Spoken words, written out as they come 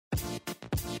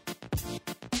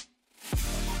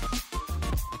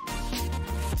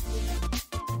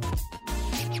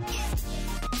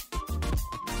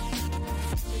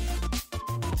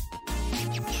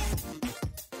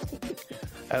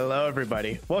Hello,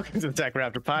 everybody. Welcome to the Tech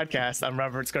Raptor Podcast. I'm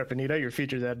Robert Scarpanito, your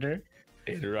features editor.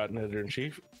 Andrew Rotten,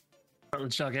 editor-in-chief.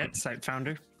 Rutledge Delgate, site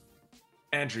founder.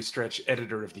 Andrew Stretch,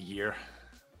 editor of the year.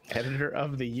 Editor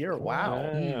of the year.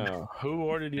 Wow. Who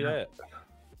awarded you that?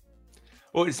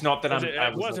 Well, it's not that I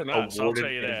was wasn't like, us, I'll awarded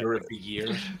tell you that. editor of the year.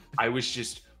 I was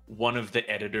just one of the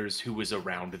editors who was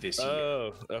around this year.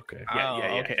 Oh, okay.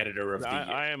 Yeah, okay. editor of the year.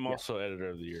 I am also editor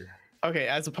of the year. Okay,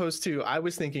 as opposed to, I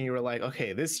was thinking you were like,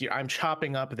 okay, this year, I'm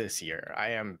chopping up this year.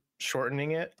 I am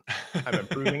shortening it. I'm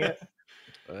improving it.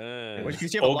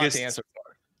 Because you have a lot to answer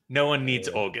for. No one needs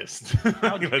August.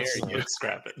 How dare you. Let's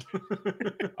scrap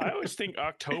it. I always think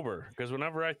October, because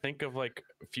whenever I think of like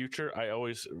future, I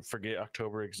always forget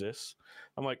October exists.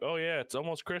 I'm like, oh yeah, it's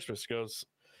almost Christmas. It goes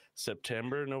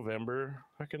September, November,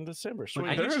 fucking December. Sweet.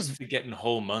 I just forgetting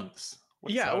whole months.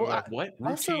 Yeah, well, what?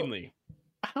 Routinely.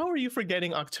 How are you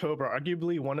forgetting October,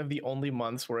 arguably one of the only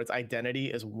months where its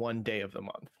identity is one day of the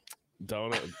month?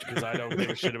 Don't, because I don't give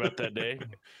a shit about that day.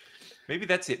 Maybe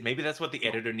that's it. Maybe that's what the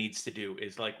editor needs to do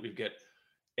is like we've got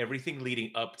everything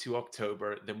leading up to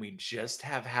October, then we just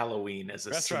have Halloween as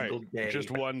a single day. Just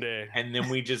one day. And then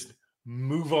we just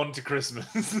move on to Christmas.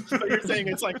 So you're saying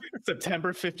it's like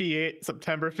September 58,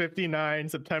 September 59,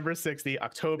 September 60,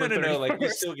 October 31st. No, like we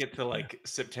still get to like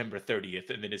September 30th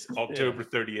and then it's October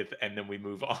 30th and then we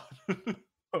move on.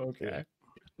 Okay. Yeah.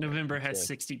 November has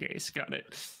 60 days. Got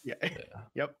it. Yeah.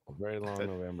 Yep. Very long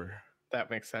November.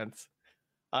 That makes sense.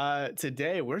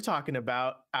 Today we're talking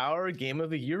about our Game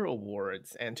of the Year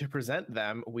awards, and to present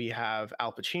them, we have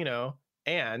Al Pacino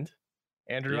and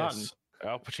Andrew Rotten.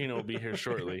 Al Pacino will be here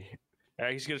shortly.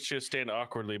 He's gonna just stand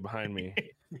awkwardly behind me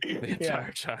the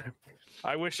entire time.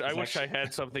 I wish I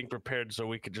had something prepared so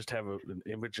we could just have an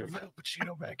image of Al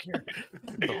Pacino back here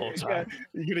the whole time.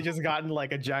 Yeah, you could have just gotten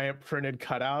like a giant printed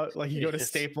cutout. Like you go to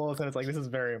Staples and it's like, this is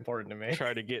very important to me.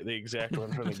 Try to get the exact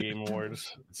one from the Game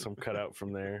Awards. Some cutout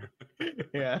from there.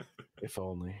 Yeah. If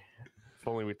only. If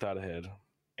only we thought ahead.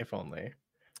 If only.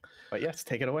 But yes,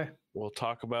 take it away. We'll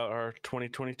talk about our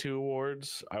 2022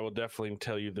 awards. I will definitely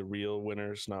tell you the real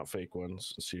winners, not fake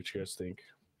ones. See what you guys think.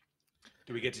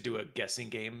 Do we get to do a guessing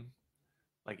game?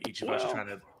 Like each of us trying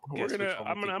to guess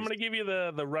I'm gonna give you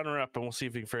the runner up and we'll see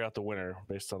if we can figure out the winner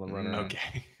based on the runner up.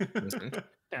 Okay.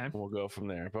 And we'll go from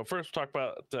there. But first we'll talk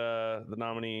about the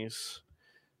nominees.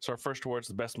 So our first award is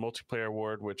the Best Multiplayer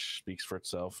Award, which speaks for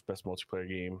itself. Best multiplayer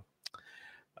game.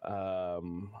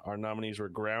 Our nominees were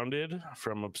Grounded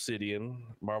from Obsidian,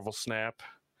 Marvel Snap,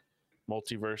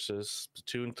 Multiverses,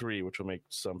 Splatoon 3, which will make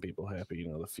some people happy, you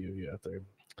know, the few of you out there.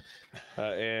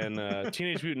 And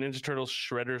Teenage Mutant Ninja Turtles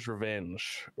Shredder's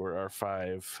Revenge were our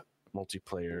 5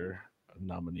 multiplayer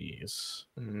nominees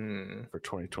for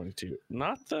 2022.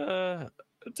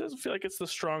 It doesn't feel like it's the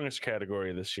strongest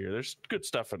category this year. There's good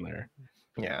stuff in there.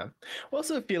 Yeah. I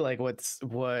also feel like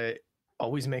what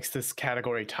always makes this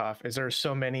category tough is there are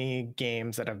so many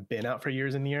games that have been out for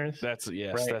years and years. That's like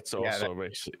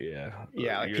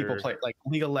people play like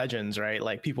League of Legends, right?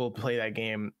 Like people play that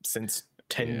game since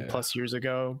 10 plus years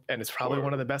ago, and it's probably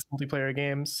one of the best multiplayer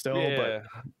games still. Yeah,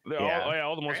 but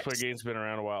all the multiplayer games been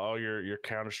around a while. All your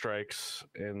Counter Strikes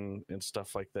and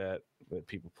stuff like that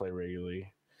people play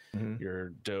regularly.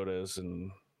 Your Dotas and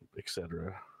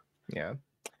etc. Yeah.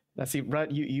 Let's see,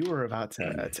 Rut, you were about to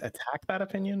attack that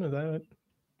opinion. Was that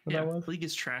what that was? League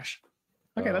is trash.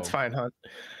 Okay, that's fine, Hunt.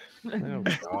 Oh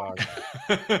God.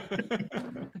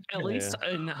 At least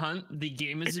in Hunt, the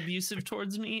game is abusive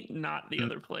towards me, not the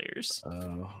other players.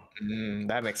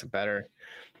 That makes it better.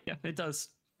 Yeah, it does.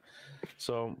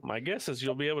 So my guess is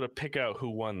you'll be able to pick out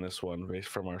who won this one based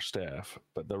from our staff.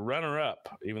 But the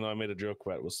runner-up, even though I made a joke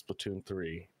about it, was Splatoon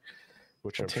 3,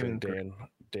 which I'm sure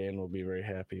Dan will be very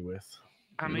happy with.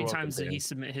 How many times did he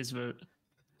submit his vote?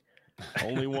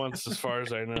 Only once, as far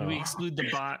as I know. Did we exclude the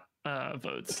bot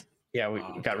votes? Yeah, we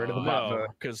got rid of the bot vote.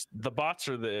 Because the bots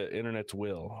are the internet's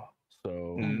will.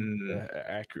 So that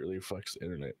accurately reflects the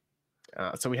internet.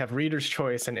 So we have reader's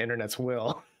choice and internet's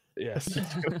will. Yes.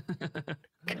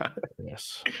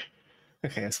 Yes.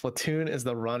 Okay, Splatoon is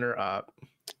the runner-up.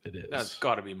 It is. That's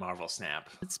got to be Marvel Snap.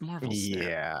 It's Marvel Snap.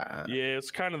 Yeah. Yeah, it's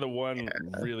kind of the one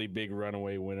really big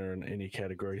runaway winner in any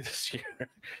category this year.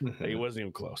 It wasn't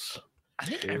even close. I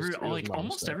think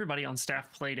almost everybody on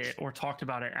staff played it or talked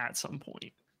about it at some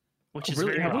point, which is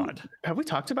very odd. Have we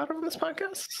talked about it on this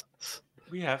podcast?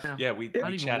 We have. Yeah, we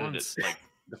chatted it like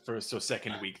the first or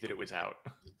second week that it was out.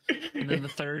 And then the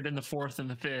third and the fourth and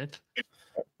the fifth.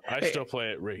 I still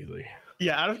play it regularly.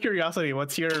 Yeah, out of curiosity,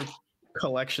 what's your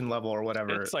collection level or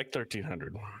whatever? It's like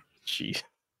 1,300. Jeez.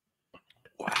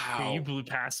 Wow. Yeah, you blew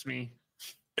past me.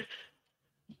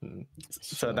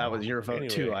 So that was your vote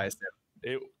too, I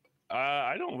assume.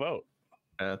 I don't vote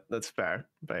That's fair,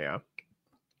 but yeah.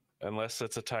 unless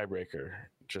it's a tiebreaker,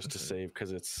 just to save,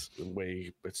 because it's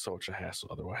such a hassle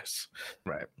otherwise.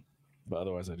 Right. But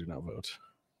otherwise, I do not vote.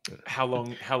 How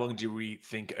long do we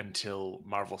think until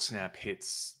Marvel Snap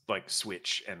hits like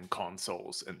Switch and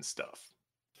consoles and stuff?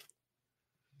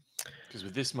 Because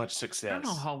with this much I success, don't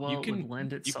know how well you it can would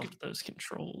lend itself can- to those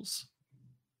controls.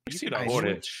 You you see it can on afford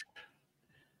it.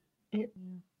 Switch.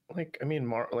 Like, I mean,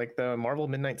 like the Marvel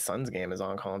Midnight Suns game is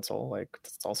on console. Like,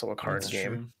 it's also a card That's game,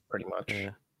 true. pretty much. Yeah.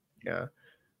 Yeah.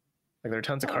 Like, there are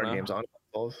tons of I card don't know. games on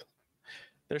consoles.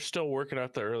 They're still working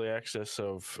out the early access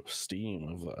of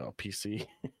Steam of PC.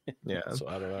 Yeah. So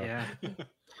I don't know. Yeah.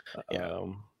 Yeah.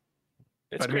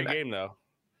 It's But a I mean, great game though.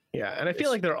 Yeah, and I feel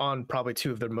It's- like they're on probably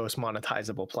two of the most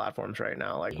monetizable platforms right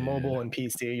now, like mobile and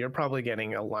PC. You're probably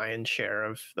getting a lion's share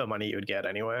of the money you would get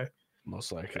anyway.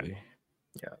 Most likely.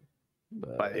 Yeah.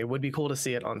 But it would be cool to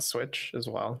see it on Switch as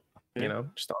well. Yeah. You know,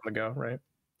 just on the go, right?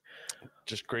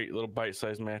 Just great little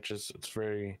bite-sized matches. It's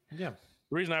very. Yeah.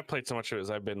 The reason I played so much of it is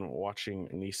I've been watching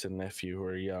niece and nephew who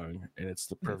are young, and it's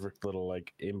the perfect little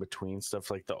like in between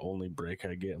stuff. Like the only break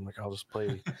I get, I'm like, I'll just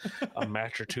play a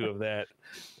match or two of that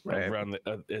Right. around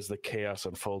as the chaos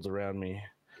unfolds around me.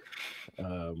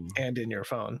 And in your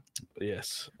phone.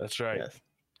 Yes, that's right. Yes.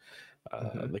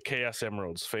 The Chaos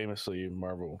Emeralds, famously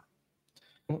Marvel.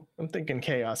 I'm thinking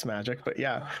Chaos Magic, but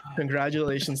yeah,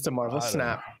 congratulations to Marvel I don't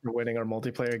Snap for winning our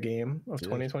multiplayer game of Yeah.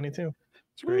 2022.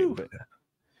 It's great. Woo.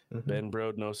 Mhm. Ben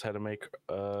Brode knows how to make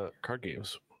card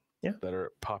games Yeah. that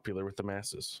are popular with the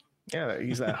masses. Yeah,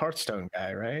 he's that Hearthstone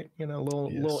guy, right? You know,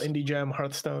 little Yes. indie gem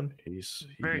Hearthstone. He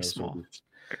Very knows small.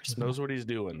 What knows what he's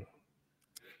doing.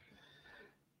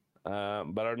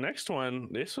 But our next one,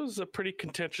 this was a pretty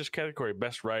contentious category,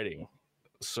 best writing.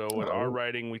 So in our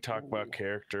writing, we talk about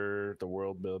character, the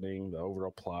world building, the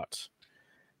overall plot,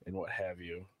 and what have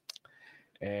you.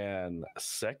 And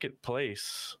second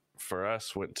place for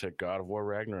us went to God of War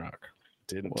Ragnarok.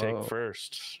 Didn't Whoa. take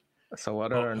first. So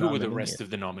what Well, are who were the nominees? rest of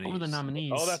the nominees? What were the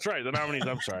nominees? Oh, that's right. The nominees.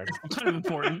 I'm sorry. kind of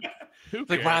important. Who Like,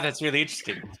 cares? wow, that's really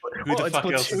interesting. Who Well, the it's fuck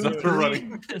else is Splatoon up for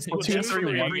running? Splatoon 3 for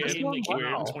won every this game one? that came out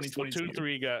in Wow. 2022.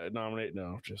 2-3 got nominated.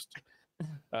 No, just it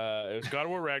was God of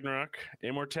War Ragnarok,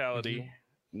 Immortality,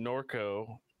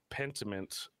 Norco,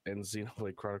 Pentiment, and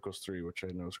Xenoblade Chronicles 3, which I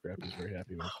know Scrappy's very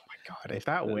happy with. Oh my god, if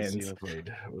that wins.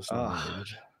 Xenoblade was Ugh.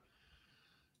 nominated.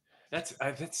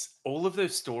 That's all of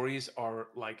those stories are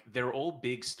like they're all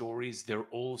big stories. They're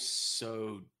all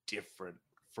so different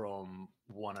from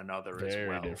one another as Very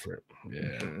well. different. Yeah.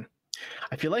 Mhm.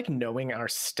 I feel like knowing our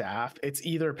staff, it's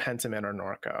either Pentiment or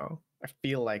Norco. I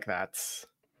feel like that's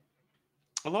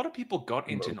A lot of people got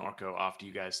into Narco after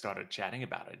you guys started chatting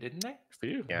about it, didn't they?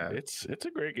 Phew. Yeah. It's a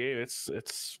great game. It's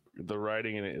the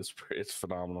writing in it it's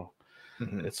phenomenal.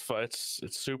 Mhm. It's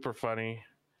it's super funny,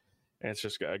 and it's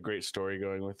just got a great story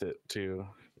going with it too.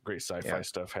 Great sci-fi Yeah.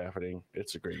 stuff happening.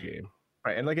 It's a great game.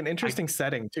 right, and like an interesting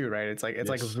setting too, right? It's like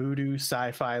Yes. voodoo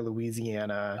sci-fi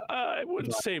Louisiana. I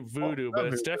wouldn't say voodoo, not but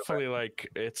it's voodoo, definitely like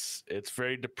it's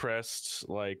very depressed,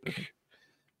 like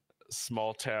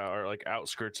small town or like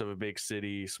outskirts of a big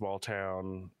city, small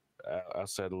town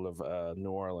outside of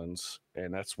New Orleans,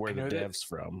 and that's where I the know that- dev's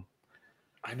from.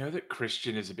 I know that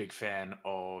Christian is a big fan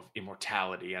of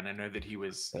Immortality, and I know that he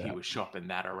was shopping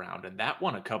that around, and that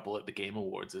won a couple at the Game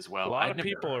Awards as well. A lot I'd of never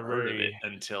people are heard of very- it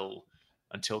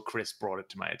until Chris brought it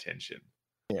to my attention.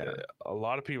 Yeah. A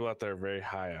lot of people out there are very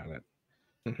high on it.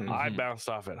 Mhm. I Mhm. bounced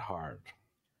off it hard.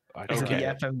 I Is it tried. the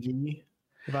FMV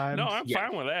vibes? No, I'm Yeah.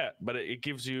 fine with that, but it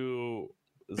gives you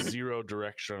zero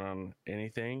direction on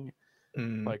anything,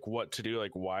 Mm. like what to do,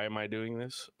 like why am I doing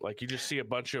this? Like you just see a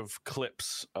bunch of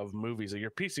clips of movies, like you're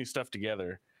piecing stuff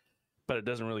together, but it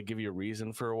doesn't really give you a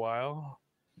reason for a while.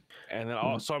 And then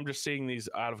also, I'm just seeing these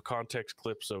out of context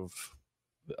clips of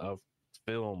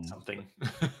film. Something.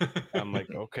 I'm like,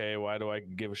 okay, why do I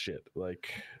give a shit?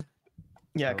 Like,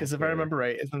 Yeah, because if I Okay. remember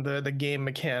right, isn't the game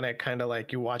mechanic kind of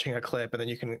like you're watching a clip and then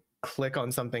you can click on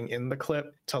something in the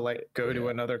clip to like go to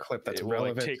Yeah. another clip that's it will like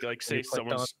relevant? take, like, you say clicked on.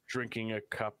 someone's drinking a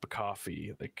cup of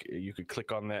coffee, like you could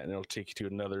click on that and it'll take you to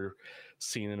another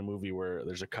scene in a movie where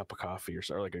there's a cup of coffee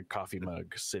or like a coffee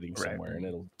mug sitting Right. somewhere, and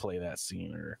it'll play that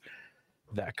scene or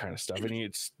that kind of stuff. And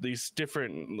it's these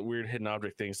different weird hidden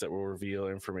object things that will reveal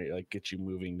information, like get you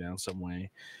moving down some way. And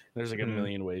there's like a Mhm.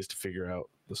 million ways to figure out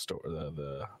the story,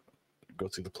 the go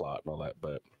through the plot and all that.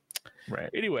 But Right.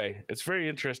 anyway, it's a very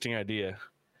interesting idea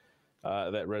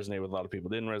that resonated with a lot of people.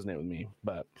 Didn't resonate with me,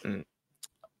 but Mm.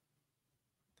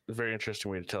 a very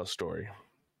interesting way to tell a story.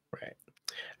 Right.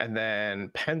 And then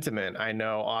Pentiment, I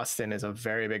know Austin is a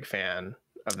very big fan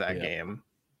of that Yeah. game.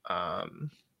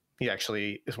 He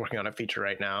actually is working on a feature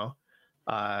right now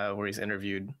where he's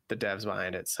interviewed the devs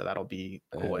behind it. So that'll be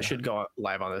cool. It should go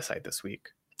live on the site this week.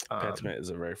 Pentiment is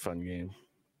a very fun game.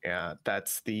 Yeah,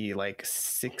 that's the like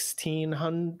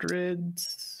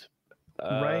 1600s,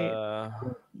 right?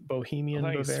 Bohemian,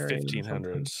 I think Bavarian, it's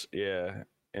 1500s. Yeah,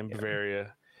 in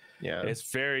Bavaria. Yeah,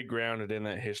 it's very grounded in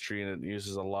that history, and it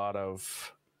uses a lot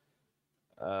of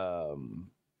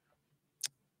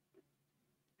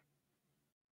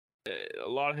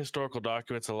historical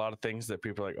documents, a lot of things that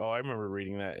people are like, oh, I remember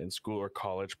reading that in school or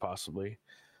college, possibly,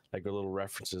 like a little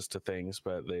references to things,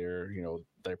 but they're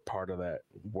part of that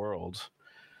world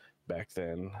back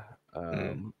then.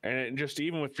 And it just,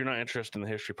 even if you're not interested in the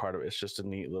history part of it, it's just a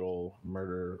neat little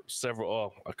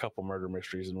a couple murder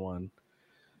mysteries in one.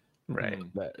 right.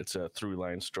 That it's a through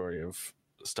line story of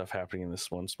stuff happening in this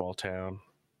one small town,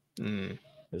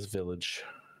 this village.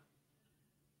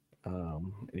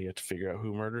 And you have to figure out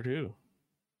who murdered who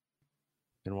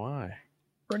and why.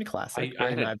 Pretty classic.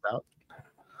 I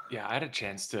had a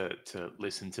chance to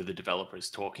listen to the developers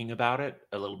talking about it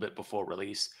a little bit before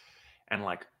release, and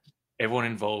like everyone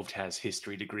involved has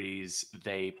history degrees.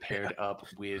 They paired up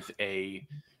with a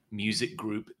music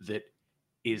group that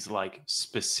is like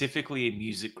specifically a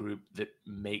music group that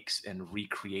makes and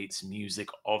recreates music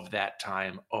of that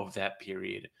time, of that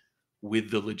period,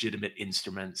 with the legitimate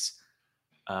instruments.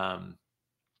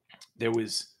 There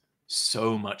was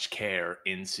so much care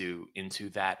into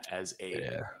that as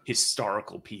a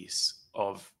historical piece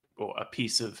or a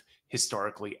piece of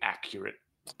historically accurate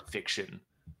fiction.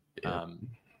 And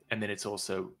then it's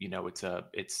also,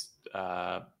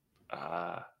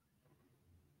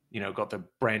 got the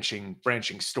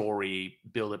branching story,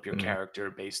 build up your character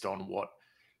based on what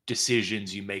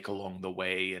decisions you make along the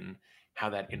way and how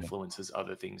that influences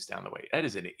other things down the way. That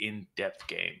is an in-depth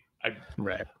game. I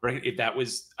reckon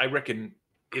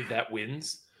if that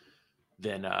wins,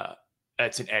 then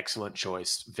that's an excellent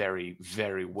choice. Very,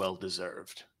 very well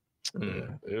deserved. Yeah,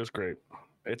 it was great.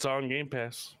 It's on Game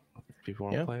Pass. If people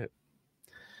want to play it,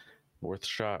 worth a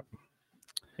shot.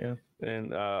 Yeah.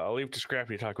 And I'll leave to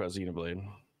Scrappy to talk about Xenoblade.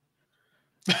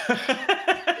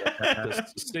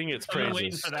 Sing its praises. I'm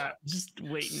waiting for that. Just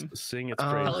waiting. Sing its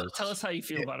praises. Tell us how you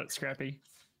feel about it, Scrappy.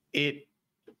 It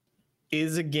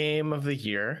is a game of the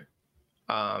year.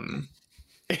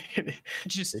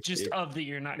 Just of the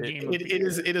year, not game of the year.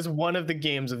 It is one of the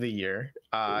games of the year.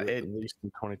 At least in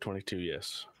 2022,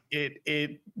 yes.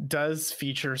 It does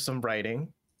feature some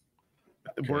writing.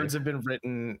 Okay. Words have been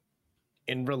written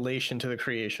in relation to the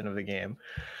creation of the game.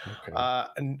 Okay.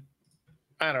 And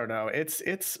I don't know.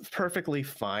 It's perfectly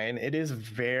fine. It is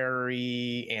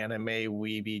very anime,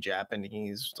 weeby,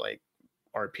 Japanese, like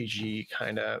RPG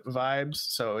kind of vibes.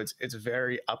 So it's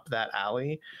very up that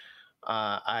alley.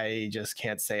 I just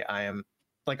can't say I am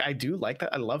like, I do like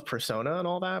that. I love Persona and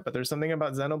all that, but there's something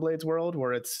about Xenoblade's world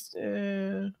where it's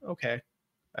okay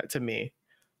to me.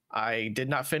 I did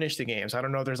not finish the game, so I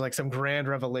don't know if there's like some grand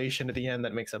revelation at the end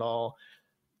that makes it all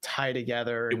tie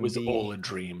together. It was all a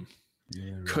dream.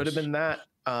 Yeah, could have been that.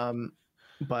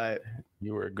 But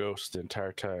you were a ghost the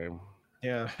entire time.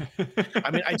 Yeah.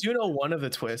 I mean, I do know one of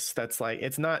the twists that's like,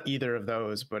 it's not either of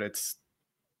those, but it's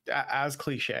as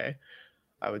cliche,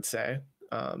 I would say.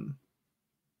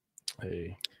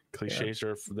 Hey, cliches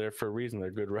are there for a reason.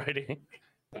 They're good writing.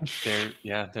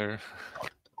 They're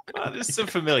there's some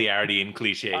familiarity in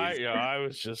cliches. I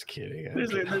was just kidding.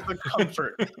 There's a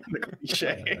comfort in the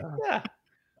cliche. Yeah.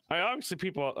 Obviously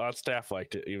people on staff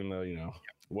liked it, even though,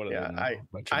 what are they?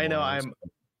 I know I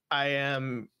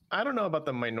don't know about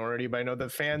the minority, but I know the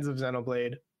fans of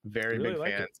Xenoblade, very really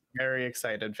big fans, very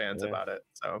excited fans about it.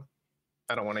 So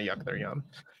I don't want to yuck their yum.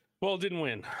 Well, it didn't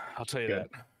win. I'll tell you that.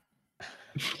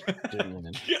 Didn't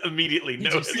win. Yeah, immediately,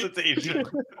 no hesitation.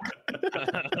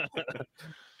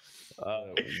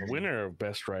 Winner of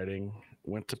best writing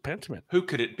went to Pentiment. Who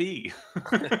could it be?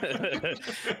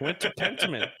 Went to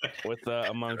Pentiment with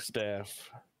Among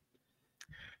Staff.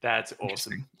 That's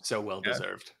awesome. So well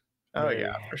deserved. Oh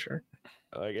yeah, for sure.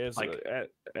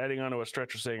 Adding on to what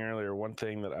Stretch was saying earlier, one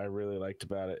thing that I really liked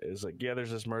about it is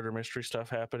there's this murder mystery stuff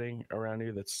happening around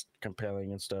you that's compelling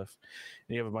and stuff.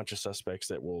 And you have a bunch of suspects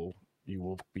that you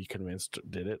will be convinced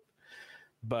did it.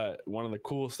 But one of the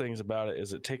coolest things about it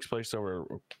is it takes place over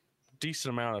a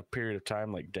decent amount of period of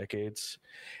time, like decades,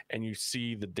 and you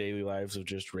see the daily lives of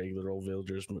just regular old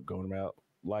villagers going about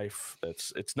life.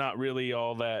 It's not really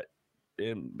all that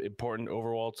important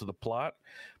overall to the plot,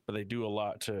 but they do a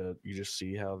lot to you just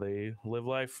see how they live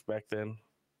life back then,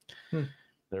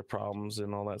 their problems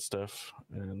and all that stuff,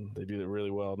 and they do that really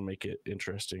well to make it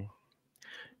interesting.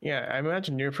 Yeah, I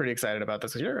imagine you're pretty excited about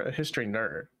this because you're a history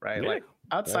nerd, right? Yeah. Like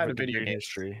outside of video game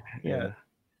history. Yeah,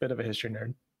 bit of a history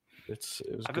nerd. It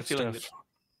was I have good a feeling stuff.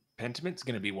 that Pentiment's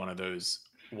going to be one of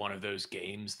those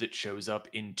games that shows up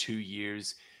in 2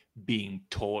 years being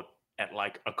taught at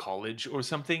like a college or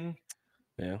something.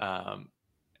 Yeah.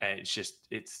 And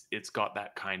it's got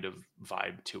that kind of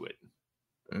vibe to it.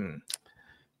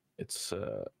 It's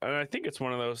and I think it's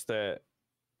one of those that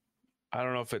I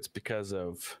don't know if it's because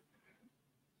of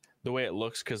the way it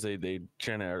looks, because they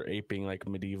kind of are aping like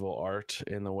medieval art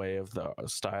in the way of the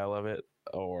style of it,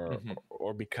 or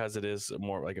because it is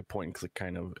more like a point and click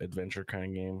kind of adventure kind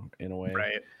of game in a way.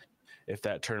 Right. If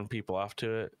that turned people off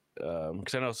to it,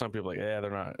 because I know some people like, yeah, they're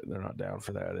not down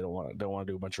for that. They don't want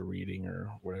to do a bunch of reading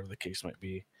or whatever the case might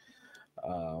be.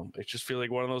 It just feels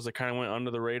like one of those that kind of went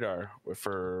under the radar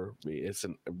for me. It's a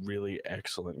really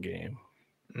excellent game.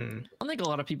 I don't think a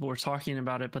lot of people were talking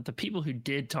about it, but the people who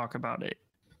did talk about it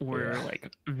were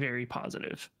like very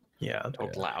positive. Yeah.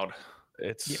 Talked loud.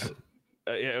 It's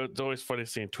it's always funny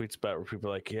seeing tweets about where people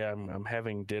are like, yeah, I'm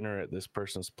having dinner at this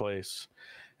person's place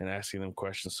and asking them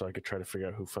questions so I could try to figure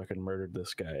out who fucking murdered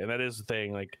this guy. And that is the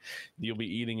thing, like you'll be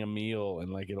eating a meal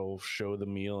and like it'll show the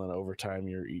meal, and over time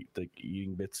you're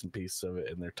eating bits and pieces of it,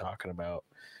 and they're talking about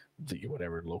the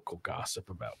whatever local gossip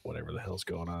about whatever the hell's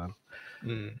going on.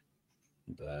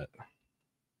 But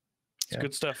it's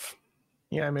good stuff.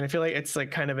 Yeah, I mean, I feel like it's like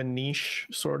kind of a niche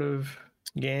sort of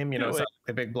game. You know, it's not like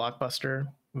the big blockbuster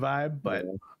vibe, but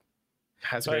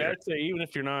has great. I'd say even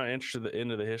if you're not interested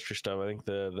into the history stuff, I think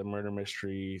the murder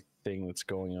mystery thing that's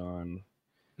going on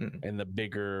and the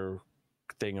bigger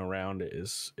thing around it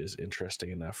is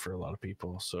interesting enough for a lot of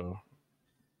people. So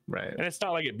right, and it's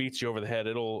not like it beats you over the head.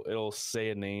 It'll say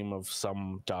a name of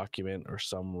some document or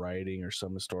some writing or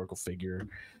some historical figure,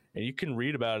 and you can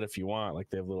read about it if you want. Like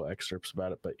they have little excerpts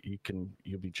about it, but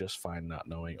you'll be just fine not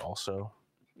knowing. Also,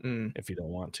 if you don't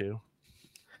want to,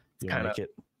 kind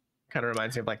of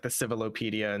reminds me of like the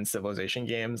Civilopedia and Civilization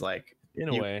games. Like in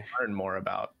a way, learn more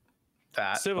about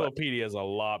that. Civilopedia is a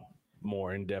lot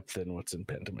more in depth than what's in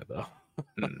Pentiment, though.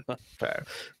 Fair.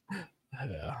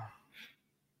 Yeah.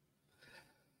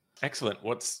 Excellent.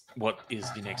 What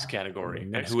is the next category,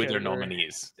 and who are their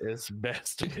nominees? Is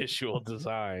best visual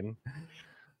design.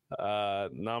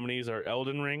 Nominees are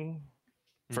Elden Ring.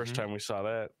 First time we saw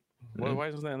that. Why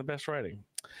wasn't that in the best writing?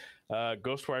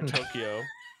 Ghostwire Tokyo,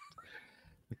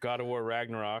 God of War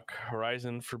Ragnarok,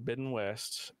 Horizon Forbidden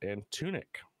West, and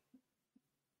Tunic.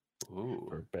 Ooh,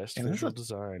 for best visual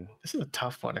design. This is a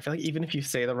tough one. I feel like even if you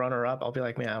say the runner-up, I'll be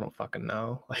like, man, I don't fucking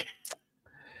know. Like,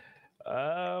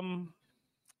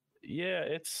 yeah,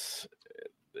 it's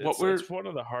one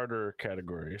of the harder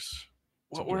categories.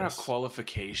 What were our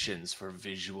qualifications for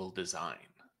visual design?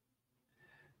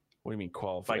 What do you mean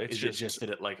qualified? Like, is it just that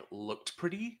it like looked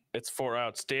pretty? It's for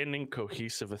outstanding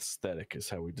cohesive aesthetic is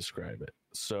how we describe it.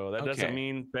 So that doesn't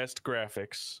mean best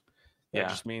graphics. That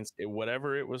just means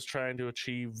whatever it was trying to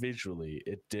achieve visually,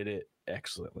 it did it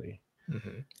excellently.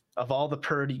 Of all the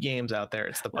Purdy games out there,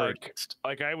 it's the prettiest.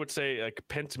 Like I would say, like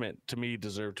Pentiment to me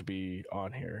deserved to be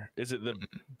on here. Is it the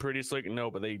prettiest look? No,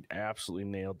 but they absolutely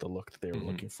nailed the look that they were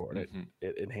looking for. And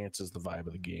it enhances the vibe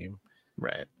of the game.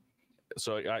 Right.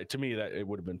 So to me, that it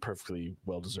would have been perfectly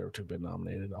well deserved to have been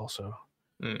nominated also.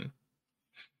 Yeah,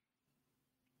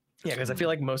 because I feel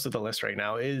like most of the list right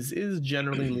now is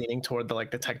generally leaning toward the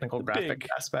technical graphic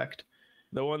aspect.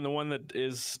 The one that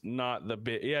is not the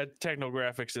big, technical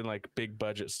graphics and like big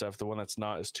budget stuff. The one that's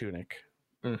not is Tunic.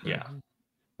 Yeah,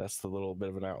 that's the little bit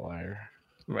of an outlier.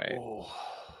 Right. Oh,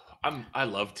 I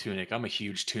love Tunic. I'm a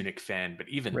huge Tunic fan, but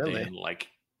even then, like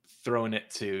throwing it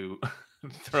to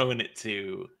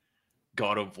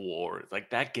God of War, like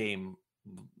that game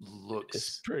looks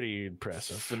it's pretty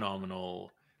impressive,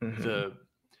 phenomenal.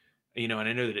 And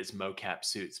I know that it's mocap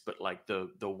suits, but like the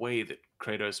way that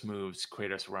Kratos moves,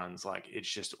 Kratos runs, like it's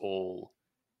just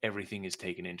everything is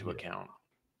taken into account.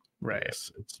 Right.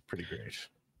 It's pretty great.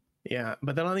 Yeah.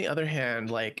 But then on the other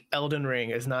hand, like Elden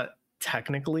Ring is not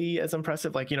technically as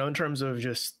impressive, like, in terms of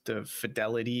just the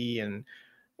fidelity and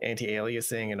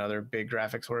anti-aliasing and other big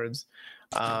graphics words.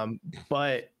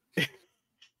 But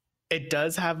it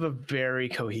does have a very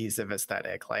cohesive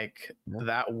aesthetic. Like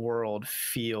that world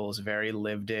feels very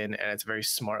lived in and it's very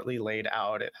smartly laid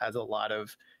out. It has a lot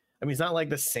of, it's not like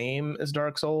the same as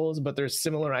Dark Souls, but there's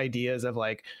similar ideas of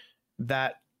like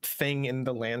that thing in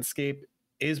the landscape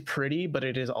is pretty, but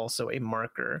it is also a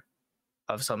marker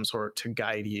of some sort to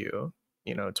guide you,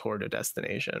 toward a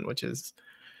destination, which is,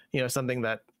 something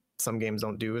that some games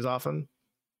don't do as often.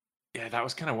 Yeah, that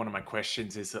was kind of one of my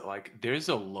questions, is that like there's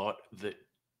a lot that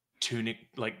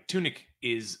Tunic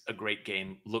is a great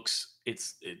game. It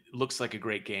looks like a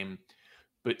great game,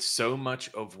 but so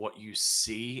much of what you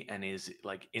see and is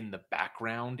like in the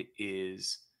background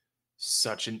is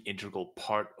such an integral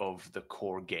part of the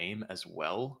core game as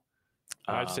well.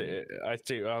 I'd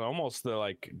say almost the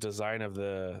like design of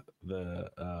the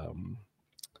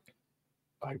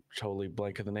I totally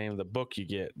blank of the name of the book you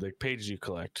get, the pages you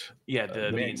collect. Yeah,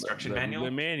 the instruction manual.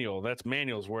 The manual. That's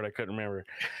manual's word I couldn't remember.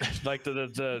 Like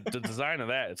the design of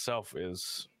that itself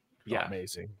is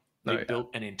amazing. They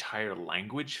built an entire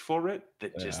language for it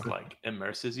that just like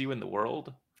immerses you in the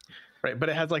world. Right, but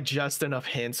it has like just enough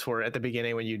hints for at the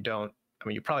beginning when you don't. I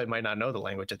mean, you probably might not know the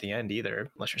language at the end either,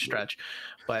 unless you're Stretch.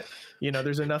 But you know,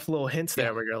 there's enough little hints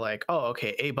there where you're like, oh,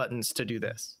 okay, A buttons to do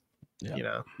this. Yeah. You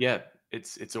know. Yeah,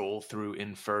 it's all through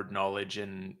inferred knowledge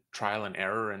and trial and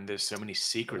error, and there's so many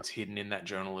secrets hidden in that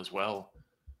journal as well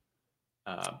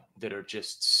that are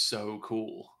just so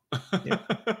cool. Yeah,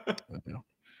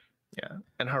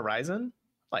 and Horizon,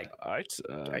 like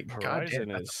Horizon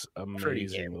is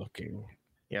amazing looking.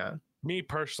 Yeah, me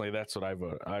personally, that's what I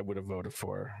would have voted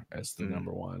for as the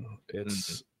number one.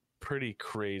 It's pretty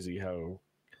crazy how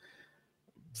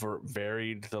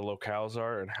varied the locales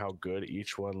are and how good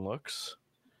each one looks.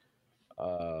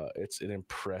 It's an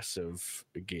impressive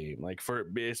game. Like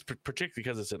it's particularly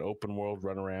because it's an open world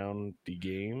run around the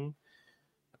game.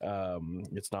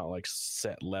 It's not like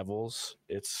set levels.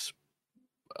 It's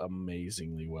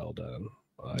amazingly well done.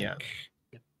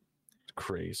 It's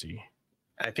crazy.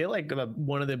 I feel like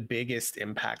one of the biggest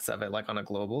impacts of it, like on a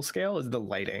global scale, is the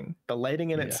lighting. The lighting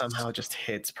in it somehow just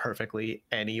hits perfectly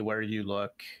anywhere you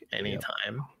look,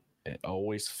 anytime. It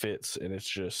always fits, and it's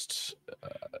just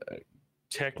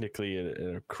technically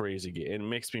a crazy game. It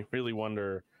makes me really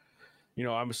wonder. You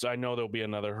know, I know there'll be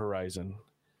another Horizon,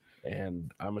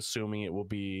 and I'm assuming it will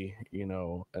be, you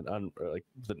know,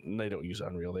 they don't use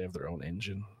Unreal; they have their own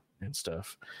engine and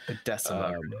stuff. The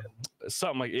Decima,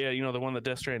 something like you know, the one that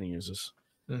Death Stranding uses.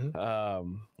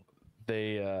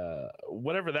 They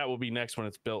whatever that will be next when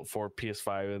it's built for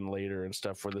PS5 and later and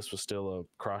stuff, where this was still a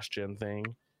cross-gen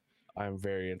thing. I'm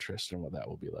very interested in what that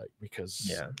will be like,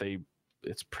 because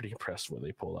it's pretty impressive what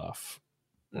they pulled off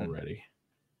already.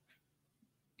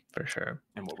 For sure.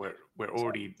 And we're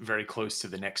already very close to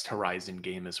the next Horizon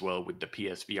game as well, with the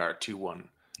PSVR 2 one.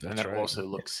 And that also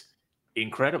looks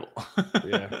incredible.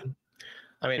 Yeah.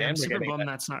 I mean, I'm super bummed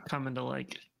that's not coming to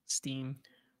like Steam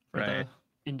for the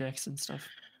Index and stuff.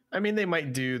 I mean, they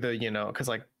might do the, you know, because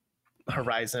like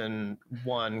Horizon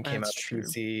 1 came out to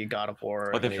PC, God of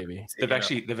War.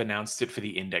 They've announced it for the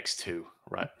Index 2,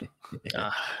 right?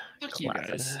 Fuck you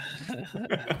guys.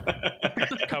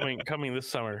 coming this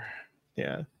summer.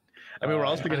 Yeah. I mean, we're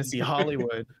also going to see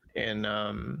Hollywood in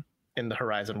the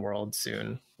Horizon world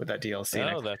soon with that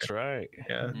DLC. Oh, that's right.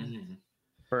 Yeah.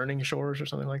 Burning Shores or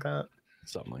something like that.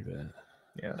 Something like that.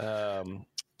 Yeah.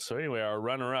 So anyway, our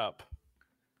runner-up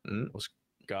was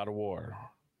God of War.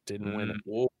 Didn't win it.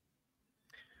 Whoa.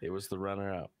 It was the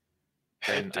runner-up.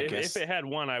 If it had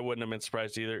won, I wouldn't have been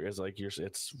surprised either. It's like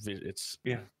it's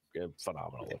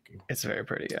phenomenal looking. It's very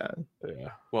pretty. Yeah.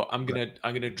 Well, I'm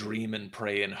gonna dream and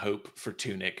pray and hope for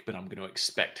Tunic, but I'm gonna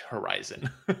expect Horizon.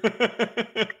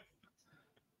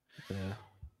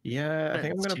 Yeah. I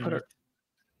think I'm gonna put it.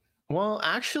 Well,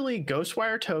 actually,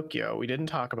 Ghostwire Tokyo. We didn't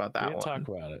talk about that one. Talk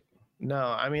about it. No,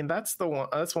 I mean that's the one.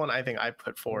 That's one I think I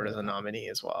put forward as a nominee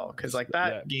as well, because like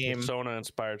that game,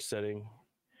 Persona-inspired setting.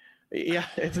 Yeah,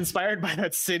 it's inspired by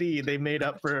that city they made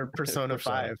up for Persona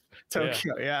 5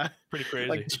 Tokyo. Yeah, pretty crazy.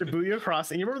 Like Shibuya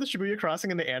Crossing. You remember the Shibuya Crossing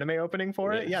in the anime opening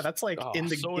for it? Yeah, that's like in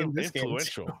this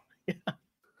influential. Game.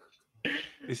 Yeah.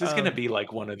 This is gonna be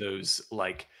like one of those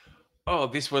like, oh,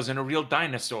 this wasn't a real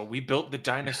dinosaur. We built the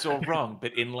dinosaur wrong.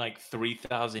 But in like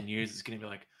 3,000 years, it's gonna be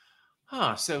like,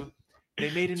 so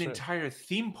they made an entire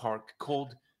theme park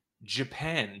called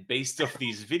Japan based off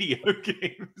these video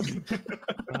games.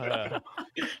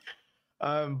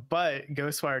 But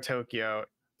Ghostwire Tokyo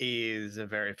is a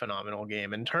very phenomenal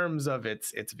game in terms of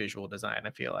its visual design.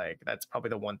 I feel like that's probably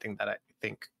the one thing that I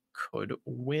think could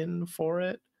win for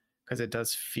it, because it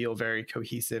does feel very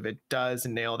cohesive. It does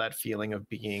nail that feeling of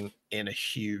being in a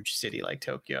huge city like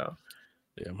Tokyo.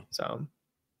 Yeah. So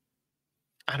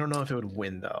I don't know if it would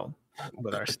win though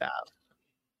with our staff.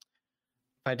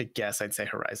 If I had to guess, I'd say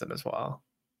Horizon as well.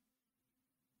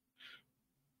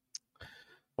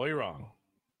 Well, you're wrong.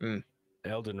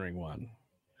 Elden Ring won.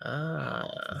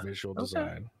 Visual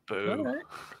design. Boom.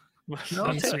 Right.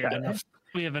 No,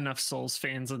 we have enough Souls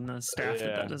fans in the staff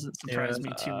that doesn't surprise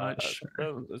me too much.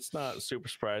 It's not super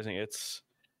surprising. It's,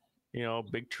 you know,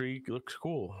 Big Tree looks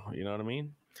cool. You know what I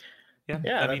mean?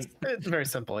 Yeah. I mean, it's very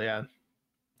simple. Yeah.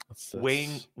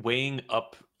 Weighing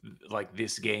up like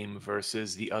this game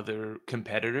versus the other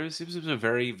competitors, it was a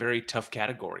very, very tough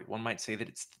category. One might say that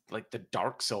it's like the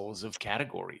Dark Souls of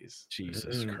categories.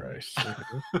 Jesus Christ.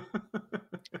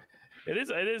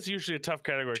 It is usually a tough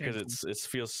category because it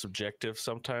feels subjective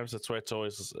sometimes. That's why I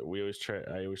always try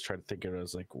to think of it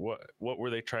as like what were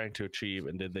they trying to achieve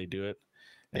and did they do it?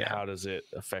 And how does it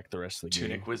affect the rest of the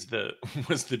Tunic game? was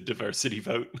the diversity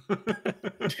vote.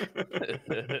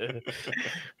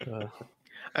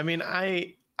 I mean,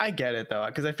 I get it though,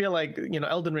 because I feel like,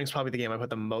 Elden Ring's probably the game I put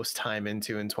the most time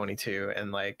into in 22,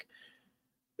 and like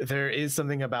there is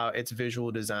something about its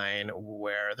visual design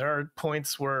where there are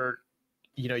points where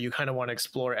you kind of want to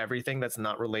explore everything that's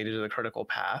not related to the critical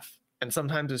path, and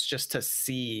sometimes it's just to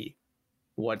see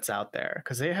what's out there,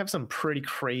 because they have some pretty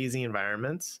crazy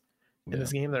environments in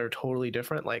this game that are totally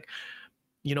different. Like,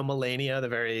 Melania, the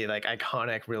very like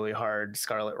iconic, really hard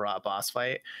Scarlet Rot boss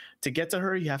fight. To get to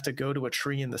her, you have to go to a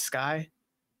tree in the sky.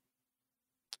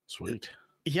 Sweet.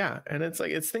 Yeah, and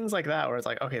it's things like that where it's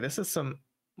like, okay, this is some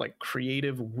like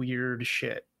creative, weird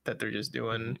shit that they're just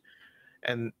doing.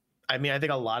 And I mean, I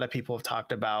think a lot of people have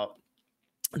talked about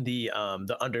the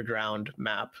underground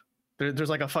map. There's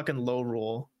like a fucking low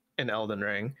rule in Elden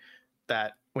Ring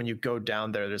that when you go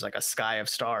down there's like a sky of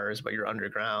stars, but you're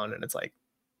underground, and it's like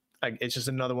it's just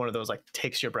another one of those like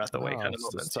takes your breath away kind of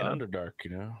moments. It's Underdark,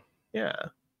 Yeah.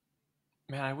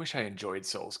 Man, I wish I enjoyed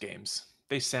Souls games.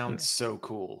 They sound so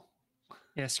cool.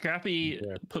 Yeah, Scrappy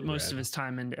put most of his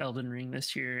time into Elden Ring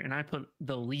this year, and I put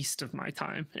the least of my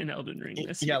time in Elden Ring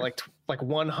this year. Yeah, like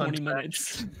 100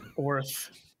 minutes worth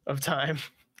of time.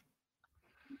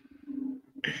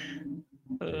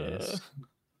 Yes.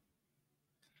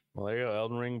 Well, there you go.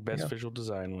 Elden Ring, best visual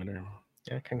design winner.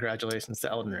 Yeah, congratulations to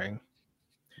Elden Ring.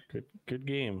 Good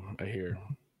game, I hear.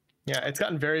 Yeah, it's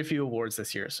gotten very few awards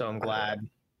this year, so I'm glad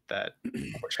that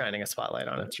we're shining a spotlight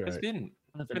on it. That's right. It's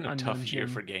been a tough year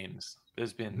for games.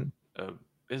 There's been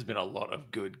a lot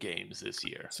of good games this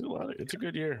year. It's a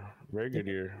good year, very good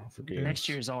year for games. Next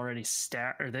year is already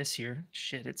stacked, or this year.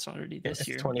 Shit, it's already this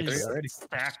year. 23 already.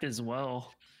 Stacked as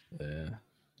well. Yeah.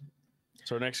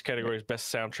 So our next category is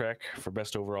best soundtrack for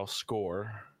best overall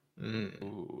score.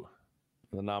 Ooh.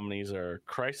 The nominees are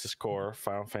Crisis Core,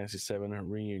 Final Fantasy VII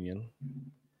Reunion,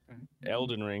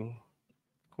 Elden Ring,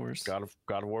 of course, God of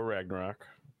War Ragnarok,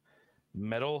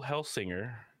 Metal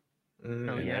Hellsinger,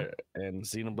 and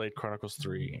Xenoblade Chronicles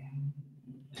 3.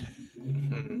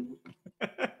 You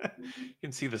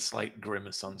can see the slight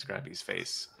grimace on Scrappy's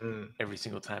face every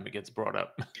single time it gets brought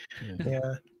up.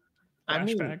 Yeah. I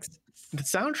mean, the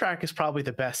soundtrack is probably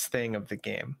the best thing of the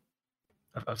game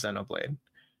of Xenoblade.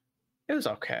 It was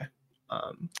okay.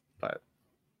 But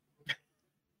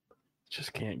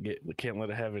just can't let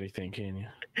it have anything, can you?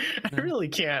 I really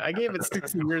can't. I gave it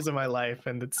 60 years of my life,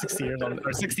 and it's 60 years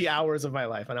or 60 hours of my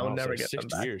life, and I will never get 60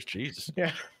 them back. Years, Jesus.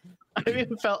 Yeah, I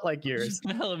even felt like years.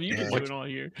 What the hell have you been doing all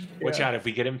year? Watch out! If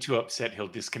we get him too upset, he'll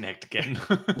disconnect again.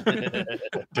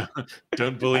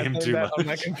 don't bully him too much on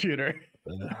my computer.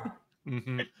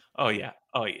 Oh yeah.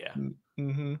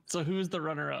 So who's the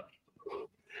runner-up?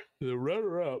 The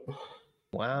runner-up.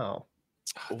 Wow.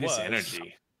 This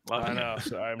energy. I know.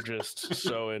 So I'm just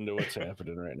so into what's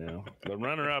happening right now. The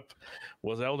runner-up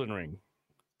was Elden Ring.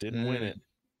 Didn't win it.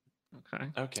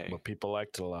 Okay. But people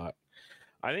liked it a lot.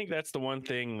 I think that's the one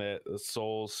thing that the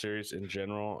Souls series in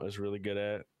general is really good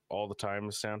at all the time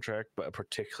is soundtrack, but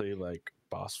particularly like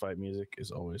boss fight music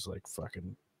is always like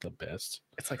fucking the best.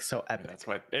 It's like so epic. That's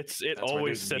why it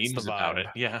always sets the vibe.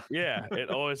 Yeah. Yeah. It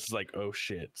always is like, oh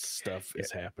shit, stuff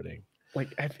is happening.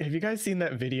 Like, have you guys seen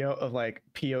that video of like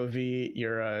POV,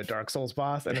 you're a Dark Souls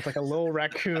boss, and it's like a little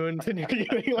raccoon and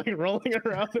you're like rolling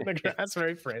around in the grass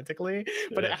very frantically,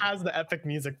 but it has the epic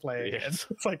music playing. Yes.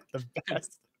 It's like the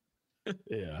best.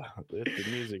 Yeah, the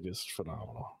music is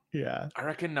phenomenal. Yeah. I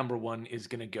reckon number one is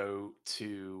going to go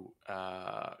to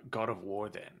God of War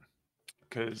then.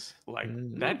 Because like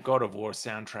that God of War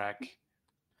soundtrack,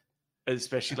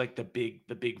 especially like the big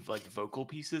like vocal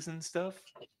pieces and stuff,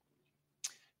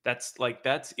 that's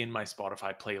in my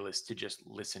Spotify playlist to just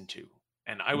listen to.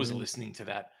 And I was listening to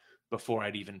that before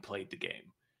I'd even played the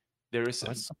game. There is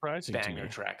some surprising banger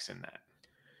tracks in that.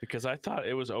 Because I thought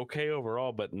it was okay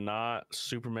overall, but not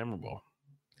super memorable,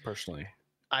 personally.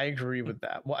 I agree with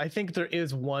that. Well, I think there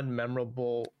is one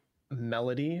memorable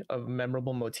melody, a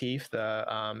memorable motif, the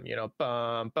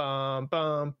bum bum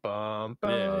bum bum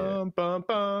bum bum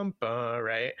bum bum,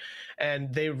 right?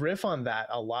 And they riff on that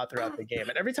a lot throughout the game,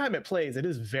 and every time it plays it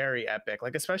is very epic,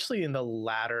 like especially in the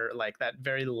latter, like that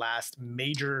very last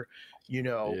major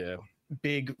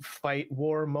big fight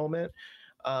war moment.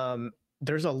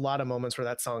 there's a lot of moments where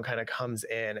that song kind of comes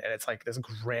in and it's like this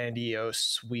grandiose,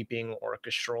 sweeping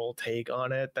orchestral take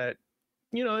on it that,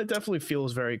 you know, it definitely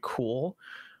feels very cool.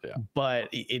 Yeah. But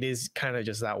it is kind of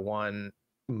just that one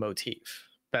motif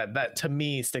that to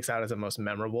me sticks out as the most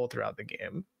memorable throughout the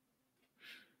game.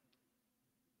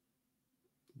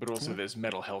 But also there's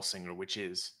Metal Hellsinger, which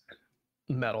is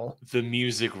Metal. the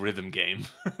music rhythm game.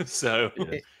 So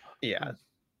Yeah,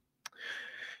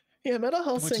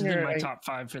 Metal Which is in Hellsinger. my top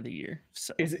 5 for the year.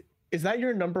 So Is that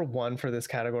your number one for this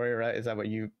category, right? Is that what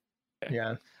you?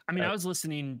 Yeah. I mean, I was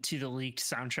listening to the leaked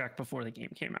soundtrack before the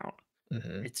game came out.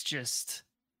 Mhm. It's just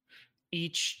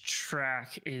each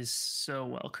track is so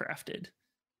well crafted,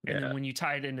 and then when you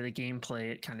tie it into the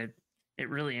gameplay, it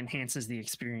really enhances the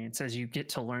experience as you get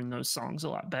to learn those songs a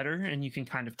lot better, and you can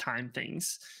kind of time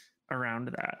things around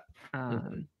that.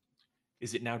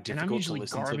 Is it now And I'm difficult to usually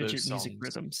listen to garbage those at music songs?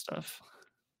 rhythm stuff.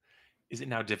 Is it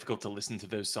now difficult to listen to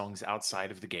those songs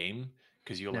outside of the game?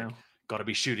 Because you're No. like, gotta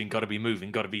be shooting, gotta be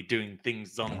moving, gotta be doing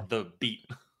things on the beat.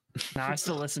 No, I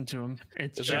still listen to them.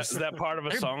 It's Is just that part of a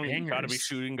they're song? Gotta be bangers.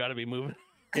 shooting, gotta be moving.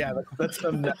 Yeah, that's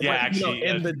the Yeah, like, you know, actually,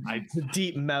 in I- the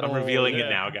deep metal. I'm revealing it yeah.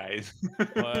 now, guys.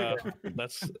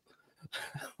 That's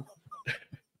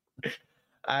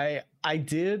I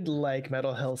did like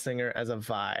Metal Hellsinger as a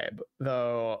vibe,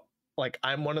 though. Like,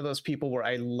 I'm one of those people where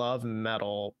I love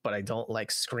metal, but I don't like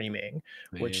screaming,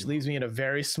 which Man. leaves me in a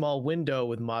very small window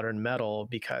with modern metal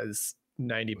because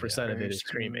 90% of it Very is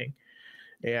screaming.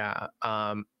 screaming.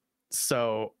 Yeah.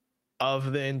 So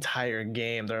of the entire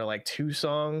game, there are like 2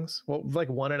 songs, well, like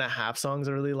 1.5 songs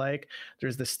I really like.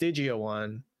 There's the Stygia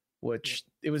one, which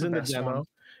it was The in the best demo. one.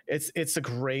 It's a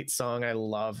great song. I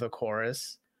love the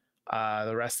chorus.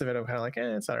 The rest of it I'm kind of like,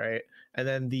 it's all right. And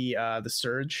then the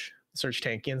Surge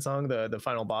Tankian song, the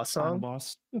final boss Final song,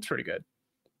 boss. it's pretty good.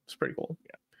 It's pretty cool.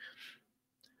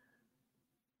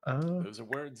 Those are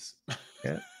words.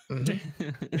 Mhm.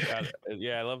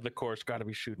 yeah, I love the chorus. Gotta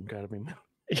be shooting, gotta be moving.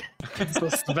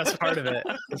 That's the best part of it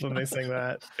is when they sing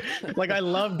that. Like, I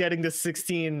love getting the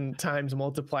 16 times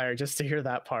multiplier just to hear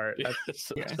that part.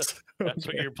 That's, That's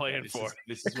what you're playing this for.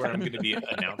 This is where I'm going to be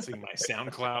announcing my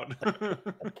SoundCloud.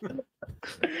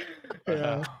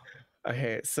 yeah.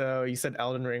 Okay, so you said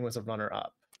Elden Ring was a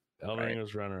runner-up. Elden Ring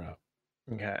was runner-up.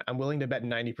 Okay, I'm willing to bet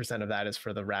 90% of that is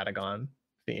for the Radagon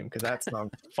theme because that song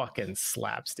fucking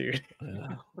slaps, dude.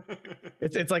 Yeah.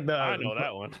 It's like I know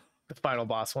that one. the final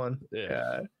boss one.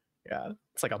 Yeah. Yeah.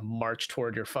 It's like a march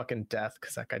toward your fucking death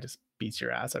because that guy just beats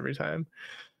your ass every time.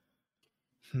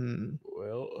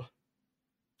 Well,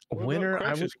 what Winner, about I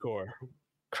would Crisis Core.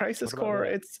 Crisis What about Core.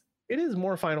 that? It is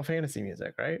more Final Fantasy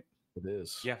music, right? It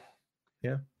is. Yeah.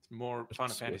 Yeah. It's more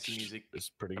Final It's- Fantasy which music.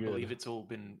 is pretty I good. believe it's all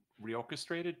been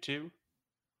reorchestrated too.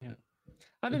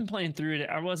 I've been playing through it.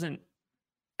 I wasn't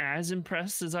as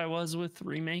impressed as I was with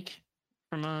Remake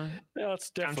from a Yeah,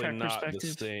 it's definitely soundtrack not the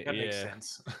perspective. same. That makes Yeah,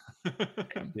 sense.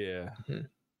 yeah. Mhm.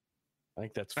 I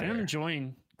think that's I fair. am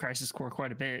enjoying Crisis Core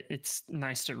quite a bit. It's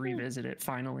nice to revisit it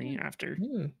finally after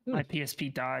my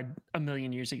PSP died a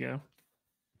million years ago.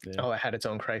 Yeah, Oh, it had its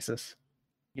own crisis.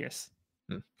 Yes,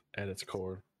 at its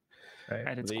core. Right.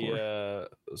 at its core.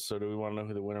 So do we want to know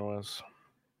who the winner was?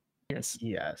 Yes.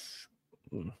 Yes.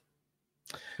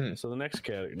 So the next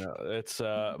category, no, it's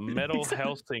Metal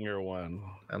Hellsinger one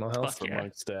I don't know how else. Fuck from yeah.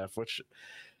 Mike Staff, which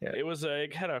Yeah.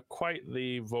 it had quite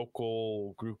the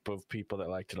vocal group of people that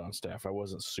liked it on staff. I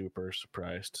wasn't super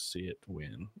surprised to see it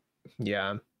win.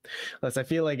 Yeah. Plus, I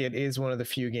feel like it is one of the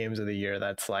few games of the year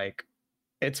that's like,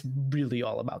 it's really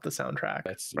all about the soundtrack.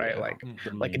 That's right. yeah, Like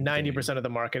the like main 90% of the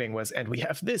marketing was, and we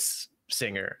have this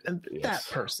singer and that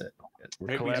Yes. person. We're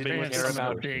Right, we collabing They didn't have with care some of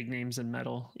about- the big names in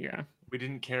metal. Yeah. We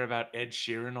didn't care about Ed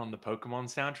Sheeran on the Pokemon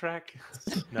soundtrack.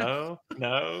 No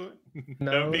big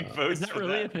No. votes. Is that for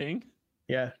really a thing?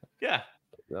 Yeah. Yeah.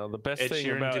 Well, the best Ed thing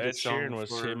Sheeran about did a Ed Sheeran song was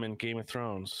for- him in Game of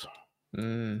Thrones.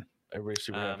 Everybody's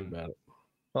super happy about it.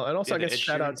 Well, and also Yeah, I the guess Ed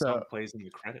shout Sheeran out song to plays in the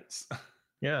credits.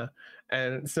 yeah,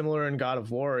 and similar in God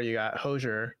of War, you got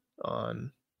Hosier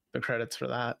on the credits for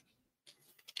that.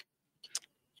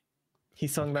 He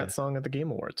sung that Okay. song at the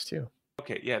Game Awards too.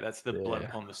 Okay, yeah, that's the Blood Yeah.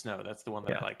 Upon the Snow. That's the one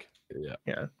that Yeah. I like. Yeah.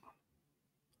 Yeah.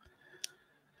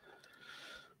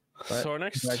 But So our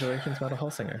next, Congratulations, Metal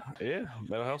Hellsinger. yeah,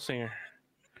 Metal Hellsinger.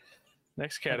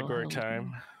 Next Metal category Hellsinger.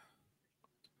 time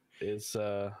is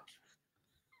the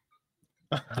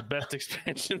best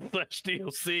expansion /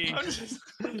 DLC.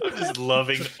 I'm just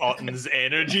loving Otten's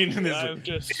energy in this. I'm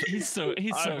just, He's so I'm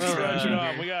excited.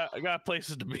 I got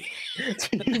places to be.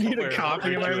 You need a Where-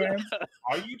 copy of my where- man?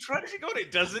 Are you trudging on?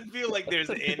 It doesn't feel like there's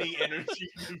any energy.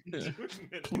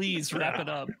 Please wrap it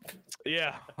up.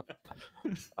 Yeah,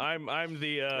 I'm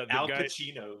the Al guy.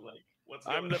 Pacino, like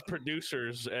I'm the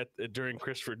producers during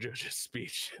Christopher Judge's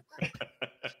speech.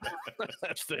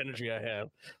 That's the energy I have.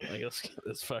 Like, let's get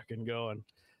this fucking going.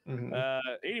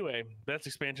 Anyway, that's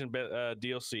expansion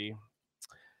DLC.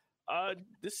 A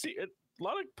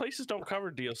lot of places don't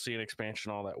cover DLC and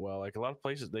expansion all that well. Like, a lot of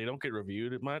places, they don't get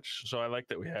reviewed much. So I like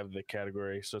that we have the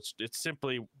category. So it's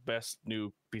simply best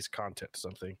new piece of content,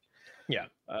 something. Yeah.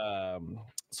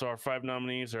 So our 5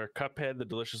 nominees are Cuphead, The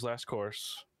Delicious Last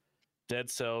Course, Dead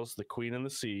Cells, The Queen and the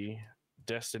Sea,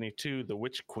 Destiny 2, The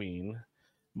Witch Queen,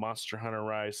 Monster Hunter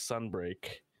Rise, Sunbreak,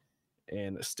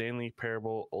 and Stanley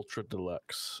Parable Ultra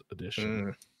Deluxe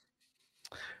Edition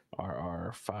are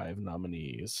our 5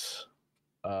 nominees.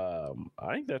 I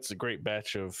think that's a great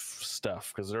batch of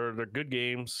stuff because they're good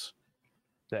games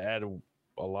that add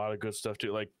a lot of good stuff to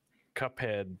it. Like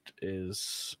Cuphead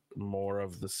is more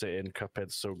of the same.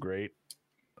 Cuphead's so great.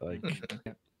 Like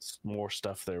more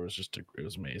stuff there was it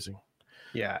was amazing.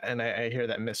 Yeah, and I hear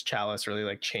that Miss Chalice really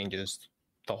like changes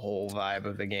the whole vibe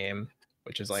of the game,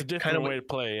 which is like it's a different way to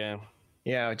play.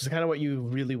 Yeah, which is kind of what you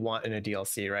really want in a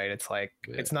DLC, right? It's like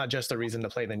it's not just a reason to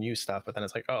play the new stuff, but then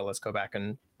it's like, oh, let's go back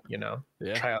and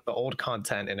try out the old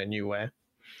content in a new way.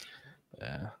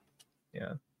 Yeah.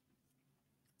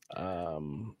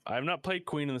 I've not played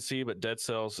Queen in the Sea, but Dead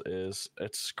Cells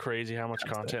it's crazy how much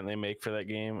content they make for that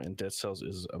game, and Dead Cells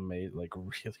is amazing, like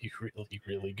really, really,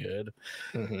 really good.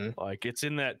 Like it's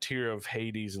in that tier of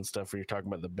Hades and stuff where you're talking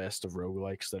about the best of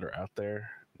roguelikes that are out there.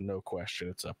 No question,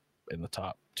 it's up in the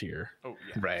top tier. Oh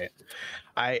yeah. Right.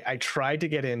 I tried to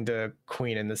get into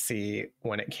Queen in the Sea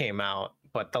when it came out,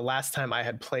 but the last time I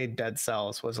had played Dead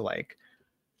Cells was like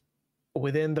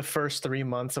within the first 3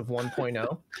 months of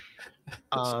 1.0.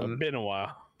 It's been a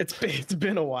while. It's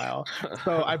been a while.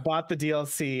 So I bought the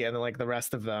DLC and then like the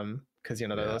rest of them because there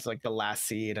was like the Last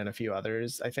Seed and a few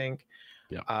others, I think.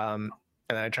 Yeah.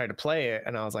 And then I tried to play it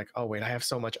and I was like, oh wait, I have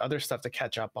so much other stuff to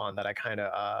catch up on that I kind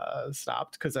of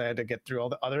stopped because I had to get through all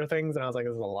the other things and I was like,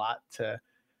 there's a lot to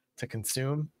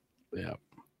consume. Yeah.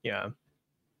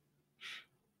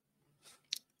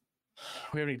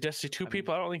 We have any Destiny 2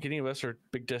 people? I don't think any of us are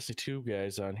big Destiny 2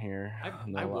 guys on here.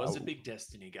 I was a big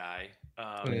Destiny guy.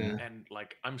 And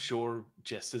like, I'm sure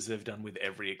just as they've done with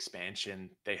every expansion,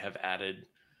 they have added,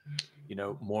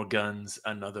 more guns,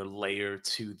 another layer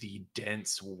to the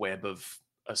dense web of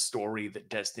a story that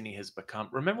Destiny has become.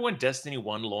 Remember when Destiny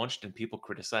 1 launched and people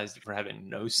criticized it for having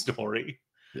no story?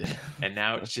 And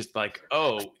now it's just like,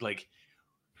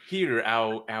 here,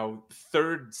 our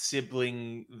third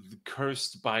sibling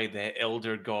cursed by the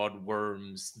elder god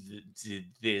worms did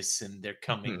this, and they're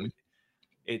coming.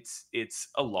 It's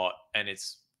a lot, and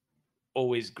it's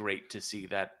always great to see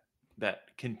that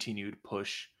continued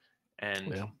push.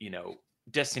 And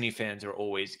Destiny fans are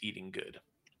always eating good.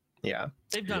 Yeah,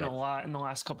 they've done a lot in the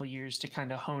last couple of years to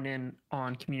kind of hone in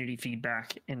on community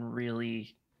feedback and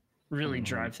really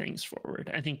drive things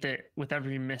forward. I think that with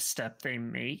every misstep they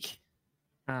make,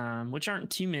 which aren't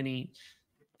too many,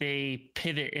 they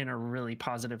pivot in a really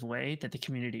positive way that the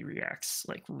community reacts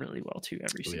like really well to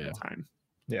every single time.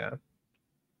 Yeah.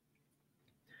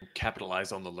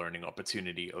 Capitalize on the learning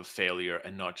opportunity of failure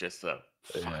and not just the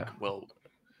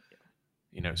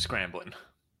scrambling.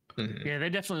 Yeah, they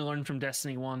definitely learned from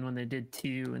Destiny 1 when they did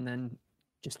 2 and then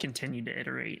just continued to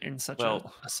iterate in such a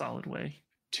solid way.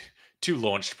 2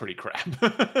 launched pretty crap.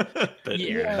 But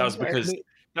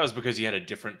that was because you had a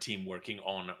different team working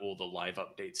on all the live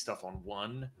update stuff on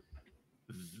 1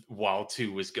 while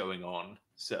 2 was going on.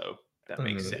 So that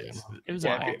makes sense. It was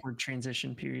an awkward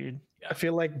transition period. I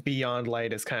feel like Beyond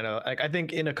Light is kind of like, I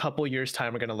think in a couple years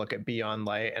time, we're going to look at Beyond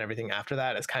Light and everything after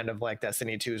that as kind of like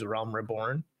Destiny 2's Realm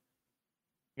Reborn.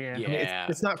 Yeah. I mean,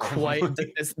 it's not quite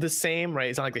it's the same, right?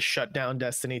 It's not like they shut down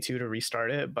Destiny 2 to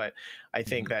restart it, but I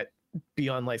think that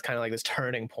Beyond Light's kind of like this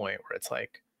turning point where it's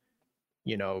like,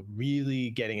 really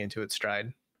getting into its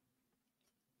stride.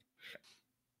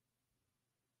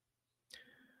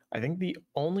 I think the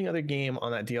only other game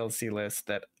on that DLC list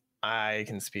that I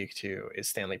can speak to is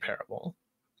Stanley Parable.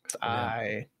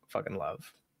 I fucking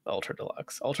love Ultra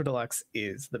Deluxe. Ultra Deluxe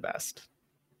is the best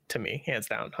to me, hands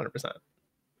down, 100%.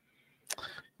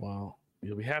 Well,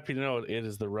 you'll be happy to know it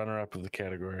is the runner-up of the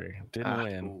category. Didn't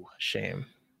win. Shame.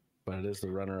 But it is the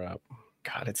runner-up.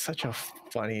 God, it's such a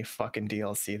funny fucking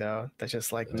DLC though. That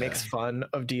just like makes fun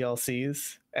of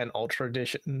DLCs and Ultra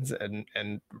Editions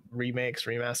and remakes,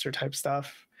 remaster type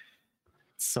stuff.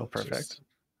 It's so perfect.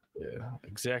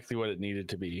 Exactly what it needed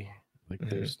to be. Like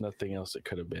there's nothing else it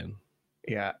could have been.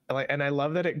 Yeah, and I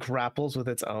love that it grapples with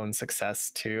its own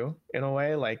success too, in a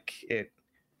way. Like it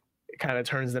kind of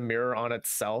turns the mirror on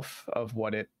itself of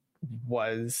what it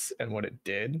was and what it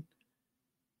did.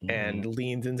 and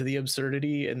leans into the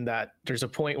absurdity, in that there's a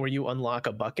point where you unlock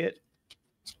a bucket,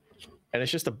 and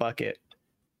it's just a bucket,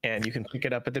 and you can pick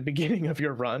it up at the beginning of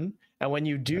your run, and when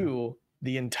you do,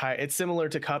 it's similar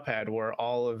to Cuphead, where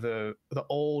all of the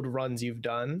old runs you've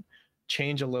done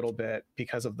change a little bit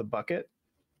because of the bucket.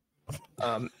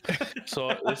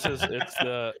 So it's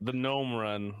the gnome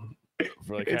run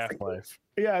for like Half-Life.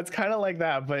 Yeah, it's kind of like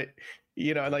that, but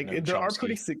like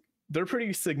they're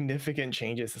pretty significant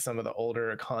changes to some of the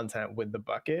older content with the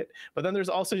bucket. But then there's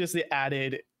also just the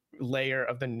added layer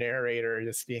of the narrator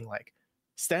just being like,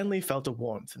 Stanley felt a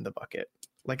warmth in the bucket,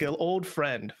 like an old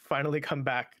friend finally come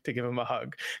back to give him a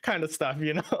hug, kind of stuff,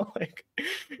 like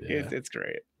it's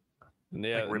great.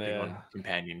 Yeah, like ripping on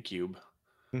Companion Cube.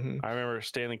 I remember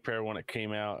Stanley Parable when it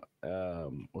came out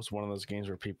was one of those games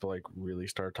where people like really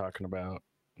started talking about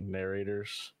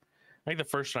narrators. I think the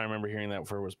first time I remember hearing that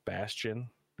before was Bastion.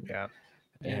 Yeah.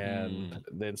 And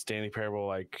then Stanley Parable,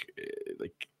 like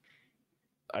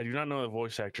I do not know the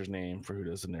voice actor's name for who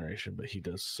does the narration, but he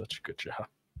does such a good job.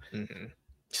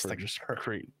 Just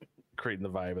creating the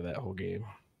vibe of that whole game.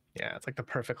 Yeah, it's like the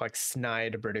perfect like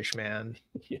snide British man.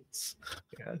 Yes.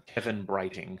 Yeah. Kevin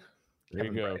Brighting. There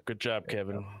you go. Good job,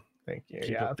 Kevin. Thank you.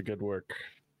 Keep up the good work.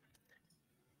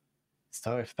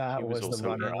 So if that was the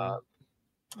runner-up,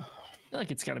 I feel like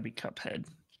it's got to be Cuphead.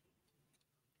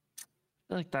 I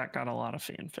feel like that got a lot of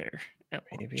fanfare.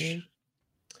 Maybe.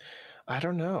 I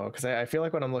don't know, because I feel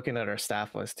like when I'm looking at our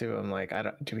staff list too, I'm like,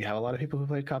 do we have a lot of people who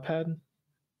played Cuphead?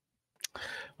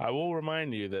 I will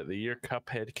remind you that the year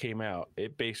Cuphead came out,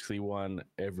 it basically won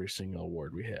every single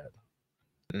award we had.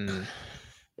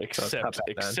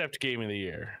 Except Game of the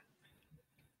Year.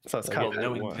 So it's Cuphead.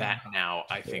 Knowing that now,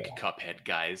 I think Cuphead,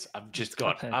 guys.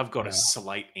 I've got a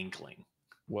slight inkling.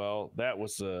 Well, that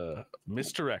was a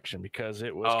misdirection because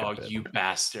it was. Oh, Cuphead. You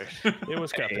bastard! It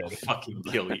was Cuphead. I'll fucking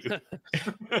kill you.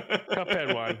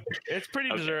 Cuphead won. It's pretty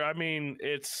deserved. I mean,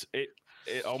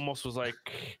 it almost was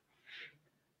like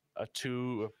a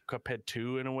Cuphead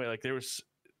 2 in a way. Like there was,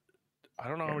 I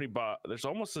don't know how many there's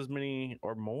almost as many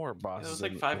or more bosses. It was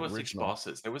like 5 or 6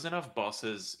 bosses. There was enough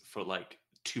bosses for like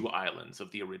 2 islands of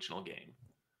the original game.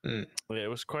 Yeah, it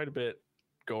was quite a bit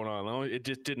going on. It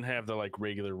just didn't have the like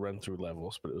regular run through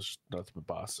levels, but it was nothing but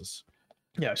bosses.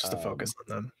 Yeah, it's just to focus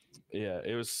on them. Yeah,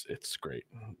 it's great.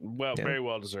 Well, very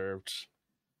well deserved.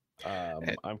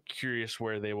 I'm curious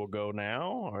where they will go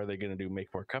now. Are they going to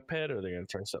make more Cuphead? Or are they going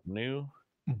to try something new?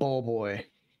 Bull Boy.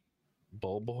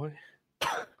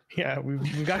 Yeah,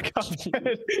 we've got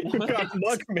Cuphead. We've got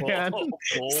Mugman.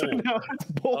 So now it's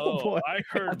Bull Boy. I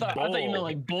thought you meant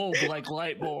like bulb, like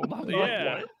light bulb.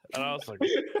 Yeah. And I was like,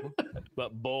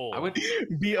 but Bull. I would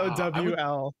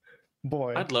BOWL.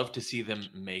 Boy. I'd love to see them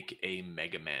make a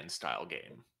Mega Man style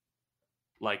game.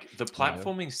 Like the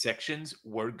platforming sections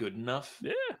were good enough.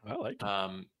 Yeah, I like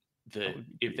them.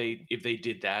 If they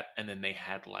did that and then they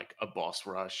had like a boss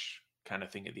rush kind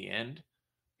of thing at the end,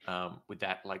 with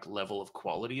that like level of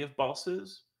quality of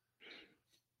bosses,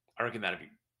 I reckon that'd be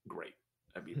great.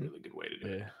 That'd be a really good way to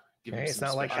do it. Hey, it's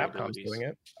not like Capcom's doing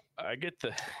it. I get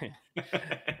the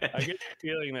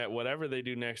feeling that whatever they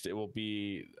do next, it will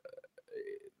be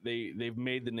they've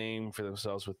made the name for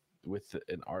themselves with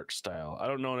an art style. I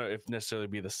don't know if necessarily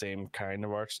be the same kind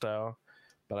of art style,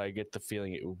 but I get the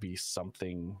feeling it will be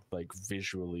something like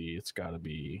visually it's got to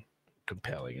be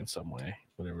compelling in some way,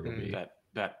 whatever it'll be.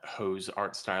 That hose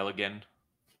art style again.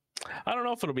 I don't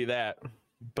know if it'll be that,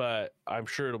 but I'm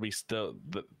sure it'll be still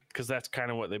because that's kind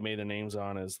of what they made the names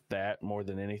on, is that more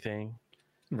than anything.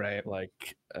 Right.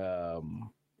 Like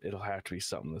it'll have to be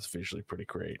something that's visually pretty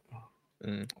great.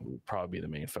 Would probably be the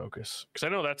main focus, because I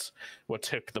know that's what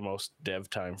took the most dev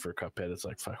time for Cuphead. It's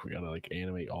like, fuck, we gotta like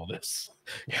animate all this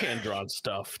hand drawn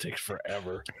stuff. It takes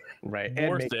forever. Right.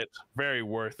 Very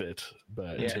worth it,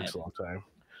 but it takes a long time.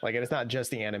 Like, it's not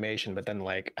just the animation, but then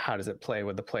like how does it play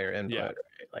with the player input? Yeah. Right?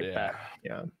 Like that.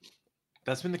 Yeah.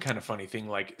 That's been the kind of funny thing,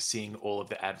 like seeing all of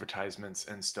the advertisements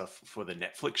and stuff for the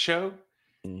Netflix show,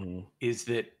 is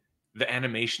that the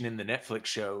animation in the Netflix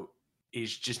show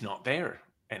is just not there.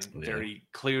 And very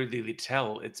clearly they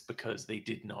tell it's because they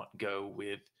did not go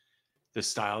with the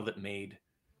style that made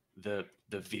the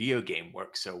video game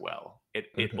work so well. It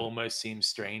almost seems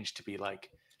strange to be like,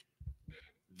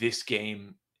 this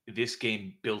game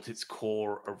built its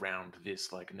core around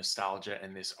this like nostalgia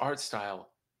and this art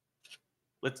style.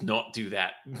 Let's not do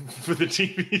that for the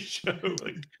TV show.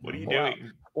 Like, what are you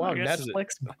doing? Wow,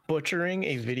 Netflix butchering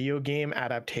a video game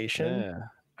adaptation.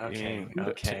 Yeah.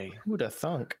 Okay. Who'd have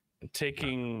thunk?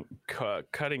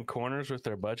 Cutting corners with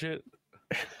their budget.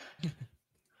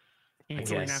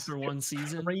 Answering after one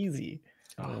season. Crazy.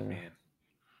 Oh man.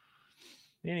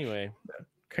 Anyway,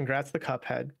 Congrats to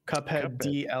Cuphead. Cuphead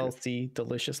DLC,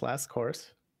 Delicious Last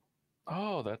Course.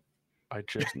 Oh, that I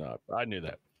just not. I knew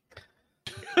that.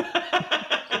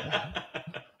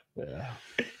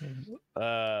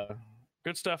 Yeah.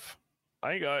 Good stuff.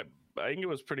 I think it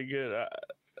was pretty good.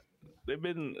 They've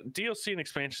been DLC and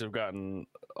expansions have gotten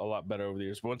a lot better over the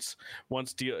years. Once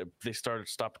they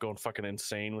stopped going fucking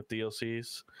insane with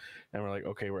DLCs, and we're like,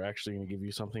 okay, we're actually going to give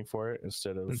you something for it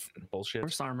instead of bullshit.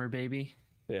 Horse armor, baby.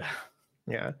 Yeah.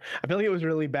 Yeah, I feel like it was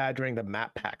really bad during the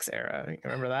map packs era.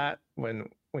 Remember that when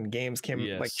games came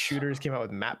like shooters came out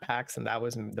with map packs, and that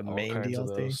was the main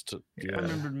DLC. I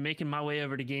remember making my way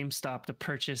over to GameStop to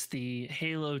purchase the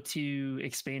Halo 2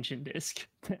 expansion disc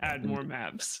to add more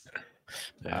maps.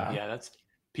 Yeah, that's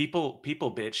people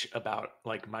bitch about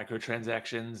like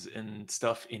microtransactions and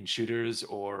stuff in shooters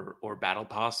or battle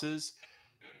passes,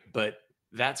 but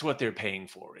that's what they're paying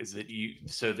for, is that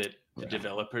so that the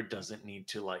developer doesn't need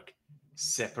to like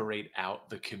separate out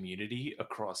the community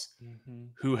across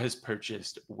who has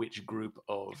purchased which group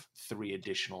of 3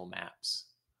 additional maps.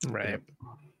 Right.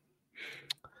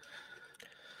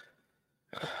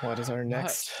 What is our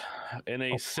next? In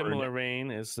a similar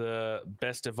vein is the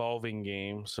best evolving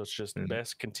game. So it's just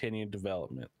best continued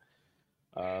development.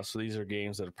 So these are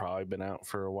games that have probably been out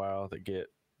for a while that get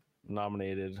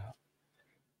nominated.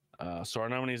 So our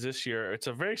nominees this year, it's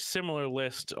a very similar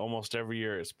list almost every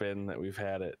year it's been that we've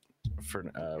had it for.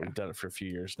 We've done it for a few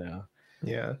years now.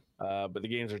 Yeah. But the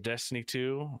games are Destiny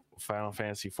 2, Final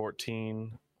Fantasy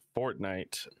 14,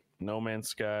 Fortnite, No Man's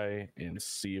Sky, and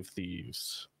Sea of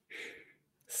Thieves.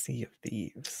 Sea of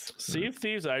Thieves. Sea of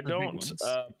Thieves, I don't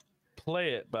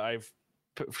play it, but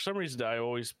for some reason I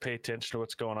always pay attention to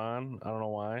what's going on. I don't know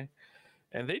why.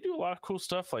 And they do a lot of cool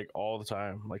stuff like all the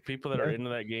time. Like people that are into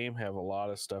that game have a lot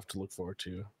of stuff to look forward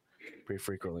to pretty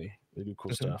frequently. They do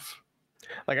cool stuff.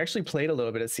 Like I actually played a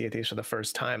little bit of Sea of Thieves for the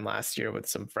first time last year with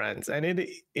some friends, and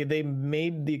they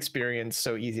made the experience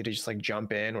so easy to just like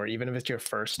jump in, or even if it's your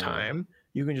first time,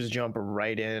 you can just jump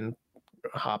right in,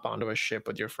 hop onto a ship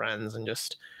with your friends and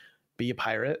just be a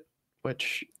pirate,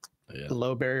 which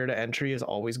low barrier to entry is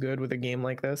always good with a game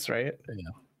like this, right?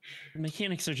 Yeah. The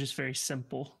mechanics are just very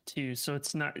simple too, so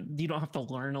it's not, you don't have to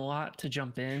learn a lot to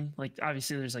jump in. Like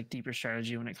obviously there's like deeper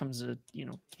strategy when it comes to, you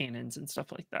know, cannons and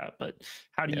stuff like that, but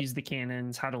how to use the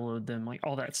cannons, how to load them, like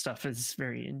all that stuff is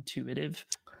very intuitive,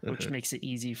 which makes it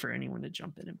easy for anyone to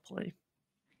jump in and play.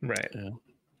 Right.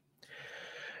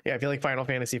 Yeah, I feel like Final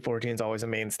Fantasy 14 is always a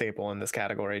main staple in this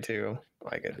category too.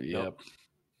 Like it,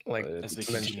 like as they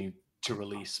continue to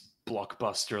release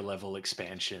blockbuster level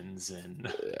expansions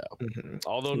and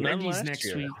although none last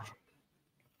year.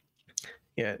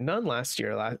 Yeah, none last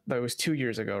year. That was 2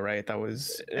 years ago, right? That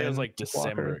was it was like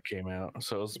December it came out,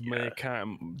 so it was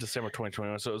December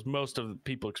 2021. So it was most of the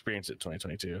people experienced it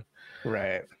 2022,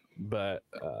 right? But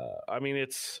I mean,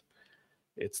 it's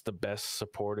the best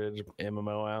supported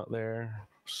MMO out there,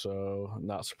 so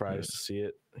not surprised to see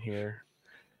it here.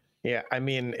 Yeah, I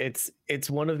mean, it's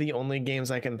one of the only games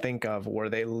I can think of where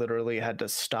they literally had to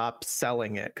stop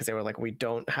selling it because they were like, we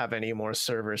don't have any more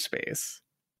server space.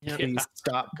 Please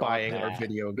stop buying our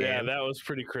video game. Yeah, that was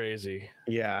pretty crazy.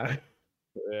 Yeah.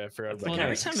 Yeah, I forgot about well, that.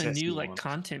 every time a new like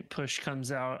content push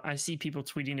comes out, I see people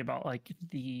tweeting about like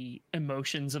the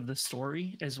emotions of the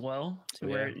story as well. To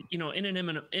where, you know, in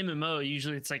an MMO,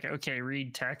 usually it's like, okay,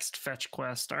 read text, fetch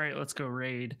quest. All right, let's go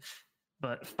raid.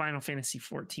 But Final Fantasy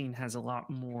 14 has a lot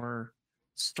more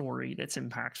story that's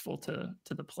impactful to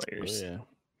the players,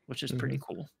 which is pretty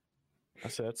cool. I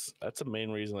said that's a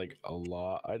main reason. Like a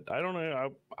lot, I don't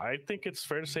know. I think it's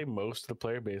fair to say most of the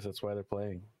player base. That's why they're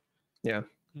playing. Yeah.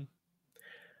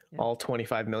 All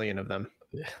 25 million of them.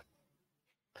 Yeah.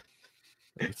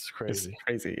 It's crazy. It's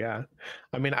crazy, yeah.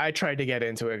 I mean, I tried to get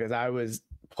into it because I was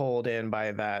pulled in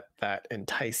by that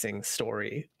enticing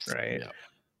story, right? Yeah.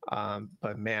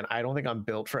 But man, I don't think I'm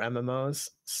built for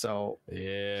MMOs. So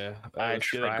yeah,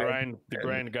 the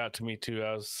grind got to me too.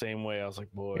 I was the same way. I was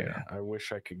like, boy, I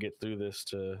wish I could get through this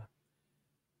to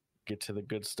get to the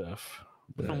good stuff.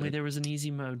 But only there was an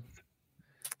easy mode.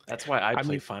 That's why I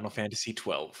play Final Fantasy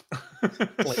 12.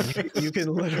 Like you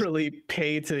can literally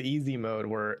pay to easy mode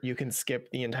where you can skip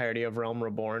the entirety of Realm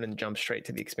Reborn and jump straight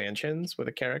to the expansions with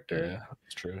a character. Yeah,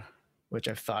 that's true. Which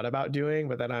I've thought about doing,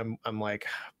 but then I'm like,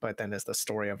 but then is the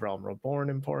story of Realm Reborn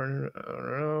important? I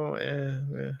don't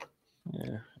know.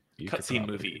 Yeah. Cutscene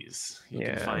movies. You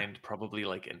can find probably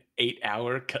like an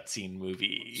 8-hour cutscene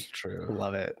movie. True.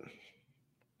 Love it.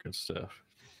 Good stuff.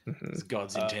 It's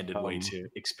God's intended way to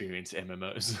experience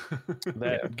MMOs.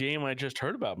 That game I just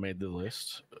heard about made the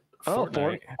list.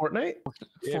 Fortnite?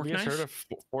 Yeah, have you guys heard of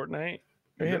Fortnite?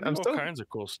 Man, all kinds of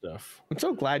cool stuff. I'm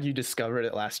so glad you discovered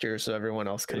it last year, so everyone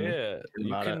else can. Yeah,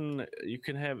 you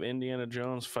can have Indiana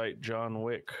Jones fight John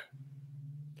Wick.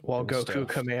 While Goku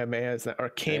Kamehamehas or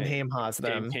Kamehamehas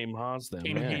them. Kamehamehas them.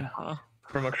 Kamehameha.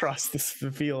 From across the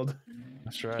field.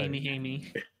 That's right.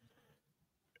 Kamehame.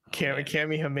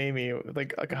 Kamehameha.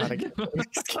 Like, oh God,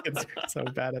 these kids are so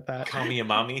bad at that.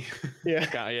 Kamiyamami. Yeah.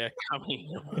 Kamehame.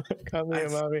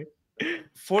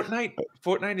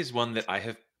 Fortnite is one that I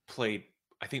have played,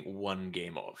 I think, one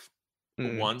game of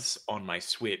once on my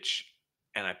Switch,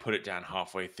 and I put it down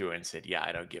halfway through and said, yeah,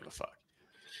 I don't give a fuck.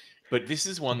 But this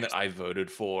is one that I voted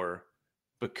for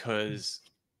because,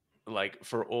 like,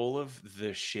 for all of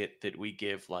the shit that we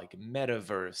give, like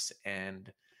metaverse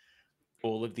and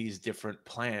all of these different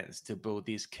plans to build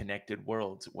these connected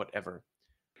worlds, whatever,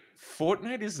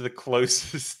 Fortnite is the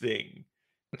closest thing.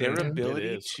 Their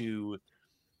ability to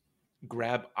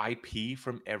grab IP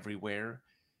from everywhere,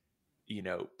 you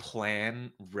know, plan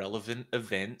relevant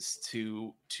events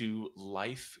to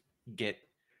life, get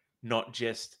not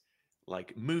just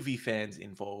like movie fans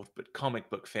involved, but comic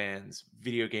book fans,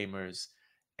 video gamers,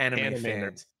 anime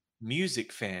fans,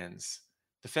 music fans.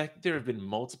 The fact that there have been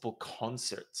multiple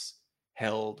concerts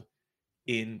held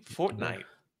in Fortnite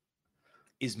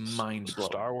is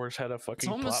mind-blowing. Star Wars had a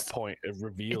fucking plot point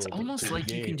revealed. It's almost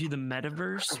like you can do the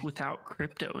metaverse without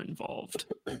crypto involved.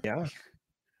 Yeah.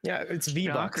 Yeah, it's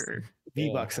V-Bucks.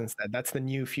 V-Bucks instead. That's the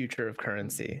new future of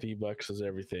currency. V-Bucks is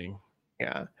everything.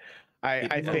 Yeah.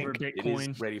 I think Bitcoin. It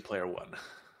is Ready Player One.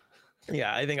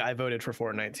 Yeah, I think I voted for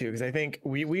Fortnite too, because I think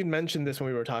we mentioned this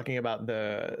when we were talking about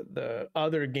the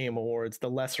other game awards, the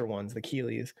lesser ones, the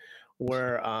Keeleys,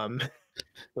 where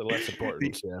the less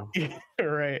important, yeah.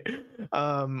 Right.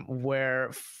 Where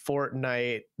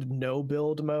Fortnite no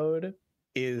build mode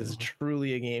is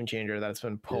truly a game changer that's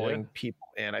been pulling people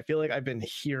in. I feel like I've been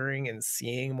hearing and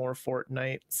seeing more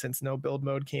Fortnite since no build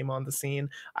mode came on the scene.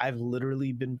 I've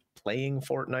literally been playing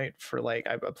Fortnite for like,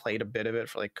 I played a bit of it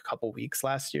for like a couple weeks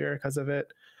last year because of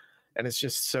it. And it's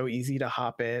just so easy to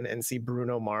hop in and see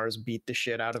Bruno Mars beat the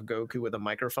shit out of Goku with a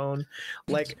microphone.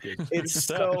 Like it's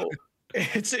so...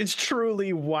 It's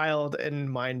truly wild and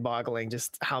mind-boggling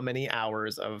just how many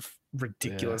hours of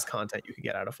ridiculous content you can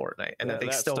get out of Fortnite, and that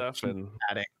they still keep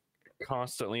adding,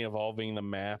 constantly evolving the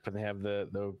map, and they have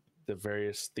the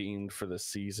various themed for the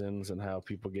seasons and how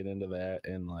people get into that,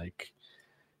 and like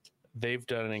they've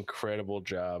done an incredible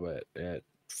job at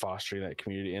fostering that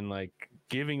community and like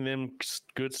giving them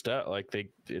good stuff. Like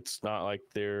it's not like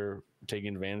they're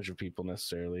taking advantage of people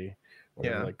necessarily.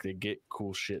 Like they get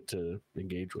cool shit to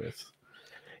engage with.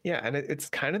 Yeah, and it's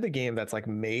kind of the game that's like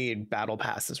made Battle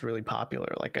Passes really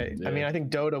popular. Like I mean, I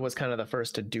think Dota was kind of the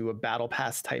first to do a Battle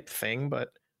Pass type thing,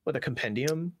 but with a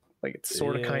compendium, like it's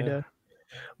sort of kind of.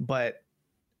 But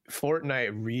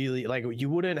Fortnite really, like, you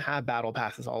wouldn't have Battle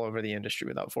Passes all over the industry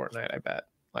without Fortnite, I bet.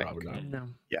 Like, no,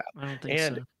 yeah, I don't think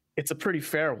so. It's a pretty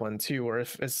fair one too, where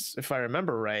if I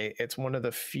remember right, it's one of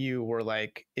the few where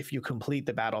like if you complete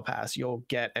the Battle Pass, you'll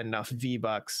get enough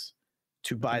V-Bucks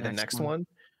to buy the next one.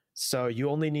 So you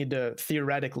only need to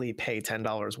theoretically pay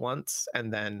 $10 once,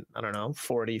 and then, I don't know,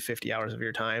 40, 50 hours of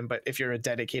your time. But if you're a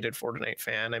dedicated Fortnite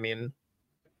fan, I mean,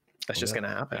 that's just going to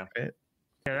happen, right?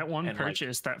 Yeah, that one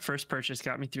purchase, that first purchase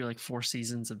got me through like 4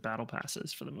 seasons of Battle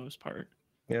Passes for the most part.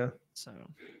 Yeah. So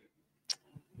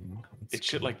it's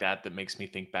shit like that makes me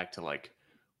think back to like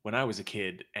when I was a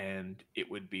kid, and it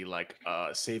would be like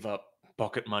save up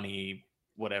pocket money,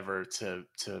 whatever, to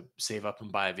save up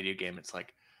and buy a video game. It's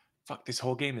like, fuck, this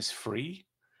whole game is free?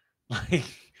 Like,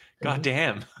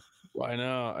 goddamn. I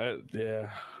know.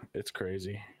 It's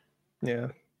crazy. Yeah.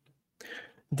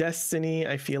 Destiny,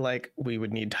 I feel like we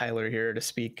would need Tyler here to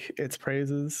speak its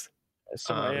praises.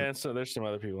 So there's some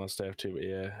other people on staff too,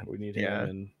 but we need him.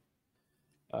 And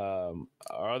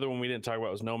our other one we didn't talk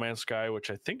about was No Man's Sky, which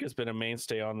I think has been a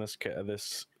mainstay on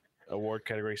this award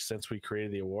category since we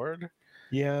created the award.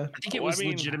 Yeah. I think it was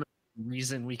legitimate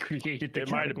reason we created the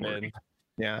category. Might have been.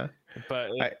 Yeah. But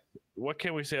what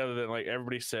can we say other than, like,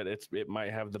 everybody said it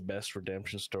might have the best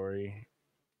redemption story?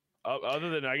 Other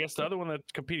than, I guess, the other one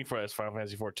that's competing for it is Final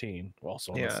Fantasy 14.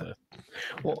 Also,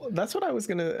 well, that's what I was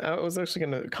actually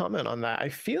gonna comment on that. I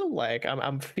feel like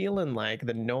I'm feeling like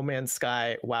the No Man's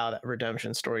Sky, wow, that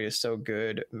redemption story is so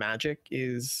good, magic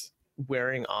is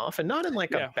wearing off, and not in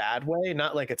like a bad way,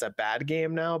 not like it's a bad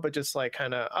game now, but just like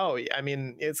kind of, I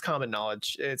mean, it's common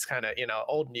knowledge, it's kind of,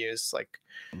 old news, like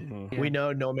we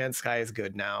know No Man's Sky is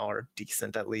good now, or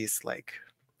decent at least, like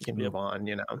you can move on,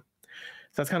 so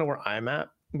that's kind of where I'm at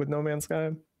with No Man's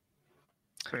Sky.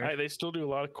 They still do a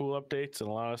lot of cool updates, and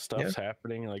a lot of stuff's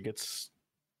happening. Like it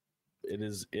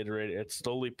is iterated, it's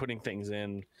slowly putting things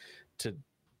in to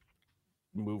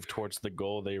move towards the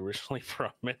goal they originally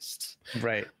promised.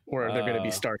 Right. Or they're going to be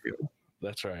Starfield.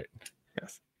 That's right.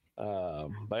 Yes.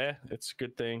 But yeah, it's a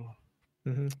good thing.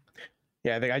 Mm-hmm.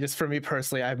 Yeah, I think for me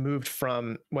personally, I've moved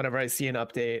from whenever I see an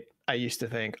update, I used to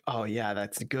think, oh yeah,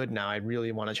 that's good now. I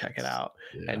really want to check it out.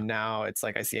 Yeah. And now it's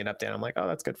like I see an update, I'm like, oh,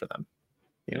 that's good for them.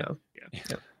 You know?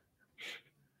 Yeah.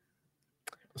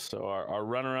 So our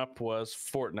runner-up was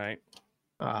Fortnite.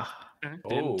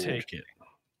 Didn't take it.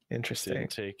 Interesting.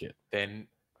 Didn't take it. Then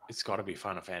it's got to be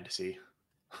Final Fantasy,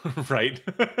 right?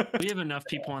 We have enough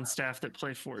people on staff that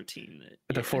play 14.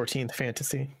 The 14th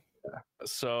fantasy.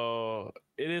 So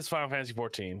it is Final Fantasy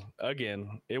 14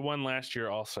 again. It won last year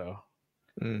also.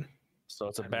 So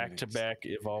it's a back-to-back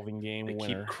evolving game they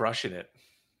winner. Keep crushing it.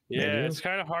 Yeah, it's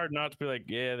kind of hard not to be like,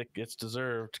 yeah, it's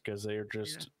deserved because they're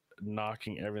just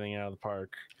knocking everything out of the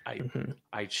park.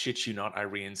 I shit you not, I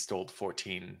reinstalled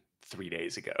 14 3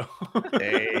 days ago.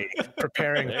 Hey,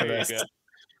 preparing for this.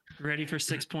 Ready for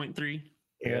 6.3?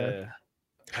 Yeah.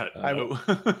 No.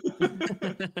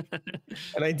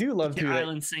 And I do love the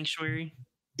Island Sanctuary.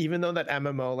 Even though that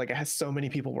MMO, like, it has so many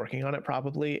people working on it,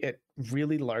 probably it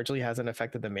really largely hasn't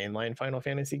affected the mainline Final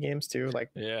Fantasy games too.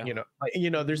 Like,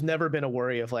 there's never been a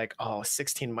worry of like, oh,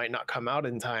 16 might not come out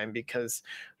in time because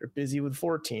they're busy with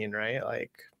 14, right?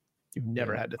 Like, you've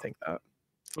never had to think that.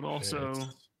 But also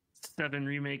 7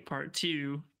 Remake Part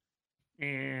 2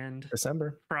 and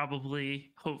December. Probably,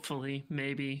 hopefully,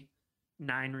 maybe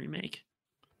 9 Remake.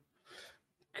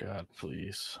 God,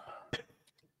 please.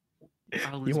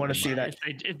 You want to see that?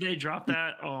 If they drop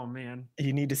that, oh man!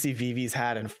 You need to see Vivi's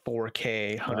hat in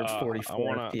 4K,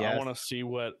 144 FPS. I want to see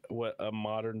what a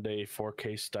modern day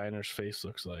 4K Steiner's face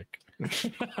looks like.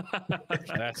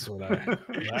 That's what I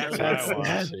want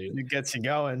to see. It gets you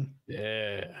going.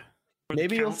 Yeah.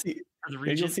 Maybe you'll see.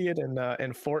 Maybe you'll see it in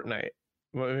Fortnite.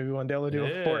 Maybe one day we'll do a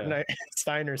Fortnite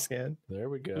Steiner scan. There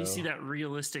we go. You see that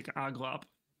realistic Oglop.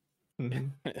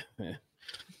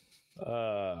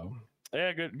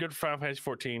 Yeah, good for Final Fantasy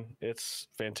 14. It's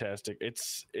fantastic. It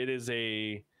is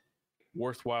a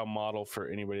worthwhile model for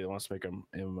anybody that wants to make an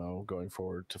MMO going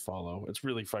forward to follow. It's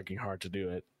really fucking hard to do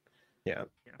it. Yeah.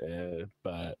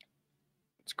 But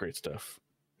it's great stuff.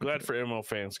 Glad for MMO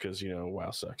fans because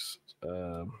WoW sucks.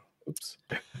 Oops.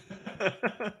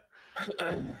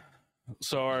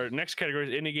 So our next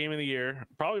category is Indie Game of the Year.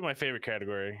 Probably my favorite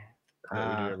category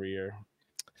that we do every year.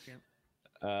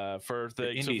 For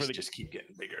the indies just keep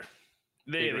getting bigger.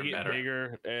 They get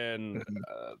bigger, and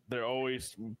they're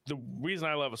always the reason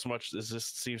I love it so much is this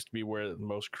seems to be where the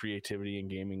most creativity in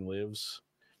gaming lives.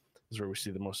 Is where we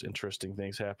see the most interesting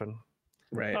things happen.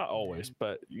 Right. Not always,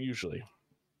 but usually.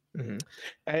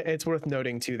 It's worth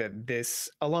noting too that this,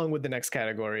 along with the next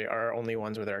category, are only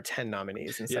ones where there are 10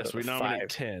 nominees instead of 5. Yes, we nominate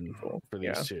 10 for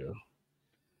these two.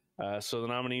 So the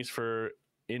nominees for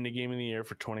Indie Game of the Year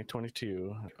for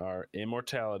 2022 are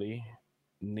Immortality,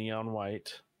 Neon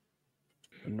White,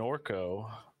 Norco,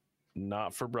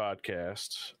 Not for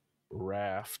Broadcast,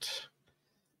 Raft,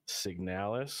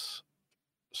 Signalis,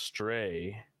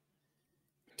 Stray,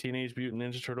 Teenage Mutant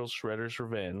Ninja Turtles Shredder's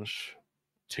Revenge,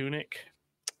 Tunic,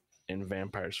 and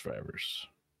Vampire Survivors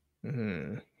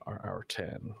are our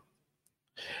 10.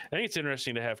 I think it's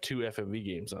interesting to have 2 FMV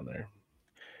games on there.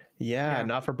 Yeah,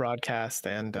 Not for Broadcast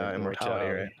and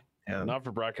Immortality, right? Yeah. Not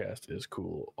for Broadcast is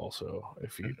cool also.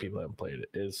 If people haven't played it,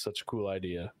 it's such a cool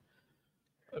idea.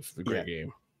 It's a great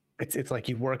game. It's like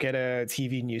you work at a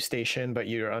TV news station, but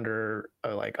you're under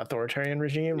a like authoritarian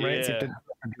regime, right? Yeah. So you have to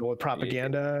deal with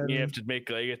propaganda. You have to make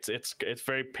like it's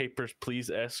very Papers,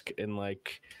 Please-esque, and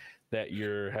like that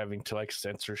you're having to like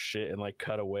censor shit and like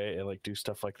cut away and like do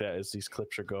stuff like that as these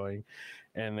clips are going.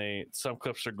 And some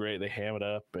clips are great. They ham it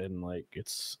up and like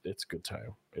it's good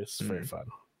time. It's very fun.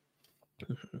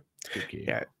 Good game.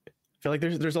 Yeah, I feel like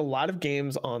there's a lot of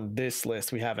games on this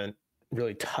list we haven't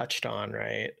really touched on,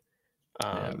 right?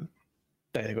 That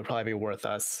I think would probably be worth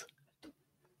us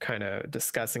kind of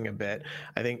discussing a bit.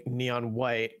 I think Neon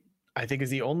White, I think, is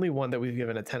the only one that we've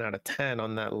given a 10 out of 10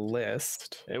 on that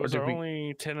list. It was our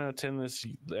only 10 out of 10 this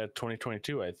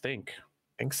 2022, I think. I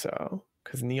think so,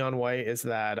 because Neon White is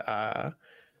that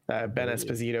Ben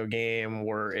Esposito game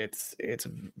where it's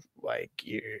like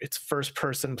it's first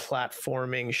person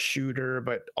platforming shooter,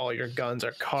 but all your guns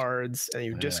are cards and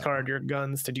you discard your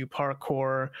guns to do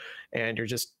parkour, and you're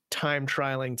just time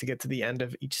trialing to get to the end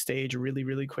of each stage really,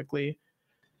 really quickly.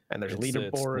 And there's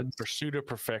leaderboards. It's the pursuit of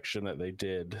perfection that they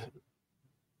did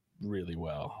really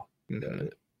well.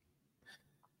 That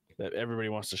everybody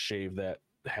wants to shave that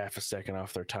half a second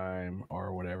off their time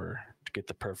or whatever to get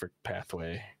the perfect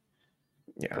pathway.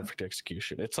 Perfect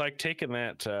execution. It's like taking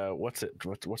that what's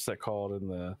that called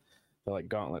in the like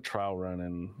gauntlet trial run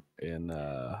in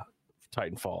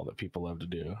Titanfall that people love to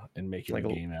do and making Like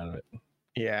a game out of it.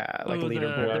 Yeah, like Oh,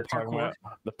 leaderboard.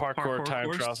 The parkour time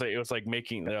course? trial thing. It was like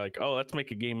they're like, oh, let's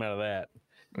make a game out of that.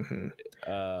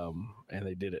 And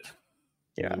they did it.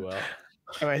 Yeah. Really well.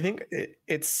 I think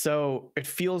it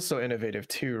feels so innovative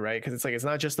too, right? Because it's like it's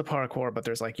not just the parkour, but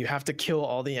there's like you have to kill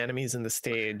all the enemies in the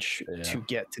stage to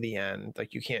get to the end.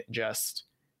 Like you can't just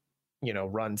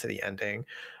run to the ending,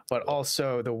 but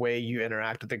also the way you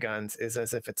interact with the guns is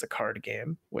as if it's a card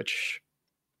game, which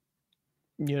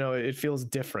it feels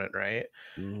different, right?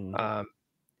 And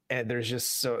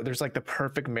there's like the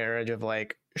perfect marriage of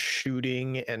like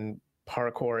shooting and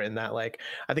parkour in that, like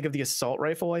I think of the assault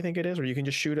rifle, I think it is, where you can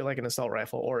just shoot it like an assault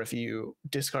rifle, or if you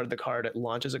discard the card it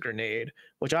launches a grenade,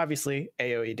 which obviously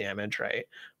AoE damage, right?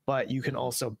 But you can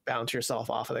also bounce yourself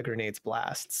off of the grenade's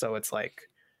blast. So it's like,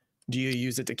 do you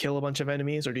use it to kill a bunch of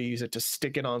enemies, or do you use it to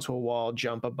stick it onto a wall,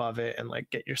 jump above it, and like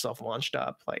get yourself launched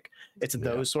up? Like it's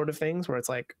those sort of things where it's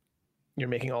like you're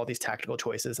making all these tactical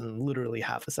choices in literally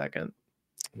half a second.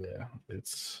 Yeah,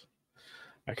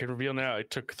 I can reveal now, I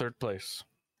took third place.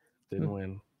 Didn't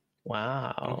win.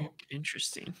 Wow.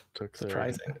 Interesting. Took third.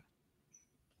 Surprising.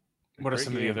 What are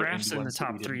some of the other Raft's indie in the ones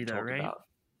that we top 3 didn't though, talk right? about?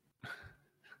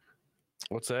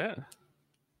 What's that?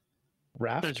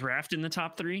 Raft? There's Raft in the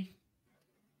top 3.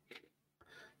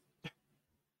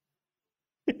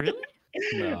 Really?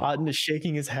 No. Auden is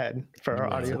shaking his head for our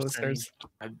No. audio That's listeners.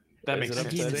 That Is makes it That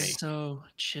sense game to is me. so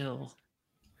chill.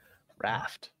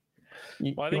 Raft. Well, I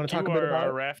you think want to talk you a bit are about a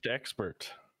it? raft expert,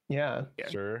 Yeah.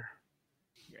 sir.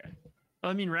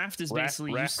 I mean, Raft is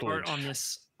basically you start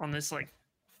Raftledge. on this like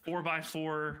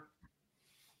 4x4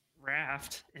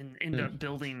 raft and end up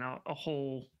building a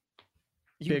whole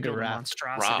Bigger build a raft.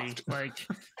 monstrosity. Raft. Like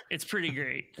it's pretty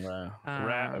great. Wow.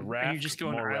 And you just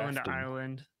go more island rafting. to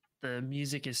island. The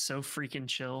music is so freaking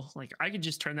chill. Like I could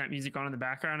just turn that music on in the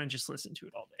background and just listen to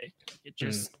it all day. It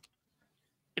just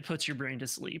it puts your brain to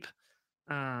sleep.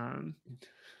 Some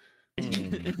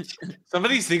of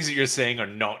these things that you're saying are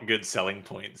not good selling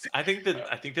points. I think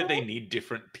that they need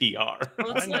different PR.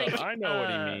 Well, it's I know what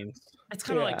he means. It's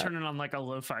kind of like Yeah. turning on like a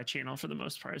lo-fi channel for the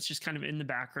most part. It's just kind of in the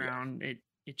background.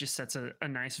 It just sets a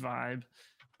nice vibe.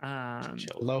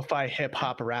 Lo-fi hip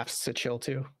hop raps to chill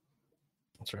to.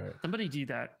 That's right. Somebody do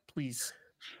that, please.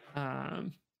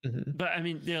 Mhm. But I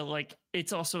mean, like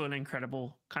it's also an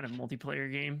incredible kind of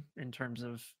multiplayer game in terms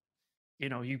of,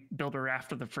 you build a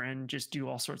raft with a friend, just do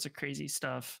all sorts of crazy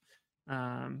stuff.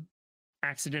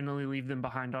 Accidentally leave them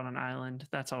behind on an island.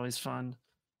 That's always fun.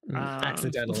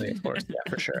 Accidentally, of course. Yeah,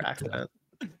 for sure. Accident.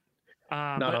 But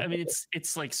on I mean,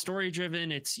 it's like story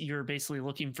driven. You're basically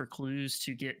looking for clues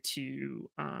to get to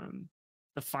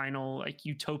the final like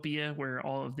utopia where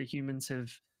all of the humans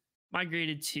have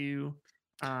migrated to,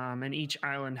 and each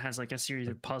island has like a series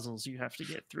of puzzles you have to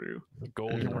get through The in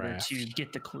golden order raft. to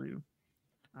get the clue.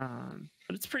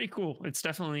 But it's pretty cool. It's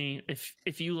definitely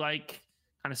if you like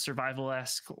kind of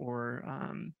survival-esque or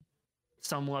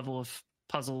some level of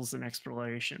puzzles and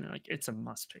exploration, like it's a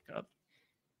must pick up.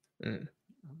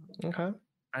 Okay.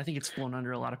 I think it's flown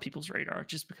under a lot of people's radar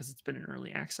just because it's been in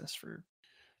early access for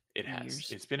It has.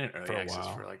 years. It's been in early For a access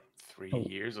while. for like 3 Oh.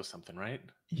 years or something, right?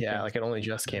 Yeah, like it only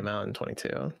just came out in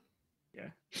 22. Yeah.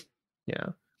 Yeah.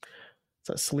 It's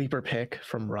a sleeper pick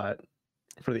from Rut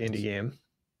for the indie game.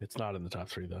 It's not in the top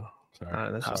 3 though. Sorry. Not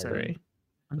in the top Sorry. 3. I'm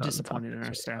Not in the disappointed in our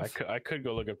I staff. could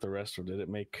go look up the rest of it. Did it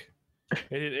make?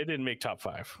 It didn't make top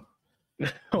 5.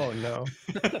 Oh no.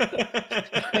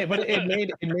 Hey, but it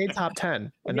made top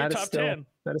 10, and made that is top still 10.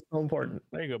 that is still important.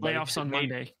 There you go. buddy. Playoffs on It made-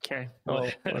 Monday. Okay. Oh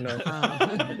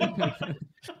no.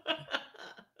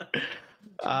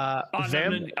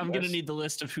 I'm gonna need the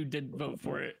list of who did vote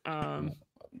for it.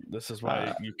 This is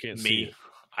why you can't see. Me. it.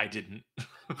 I didn't.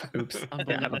 Oops. Yeah, I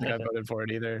don't think I voted for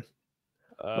it either.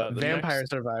 But The Vampire next-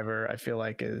 Survivor, I feel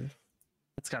like is.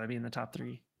 It's got to be in the top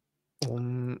 3.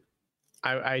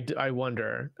 I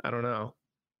wonder. I don't know.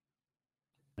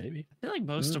 maybe I feel like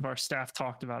most of our staff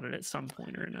talked about it at some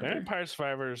point or another. Vampire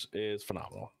Survivors is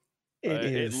phenomenal. It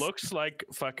It is. looks like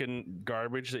fucking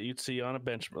garbage that you'd see on a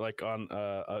bench, like on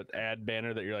an ad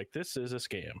banner that you're like, this is a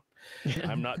scam.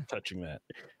 I'm not touching that.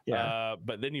 Yeah.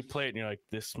 But then you play it and you're like,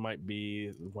 this might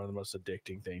be one of the most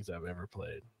addicting things I've ever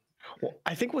played. Well,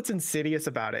 I think what's insidious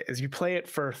about it is you play it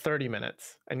for 30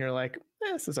 minutes and you're like,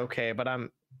 this is okay, but I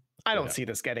don't Yeah. see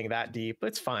this getting that deep.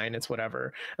 It's fine. It's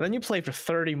whatever. And then you play for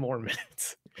 30 more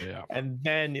minutes, Yeah. and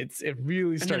then it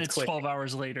really And then starts it's clicking. 12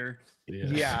 hours later.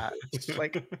 Yeah.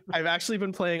 Like I've actually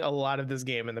been playing a lot of this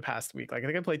game in the past week. Like I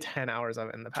think I played 10 hours of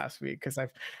it in the past week because I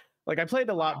played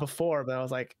a lot before, but I was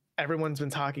like, everyone's been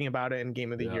talking about it in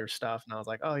Game of the Year stuff, and I was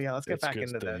like, oh yeah, let's get back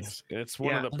into this. It's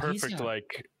one of the perfect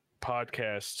like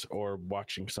podcasts or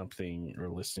watching something or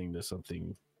listening to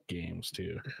something games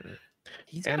too.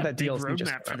 He's got a big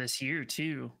roadmap for this year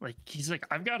too. Like he's like,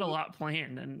 I've got a lot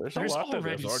planned, and there's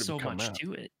already so much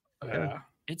to it. Yeah,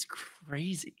 it's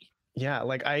crazy. Yeah,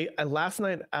 like I last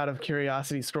night out of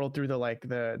curiosity scrolled through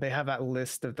they have that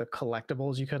list of the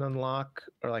collectibles you can unlock,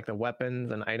 or like the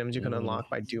weapons and items you can unlock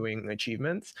by doing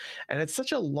achievements, and it's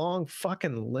such a long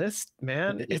fucking list,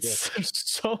 man. It's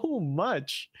so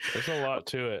much. There's a lot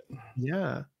to it.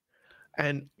 Yeah.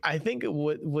 And I think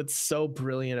what's so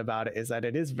brilliant about it is that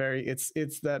it is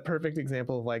it's that perfect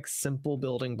example of like simple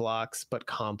building blocks but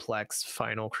complex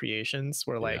final creations,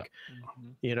 where like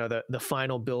you know the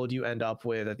final build you end up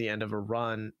with at the end of a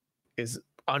run is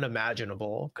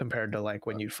unimaginable compared to like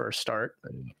when you first start.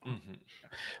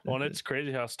 Well, and it's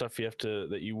crazy how stuff you have to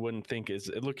that you wouldn't think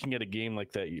is looking at a game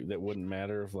like that that wouldn't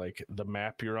matter, of like the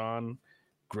map you're on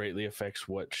greatly affects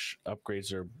which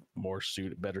upgrades are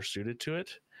better suited to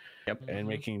it. Yep. And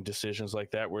making decisions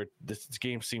like that, where this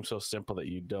game seems so simple that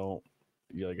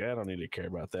you're like, I don't need to care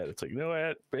about that. It's like, you know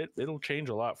what, it'll change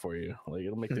a lot for you. Like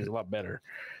it'll make things a lot better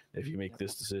if you make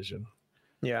this decision.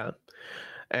 Yeah.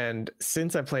 And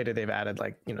since I played it, they've added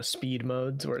like, you know, speed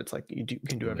modes where it's like you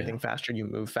can do everything faster, you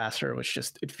move faster, which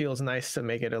just it feels nice to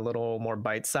make it a little more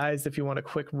bite-sized if you want a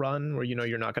quick run where you know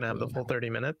you're not going to have the full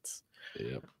 30 minutes.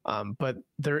 Yep. But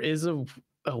there is a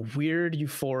weird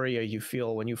euphoria you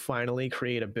feel when you finally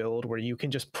create a build where you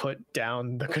can just put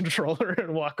down the controller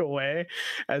and walk away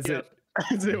as it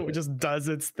just does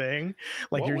its thing,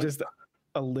 like you're just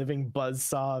a living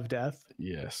buzzsaw of death.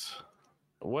 Yes.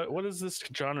 What is this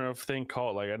genre of thing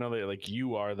called? Like I know that like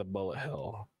you are the bullet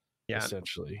hell. Yeah,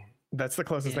 essentially. That's the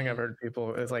closest thing I've heard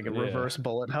people is like a reverse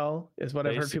bullet hell is what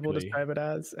I've heard people describe it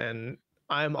as, and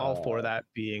I'm all for that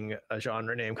being a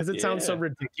genre name because it sounds so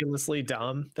ridiculously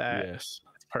dumb that it's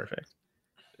perfect.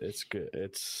 It's good.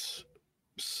 It's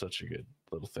such a good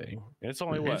little thing. And it's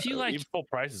only what, if you like, even full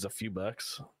price is a few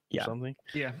bucks. Yeah, something.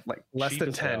 Yeah, like less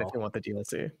than 10 if you want the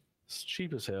DLC. It's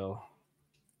cheap as hell.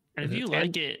 And if you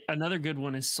like it, another good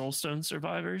one is Soulstone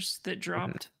Survivors that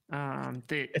dropped.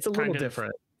 It's a little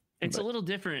different. It's a little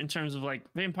different in terms of like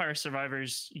Vampire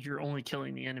Survivors, you're only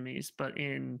killing the enemies, but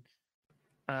in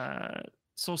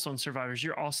Soulstone Survivors,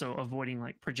 you're also avoiding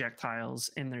like projectiles,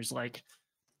 and there's like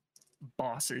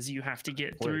bosses you have to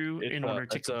get through in order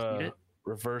to complete it.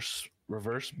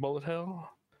 Reverse bullet hell.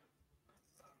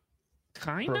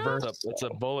 Kind of. It's a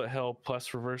bullet hell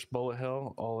plus reverse bullet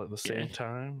hell all at the same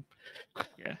time.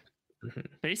 Yeah.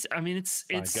 I mean,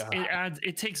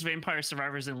 it takes Vampire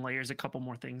Survivors and layers a couple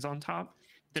more things on top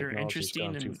that are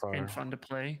interesting and fun to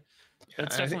play. Yeah,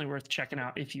 it's definitely worth checking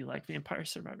out if you like Vampire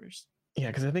Survivors. Yeah,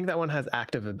 because I think that one has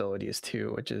active abilities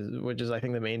too, which is I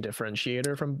think the main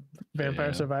differentiator from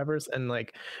Vampire Survivors. And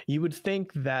like you would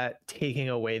think that taking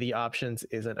away the options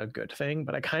isn't a good thing,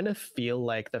 but I kind of feel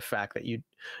like the fact that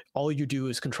all you do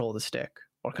is control the stick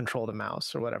or control the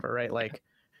mouse or whatever, right? Like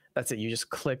that's it. You just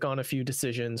click on a few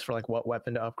decisions for like what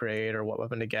weapon to upgrade or what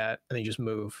weapon to get, and then you just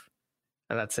move,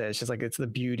 and that's it. It's just like it's the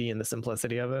beauty and the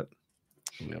simplicity of it.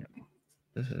 Yep.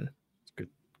 It's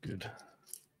good.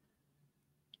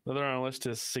 Another on our list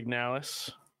is Signalis,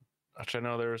 which I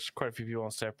know there's quite a few people on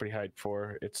staff pretty hyped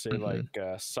for. It's a like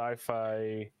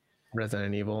sci-fi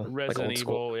Resident Evil,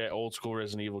 old school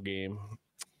Resident Evil game.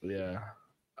 Yeah,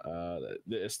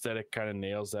 the aesthetic kind of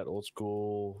nails that old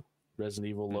school Resident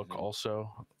Evil look. Also,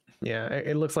 yeah,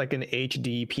 it looks like an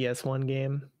HD PS1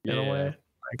 game in a way.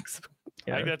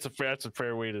 I think that's a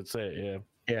fair way to say it.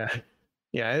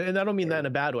 Yeah, and I don't mean that in a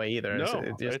bad way either. No,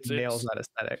 it just nails that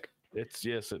aesthetic. It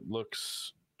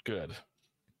looks good.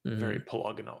 Very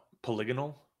polygonal.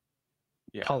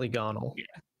 Yeah. Polygonal. Yeah.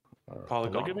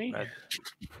 Polygamy? I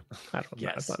don't know.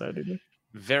 That's not how to do.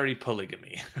 Very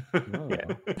polygamy. But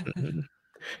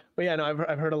yeah, no,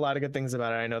 I've heard a lot of good things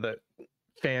about it. I know that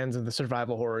fans of the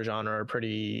survival horror genre are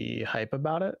pretty hype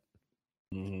about it.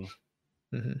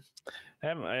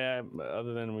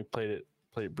 Other than we played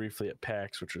it briefly at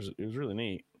PAX, which was really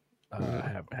neat.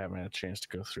 I haven't had a chance to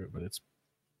go through it, but it's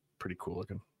pretty cool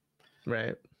looking.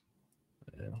 Right.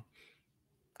 Yeah.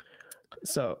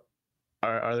 So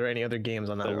are there any other games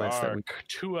on that list? There are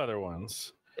two other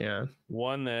ones. Yeah.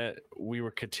 One that we were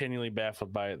continually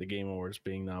baffled by at the Game Awards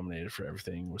being nominated for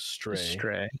everything was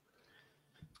Stray.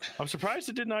 I'm surprised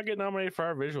it did not get nominated for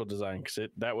our visual design, because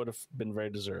that would have been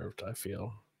very deserved, I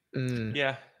feel.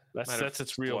 Yeah. That's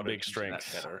its real big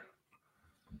strength.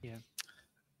 Yeah.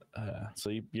 So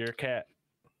you're a cat.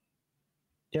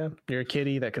 Yeah, you're a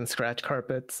kitty that can scratch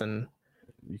carpets and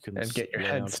get your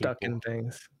head stuck in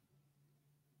things.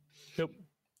 Yep.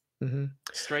 Mm-hmm.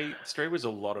 Stray was a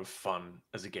lot of fun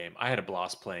as a game. I had a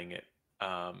blast playing it.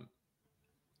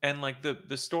 And like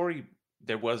the story,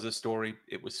 there was a story.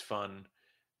 It was fun,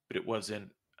 but it wasn't,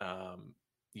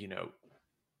 you know,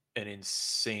 an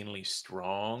insanely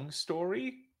strong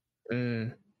story.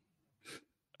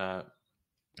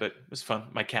 But it was fun.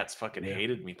 My cats fucking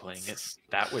hated me playing it.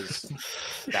 That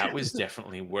was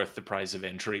definitely worth the price of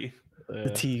entry.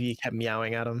 The TV kept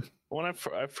meowing at him. When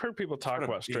I've heard people talk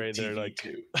about Stray, they're like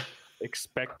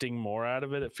expecting more out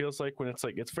of it. It feels like when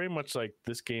it's very much like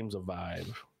this game's a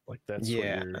vibe. Like that's what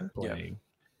you're playing.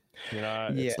 You know,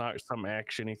 it's not some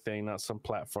actiony thing, not some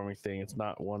platforming thing. It's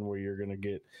not one where you're gonna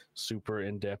get super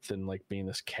in depth and like being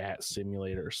this cat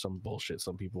simulator or some bullshit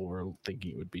some people were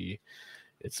thinking it would be.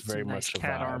 It's very much a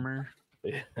cat vibe. armor.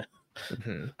 Yeah.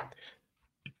 Mm-hmm.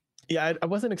 Yeah, I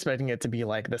wasn't expecting it to be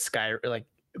like the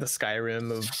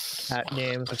Skyrim of cat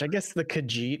games, which I guess the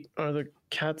Khajiit are the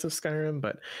cats of Skyrim,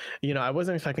 but you know, I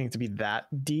wasn't expecting it to be that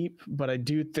deep, but I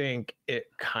do think it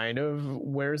kind of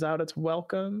wears out its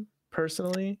welcome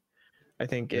personally. I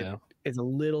think it is a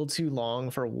little too long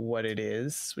for what it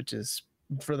is, which is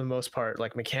for the most part,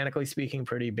 like mechanically speaking,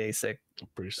 pretty basic,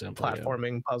 pretty simple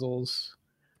platforming puzzles,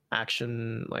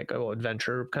 action, like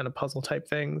adventure kind of puzzle type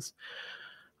things.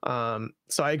 So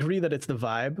I agree that it's the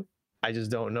vibe. I just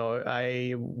don't know.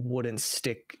 I wouldn't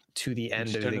stick to the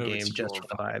end of the game just for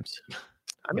the vibes.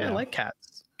 I mean, I like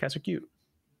cats. Cats are cute.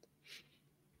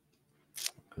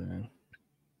 Okay.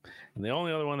 And the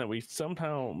only other one that we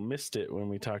somehow missed it when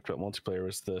we talked about multiplayer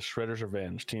was the Shredder's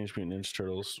Revenge, Teenage Mutant Ninja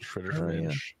Turtles Shredder's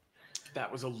Revenge. Yeah.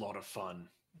 That was a lot of fun.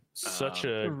 Such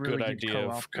a really good idea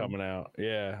of coming out.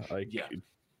 Yeah,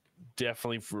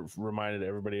 definitely reminded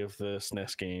everybody of the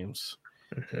SNES games,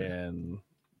 and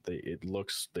they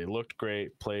looked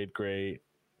great, played great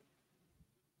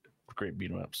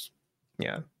beat 'em ups.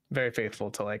 Yeah, very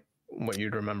faithful to like what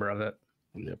you'd remember of it.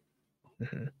 Yep.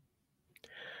 Mm-hmm.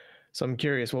 So I'm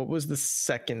curious, what was the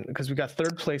second? Because we got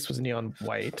third place was Neon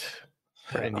White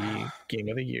for Indie Game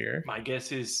of the Year. My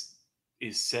guess is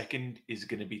second is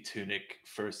going to be Tunic,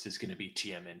 first is going to be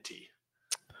TMNT.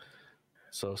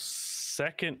 So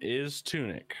second is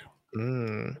Tunic.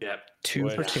 Yep. 2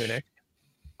 for Tunic.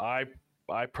 I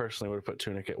personally would have put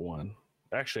Tunic at 1.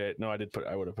 Actually, no, I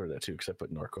would have put it at 2 because I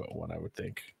put Norco at 1, I would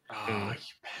think. Oh,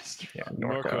 you bastard. Yeah,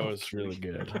 Norco is really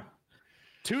good.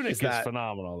 Tunic is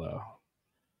phenomenal though.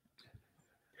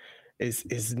 Is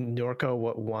Norco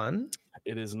what won?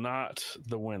 It is not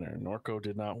the winner. Norco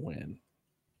did not win.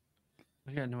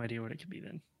 I got no idea what it could be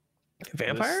then.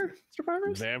 Vampire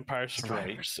Survivors? Vampire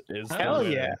Survivors is hell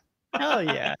yeah. Hell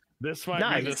yeah. This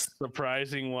might be the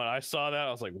surprising one. I saw that. I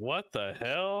was like, what the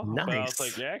hell? Nice. But I was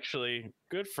like, actually,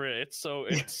 good for it.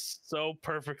 It's so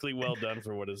perfectly well done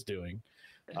for what it's doing.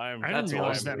 I didn't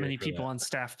realize that many people on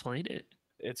staff played it.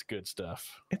 It's good stuff.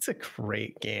 It's a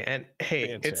great game. And hey,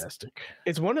 fantastic.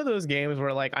 It's one of those games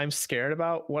where like I'm scared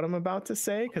about what I'm about to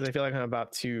say because I feel like I'm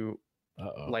about to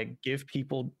like give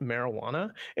people marijuana.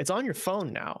 It's on your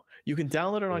phone now. You can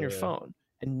download it on your phone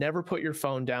and never put your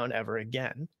phone down ever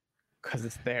again because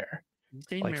it's there.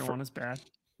 Like marijuana's bad.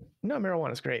 No,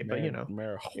 marijuana's great, but you know.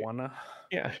 Marijuana.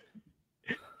 Yeah.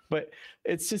 But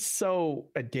it's just so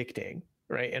addicting.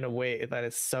 Right, in a way that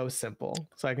is so simple,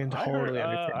 so I can totally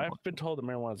understand. I've been told that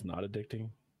marijuana is not addicting.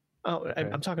 Oh, okay.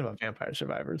 I'm talking about Vampire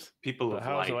Survivors. People,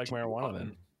 how is it like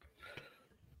marijuana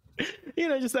then? You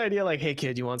know, just the idea, like, hey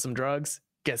kid, you want some drugs?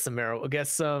 Get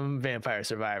some Vampire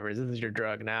Survivors. This is your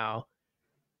drug now.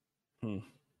 I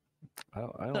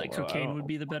don't like cocaine would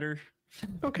be the better.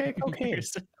 Okay,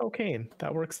 cocaine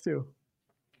that works too.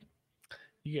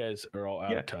 You guys are all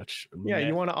out of touch. Yeah,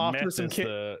 you want to offer some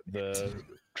kids the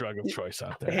drug of choice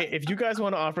out there. Hey, if you guys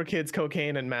want to offer kids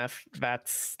cocaine and meth,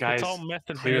 that's guys. It's all meth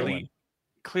and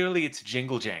clearly, it's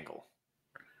jingle jangle.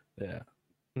 Yeah.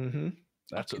 Mm-hmm.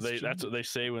 That's what they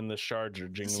say when the shards are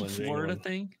jingling. It's a Florida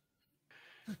thing.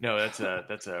 No, that's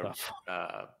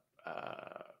a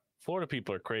Florida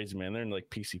people are crazy, man. They're in like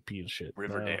PCP and shit.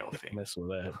 Riverdale thing. Mess with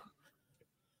that.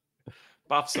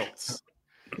 Bath salts.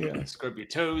 Yeah. Scrub your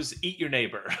toes. Eat your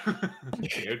neighbor.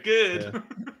 You're good.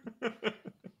 Yeah.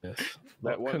 Yes.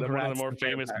 One of the more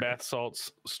famous bath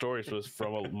salts stories was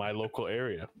from my local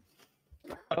area.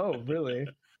 Oh, really?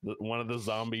 One of the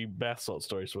zombie bath salt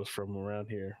stories was from around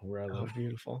here where I live. Oh,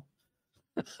 beautiful.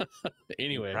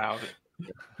 Anyway. Proud.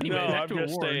 Anyway, no, I'm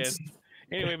just saying.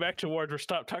 Anyway, back to awards.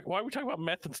 Why are we talking about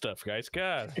meth and stuff, guys?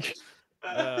 God.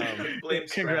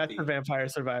 Congrats to Vampire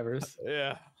Survivors.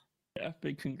 Yeah. Yeah,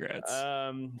 big congrats.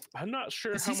 I'm not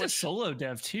sure how much. He's a solo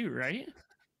dev too, right?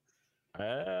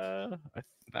 I'm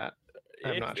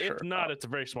not sure. If not, it's a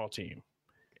very small team.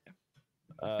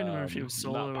 I couldn't remember if it was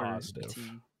solo not or positive.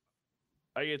 team.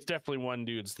 It's definitely one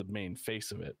dude's the main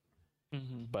face of it,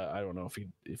 Mm-hmm. but I don't know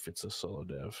if it's a solo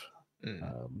dev. Mm.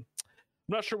 I'm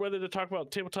not sure whether to talk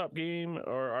about tabletop game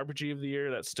or RPG of the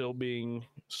year. That's still being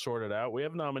sorted out. We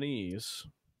have nominees.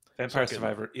 Vampire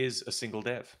Survivor is a single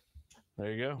dev.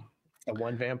 There you go. A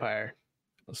one vampire.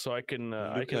 So I can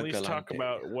at least talk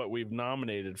about what we've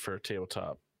nominated for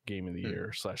tabletop game of the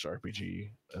year /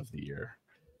 RPG of the year.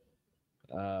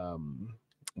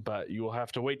 But you will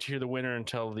have to wait to hear the winner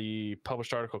until the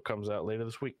published article comes out later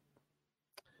this week.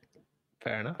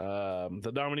 Fair enough.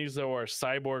 The nominees, though, are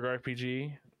Cyborg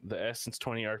RPG, the Essence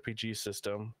 20 RPG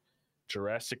system,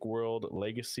 Jurassic World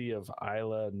Legacy of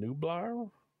Isla Nublar.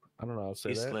 I don't know how to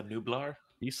say that. Isla Nublar?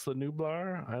 Isla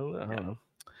Nublar? I don't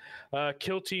know.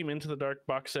 Kill Team Into the Dark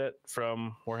box set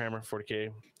from Warhammer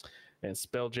 40k, and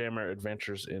Spelljammer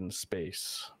Adventures in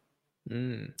Space.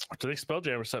 I think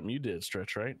Spelljammer is something you did,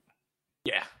 Stretch, right?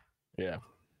 Yeah. Yeah.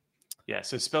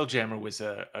 So Spelljammer was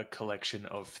a collection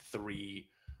of 3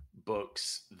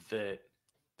 books that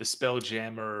the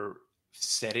Spelljammer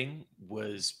setting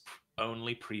was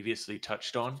only previously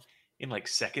touched on in like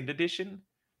 2nd edition.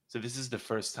 So this is the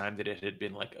first time that it had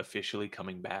been like officially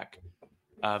coming back.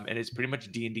 And it's pretty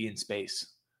much D&D in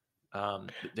space.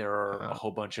 There are a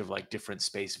whole bunch of like different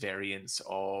space variants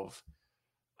of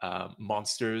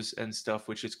monsters and stuff,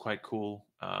 which is quite cool.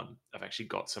 I've actually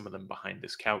got some of them behind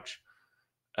this couch.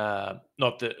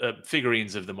 Not the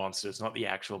figurines of the monsters, not the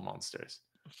actual monsters.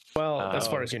 Well, as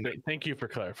far as you know. Thank you for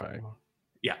clarifying.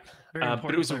 Yeah.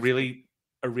 But it was a really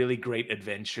great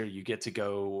adventure. You get to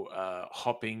go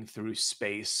hopping through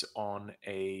space on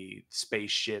a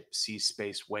spaceship, see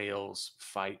space whales,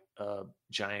 fight a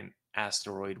giant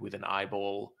asteroid with an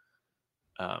eyeball.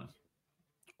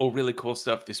 All really cool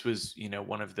stuff. This was,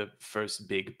 one of the first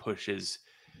big pushes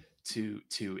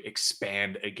to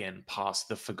expand again past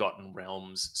the Forgotten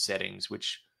Realms settings,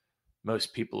 which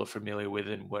most people are familiar with,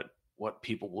 and what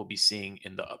people will be seeing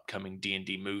in the upcoming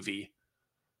D&D movie.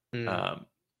 That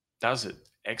was an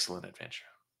excellent adventure.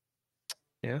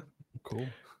 Yeah, cool.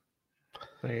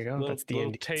 There you go. That's D&D.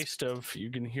 Little taste of. You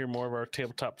can hear more of our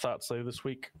tabletop thoughts later this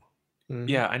week.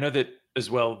 Yeah, I know that as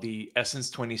well. The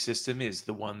Essence 20 system is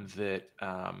the one that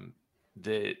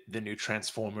the new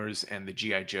Transformers and the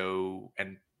G.I. Joe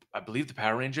and I believe the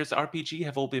Power Rangers RPG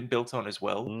have all been built on as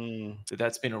well. So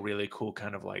that's been a really cool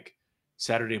kind of like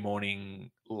Saturday morning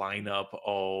lineup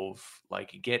of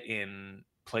like get in,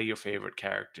 play your favorite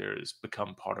characters,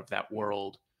 become part of that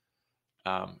world.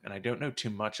 And I don't know too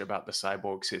much about the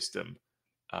Cyborg system,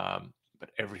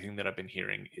 but everything that I've been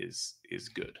hearing is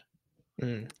good.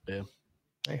 Yeah.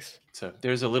 Nice. So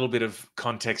there's a little bit of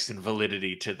context and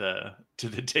validity to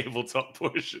the tabletop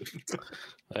portion.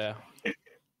 Yeah.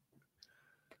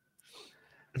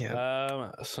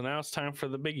 Yeah. So now it's time for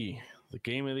the biggie, the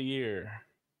game of the year.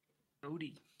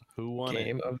 Odie. Who won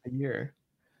Game of the year.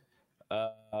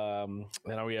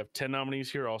 Now we have 10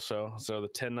 nominees here also. So the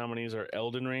 10 nominees are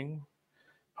Elden Ring,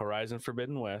 Horizon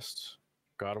Forbidden West,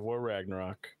 God of War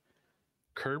Ragnarok,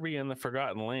 Kirby and the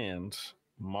Forgotten Land,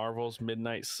 Marvel's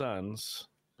Midnight Suns,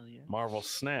 Marvel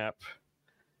Snap,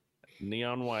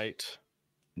 Neon White,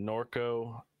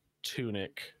 Norco,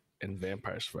 Tunic, and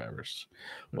Vampire Survivors.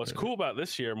 What's cool about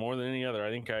this year more than any other, I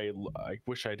think I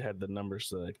wish I'd had the numbers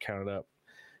that I'd counted up,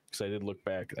 because I did look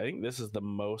back. I think this is the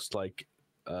most like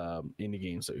indie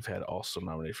games that we've had also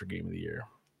nominated for Game of the Year.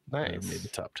 Nice. Made the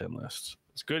top 10 list.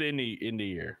 It's good indie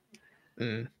year.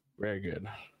 Very good.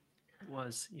 It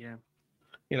was, yeah.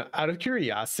 Out of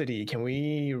curiosity, can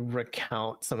we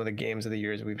recount some of the games of the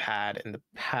years we've had in the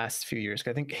past few years?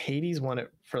 'Cause I think Hades won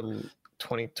it for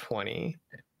 2020,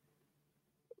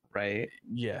 right?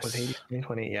 Yes. Was Hades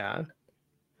 2020? Yeah.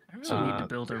 I really need to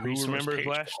build a resource Who remembers page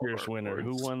last for year's winner?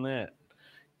 Who awards. won that?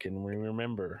 Can we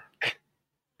remember?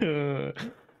 Yeah,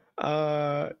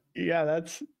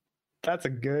 that's a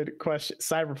good question.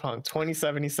 Cyberpunk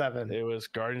 2077. It was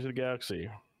Guardians of the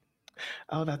Galaxy.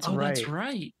 Oh, that's Oh, right. that's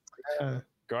right.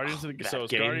 Guardians of the That so it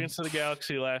was game. Guardians of the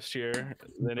Galaxy last year.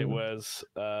 Then it was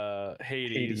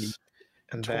Hades.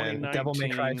 And then Devil May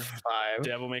Cry 2019, 5.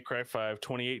 Devil May Cry 5.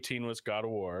 2018 was God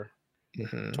of War.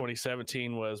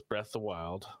 2017 was Breath of the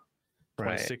Wild. Right.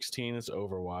 2016 is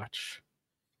Overwatch.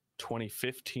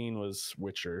 2015 was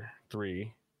Witcher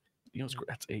 3.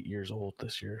 That's 8 years old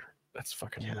this year. That's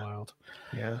fucking wild.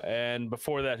 Yeah. And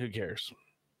before that, who cares?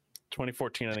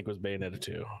 2014, I think, was Bayonetta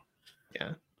 2.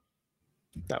 Yeah.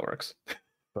 That works.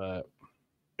 But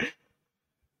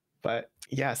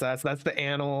yeah, so that's the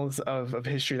annals of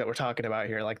history that we're talking about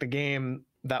here. Like the game,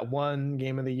 that one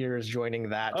game of the year is joining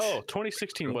that.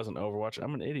 2016 wasn't Overwatch.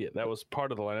 I'm an idiot. That was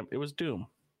part of the lineup. It was Doom.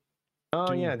 Oh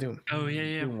Doom. yeah, Doom. Oh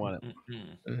yeah. Doom won it.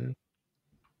 Mhm.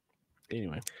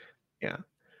 Anyway, Yeah.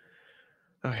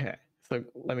 Okay. So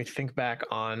let me think back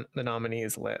on the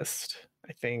nominees list.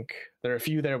 I think there are a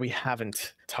few there we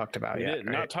haven't talked about we yet. did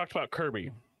Right? not talked about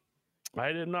Kirby.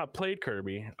 I did not play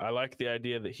Kirby. I like the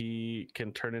idea that he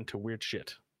can turn into weird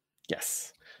shit,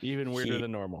 Yes. even weirder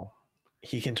than normal.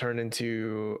 He can turn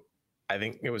into, I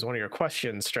think it was one of your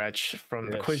questions, Stretch, from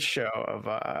the quiz Yes. show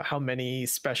of how many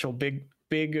special big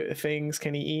things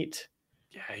can he eat?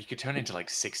 Yeah, he could turn into like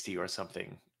 60 or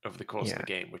something over the course of Yeah. the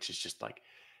game, which is just like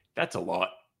that's a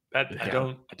lot. That I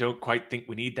Yeah. don't quite think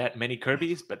we need that many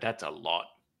Kirby's, but that's a lot.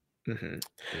 Mm-hmm.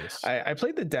 Yes. I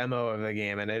played the demo of the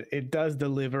game, and it does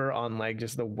deliver on like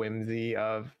just the whimsy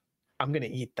of I'm gonna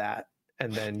eat that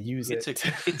and then use It's it.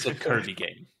 it's a Kirby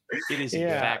game. It is in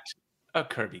Yeah. fact a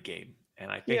Kirby game,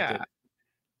 and I think Yeah. that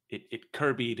it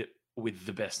Kirby'd with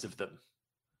the best of them.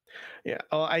 Yeah.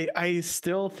 Oh, I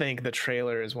still think the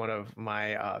trailer is one of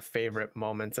my favorite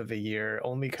moments of the year,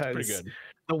 only Pretty because good.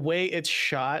 the way it's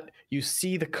shot, you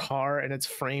see the car and it's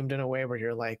framed in a way where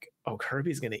you're like, oh,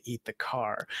 Kirby's gonna eat the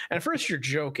car. And at first you're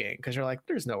joking because you're like,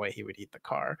 there's no way he would eat the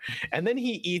car. And then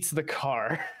he eats the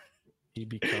car. He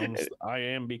becomes I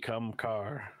am become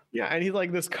car. Yeah, and he's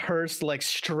like this curse like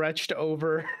stretched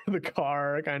over the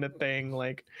car kind of thing.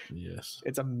 Like Yes.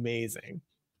 it's amazing.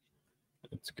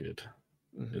 It's good.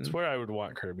 Mhm. It's where I would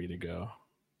want Kirby to go.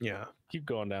 Yeah. Keep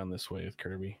going down this way with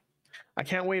Kirby. I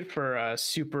can't wait for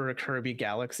Super Kirby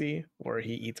Galaxy where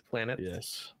he eats planets.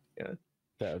 Yes. Yeah.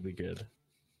 That would be good.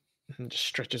 And just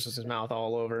stretches his mouth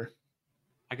all over.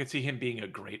 I could see him being a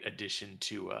great addition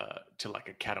to like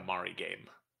a Katamari game.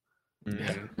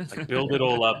 Mhm. Like build it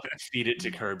all up, feed it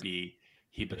to Kirby.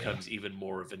 He becomes even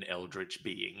more of an eldritch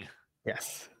being.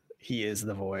 Yes, he is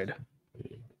the void.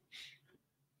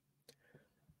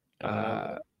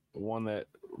 One that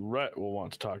Rhett will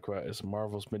want to talk about is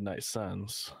Marvel's Midnight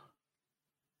Suns.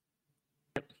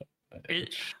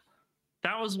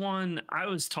 That was one I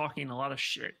was talking a lot of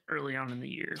shit early on in the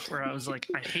year where I was like,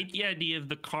 I hate the idea of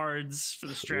the cards for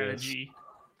the strategy. Yes.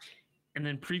 And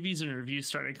then previews and reviews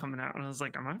started coming out, and I was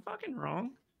like, am I fucking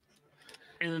wrong?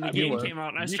 And then the game came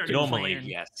out, and I started normally playing.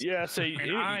 Yes. Yeah, so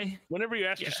whenever you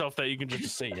ask yourself that, you can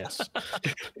just say yes.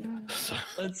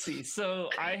 Let's see. So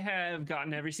I have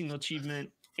gotten every single achievement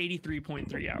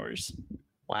 83.3 hours.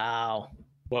 Wow.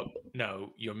 Well,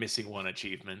 no, you're missing one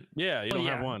achievement. Yeah, you don't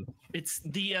have one. It's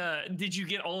the did you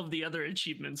get all of the other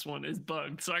achievements one is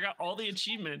bugged. So I got all the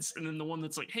achievements, and then the one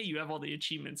that's like, hey, you have all the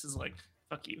achievements is like,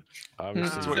 fuck you.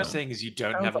 Obviously, what I'm saying is you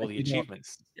don't have all the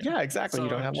achievements. Yeah, exactly. So you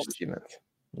don't have all the achievements.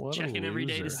 Checking every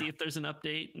day to see if there's an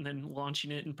update, and then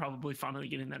launching it, and probably finally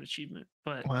getting that achievement.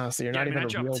 But wow, so you're not even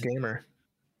a real gamer.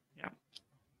 Yeah,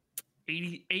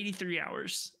 83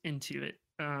 hours into it.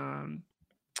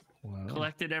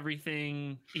 Collected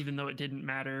everything, even though it didn't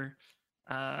matter.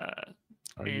 Are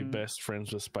you best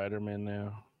friends with Spider-Man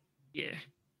now? Yeah,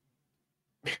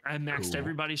 I maxed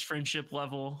everybody's friendship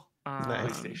level.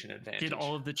 PlayStation Advantage. Did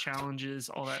all of the challenges,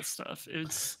 all that stuff.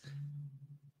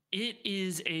 It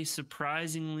is a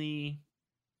surprisingly.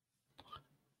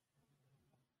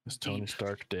 Is Tony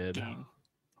Stark dead? Game.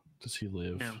 Does he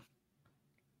live? No.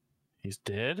 He's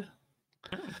dead?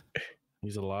 No.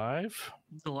 He's alive?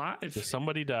 He's alive. Did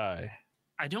somebody die?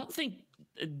 I don't think,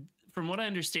 from what I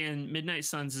understand, Midnight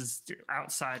Suns is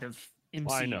outside of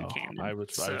MCU I know. canon. I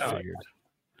figured.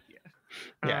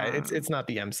 Yeah, it's not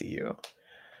the MCU.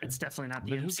 It's definitely not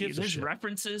the MCU. There's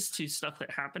references to stuff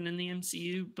that happened in the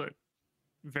MCU, but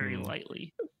very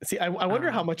lightly. See, I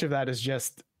wonder how much of that is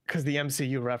just because the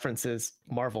MCU references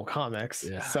Marvel comics.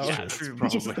 Yeah, so true.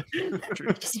 Probably.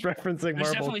 Just referencing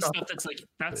There's Marvel. Definitely stuff that's like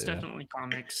that's definitely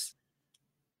comics.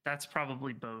 That's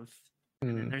probably both.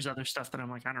 And there's other stuff that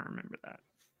I'm like, I don't remember that.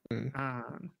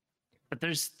 But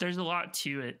there's a lot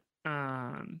to it.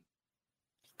 From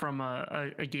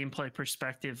a gameplay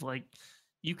perspective, like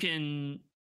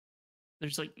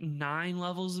there's like 9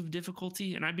 levels of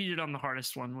difficulty, and I beat it on the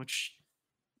hardest one, which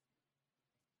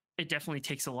it definitely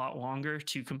takes a lot longer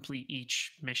to complete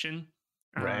each mission,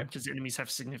 right? Because enemies have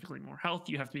significantly more health.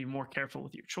 You have to be more careful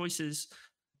with your choices.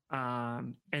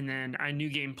 And then I New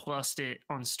Game Plus'd it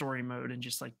on story mode and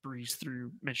just like breeze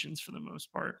through missions for the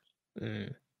most part. But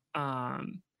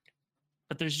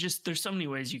there's so many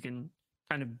ways you can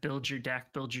kind of build your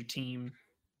deck, build your team.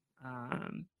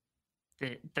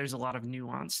 That there's a lot of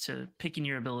nuance to picking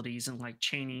your abilities and like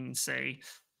chaining, say,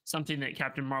 something that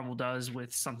Captain Marvel does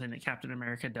with something that Captain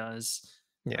America does.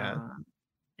 Yeah.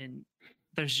 And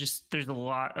there is a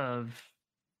lot of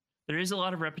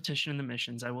repetition in the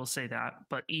missions, I will say that,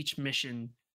 but each mission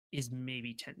is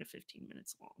maybe 10 to 15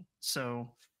 minutes long.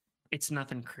 So it's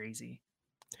nothing crazy.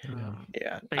 Yeah, But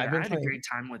yeah, I had a great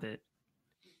time with it.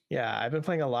 Yeah, I've been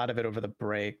playing a lot of it over the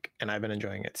break, and I've been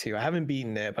enjoying it too. I haven't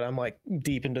beaten it, but I'm like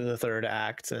deep into the third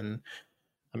act, and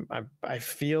I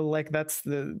feel like that's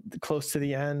the close to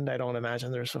the end. I don't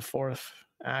imagine there's a fourth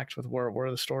act with where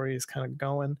the story is kind of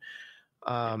going.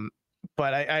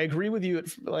 But I agree with you.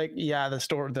 Like, yeah,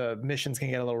 the missions can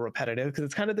get a little repetitive because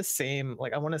it's kind of the same.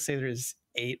 Like, I want to say there's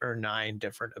 8 or 9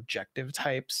 different objective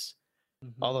types,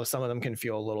 although some of them can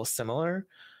feel a little similar.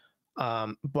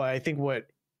 But I think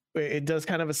it does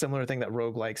kind of a similar thing that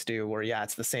roguelikes do, where yeah,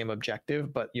 it's the same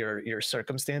objective, but your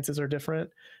circumstances are different.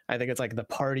 I think it's like the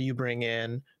party you bring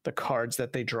in, the cards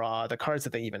that they draw, the cards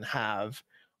that they even have,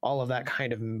 all of that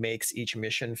kind of makes each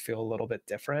mission feel a little bit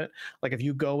different. Like if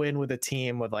you go in with a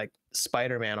team with like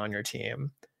Spider-Man on your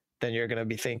team, then you're going to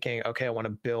be thinking, okay, I want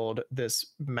to build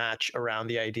this match around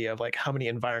the idea of like how many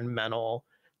environmental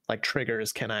like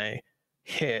triggers can I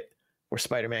hit where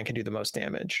Spider-Man can do the most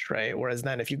damage, right? Whereas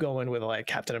then if you go in with like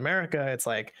Captain America, it's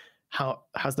like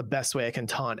how's the best way I can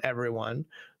taunt everyone,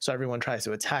 so everyone tries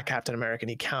to attack Captain America and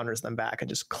he counters them back and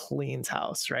just cleans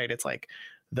house, right? It's like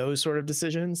those sort of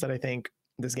decisions that I think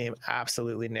this game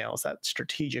absolutely nails, that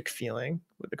strategic feeling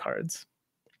with the cards.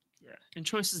 Yeah, and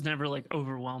choice is never like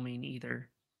overwhelming either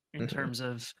in terms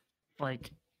of like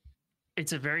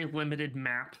it's a very limited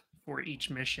map for each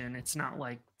mission. It's not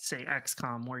like say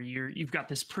XCOM where you've got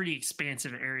this pretty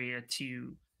expansive area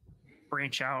to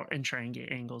branch out and try and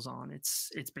get angles on.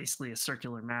 It's basically a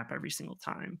circular map every single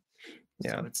time.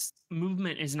 Yeah. So it's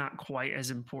movement is not quite as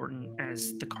important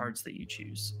as the cards that you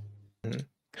choose.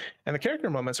 And the character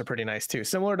moments are pretty nice too,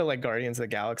 similar to like Guardians of the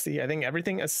Galaxy. I think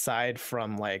everything aside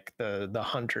from like the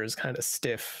hunter's kind of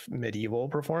stiff medieval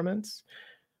performance,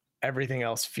 everything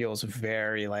else feels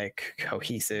very like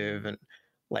cohesive and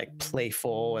like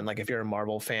playful, and like if you're a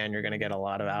Marvel fan, you're gonna get a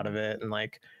lot out of it. And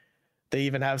like they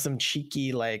even have some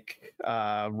cheeky like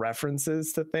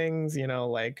references to things, you know,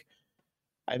 like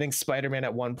I think Spider-Man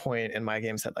at one point in my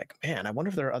game said like, man, I wonder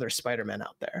if there are other Spider-Men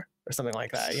out there or something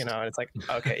like that, you know. And it's like,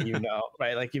 okay, you know,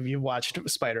 right? Like if you watched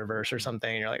Spider-Verse or something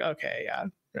and you're like, okay, yeah,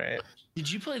 right.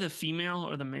 Did you play the female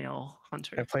or the male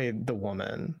hunter? I played the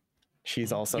woman.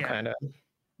 She's also kind of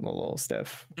a little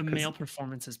stiff. The male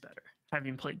performance is better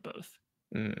having played both.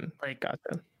 Like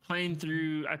gotcha.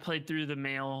 I played through the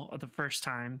male the first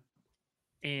time,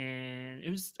 and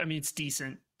it's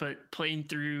decent, but playing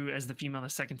through as the female the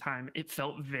second time, it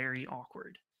felt very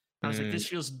awkward. I was like, this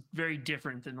feels very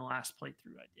different than the last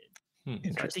playthrough I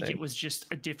did. So I think it was just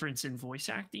a difference in voice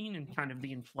acting and kind of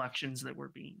the inflections that were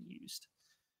being used.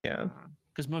 Yeah.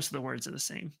 Because most of the words are the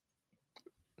same.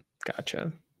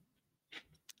 Gotcha.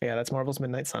 Yeah, that's Marvel's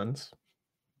Midnight Suns.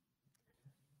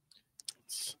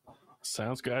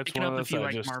 Sounds good. It's one of those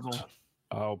like Marvel.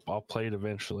 I'll play it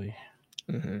eventually.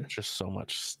 Just so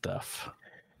much stuff.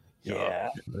 Yeah.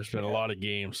 There's been a lot of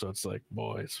games, so it's like,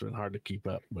 boy, it's been hard to keep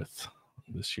up with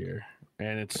this year.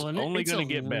 And it's only going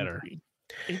to get better.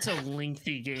 It's a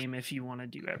lengthy game if you want to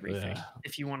do everything. Yeah.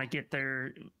 If you want to get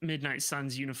their Midnight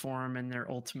Suns uniform and their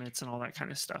ultimates and all that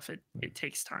kind of stuff, it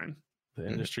takes time. The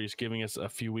industry is giving us a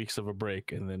few weeks of a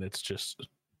break, and then it's just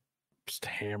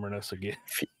hammering us again.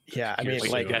 Yeah, I mean,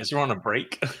 like you guys are on a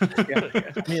break.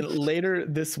 I mean, later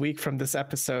this week from this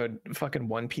episode, fucking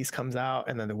One Piece comes out,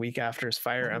 and then the week after is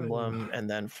Fire Emblem, and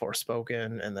then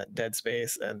Forspoken, and then Dead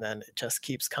Space, and then it just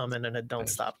keeps coming, and it don't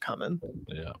stop coming.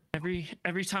 Yeah.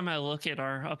 Every time I look at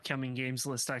our upcoming games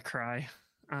list, I cry.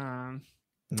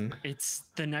 It's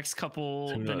the next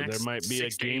couple. There might be a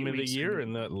game of the year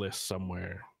in that list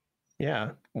somewhere.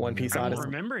 Yeah, One Piece Odyssey. I don't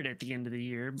remember it at the end of the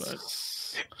year, but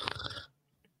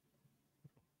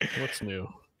what's new?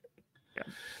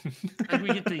 Yeah. And we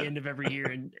get to the end of every year,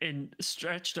 and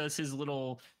Stretch does his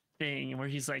little thing where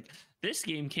he's like, "This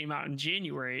game came out in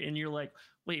January," and you're like,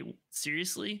 "Wait,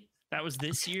 seriously? That was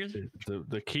this year?"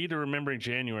 The key to remembering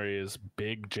January is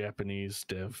big Japanese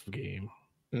dev game,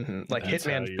 like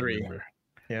Hitman 3. Remember.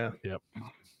 Yeah. Yep.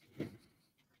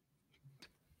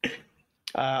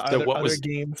 Are there other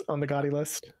games on the GOTY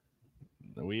list?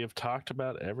 We have talked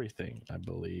about everything, I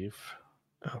believe,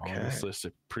 on this list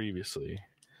previously.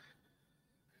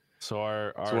 So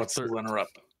our what's the runner-up?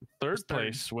 Third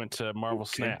place went to Marvel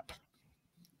Snap.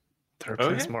 Third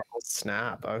place, Marvel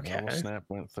Snap. Okay. Marvel Snap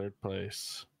went third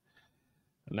place.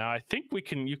 Now I think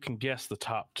you can guess the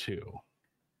top two,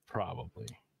 probably.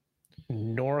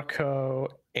 Norco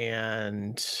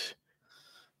and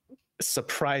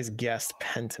surprise guest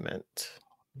Pentiment.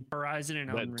 Horizon and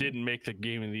that didn't make the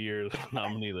game of the year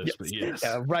nominee list, but yes.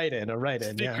 Yeah, right in.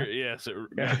 Sticker, yes,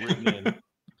 written in.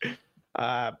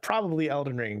 Probably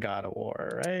Elden Ring and God of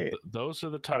War, right? Those are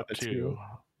the top two.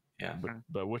 Yeah.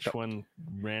 But which one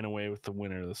ran away with the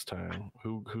winner this time?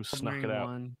 Who snuck it out?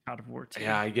 Won God of War 2.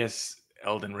 Yeah, I guess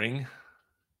Elden Ring.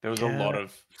 There was a lot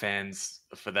of fans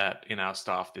for that in our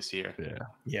staff this year.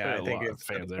 Yeah, I think it's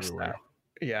fans everywhere.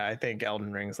 Yeah, I think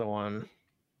Elden Ring's the one.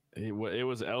 It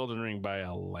was Elden Ring by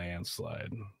a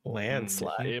landslide.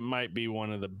 It might be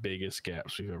one of the biggest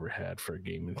gaps we've ever had for a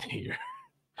game of the year.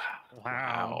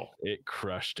 Wow. It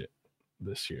crushed it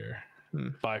this year. Hmm.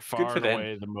 By far and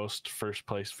away the most first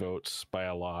place votes by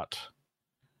a lot.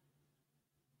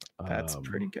 That's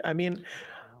pretty good. I mean,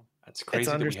 that's crazy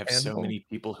that we have so many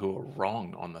people who are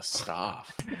wrong on the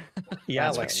staff. Yeah,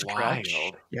 like Stretch.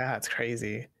 Yeah, it's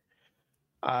crazy.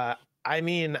 I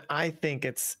mean, I think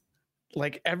it's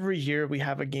like every year we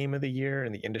have a game of the year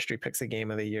and the industry picks a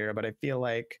game of the year, but I feel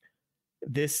like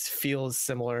this feels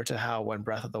similar to how when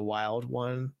Breath of the Wild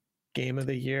won game of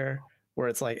the year, where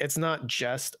it's like it's not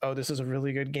just, oh, this is a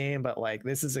really good game, but like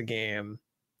this is a game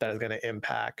that is going to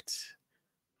impact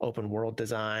open world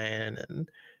design and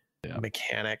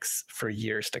mechanics for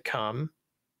years to come.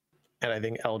 And I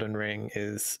think Elden Ring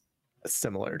is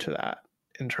similar to that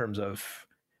in terms of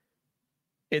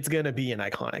it's going to be an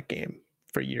iconic game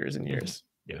for years and years.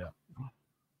 Yeah.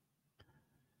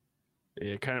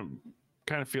 It kind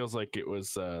of feels like it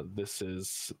was this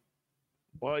is,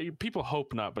 well, people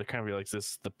hope not, but it kind of feels like this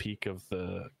is the peak of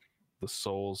the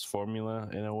Souls formula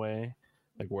in a way.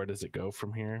 Like, where does it go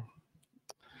from here?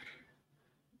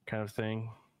 Kind of thing.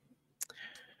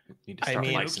 Need to start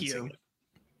licensing it.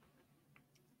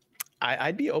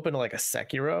 I'd be open to like a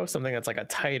Sekiro, something that's like a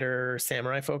tighter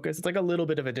samurai focus. It's like a little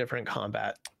bit of a different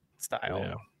combat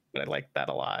style, but I like that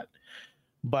a lot.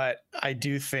 But I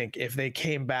do think if they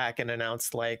came back and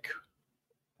announced like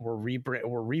we're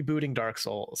rebooting Dark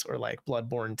Souls or like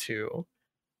Bloodborne 2,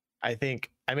 I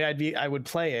would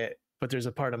play it, but there's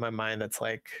a part of my mind that's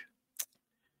like,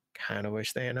 kind of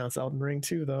wish they announced Elden Ring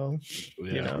 2 though.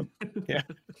 You know,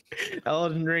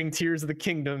 Elden Ring Tears of the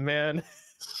Kingdom, man.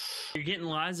 You're getting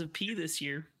Lies of P this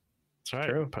year. That's right.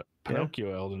 True.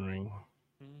 Pinocchio Elden Ring.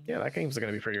 Yeah, that game's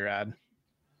gonna be pretty rad.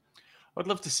 I'd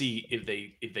love to see if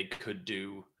they could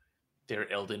do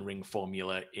their Elden Ring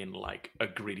formula in like a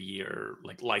grittier,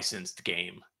 like licensed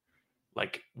game.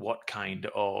 Like what kind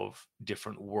of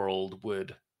different world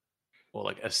would, or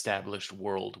like established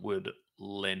world would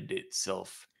lend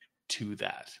itself to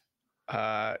that?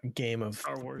 Game of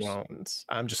Thrones.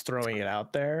 I'm just throwing it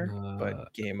out there,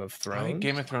 but Game of Thrones. I think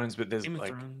Game of Thrones, but there's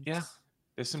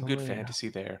there's some good fantasy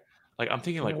there. Like I'm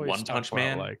thinking like One Punch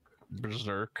Man, like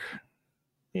Berserk.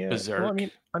 Yeah, Berserk. Well, I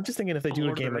mean, I'm just thinking if they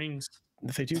do Game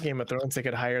of Thrones, they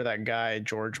could hire that guy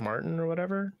George Martin or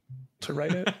whatever to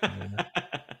write it.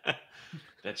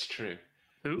 That's true.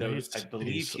 Who? I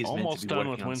believe he's almost done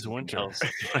with Winds of Winter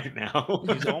right now.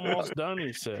 He's almost done.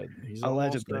 He said he's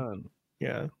allegedly done.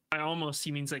 Yeah.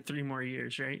 He means like 3 more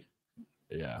years, right?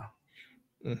 Yeah.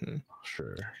 Mm-hmm.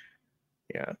 Sure.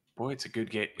 Yeah. Boy, it's a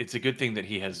good game. It's a good thing that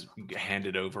he has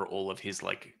handed over all of his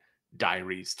like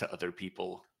diaries to other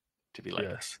people to be like,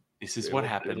 this is what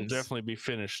happens. It'll definitely be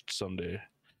finished someday.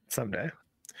 That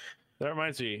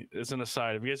reminds me, as an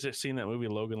aside, have you guys seen that movie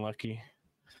Logan Lucky?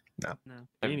 No.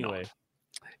 Anyway,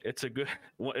 it's a good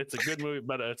movie,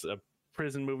 but it's a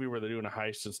prison movie where they're doing a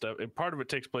heist and stuff. And part of it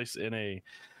takes place in a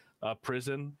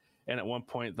prison, and at one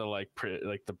point the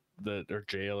the or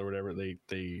jail or whatever,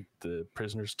 the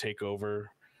prisoners take over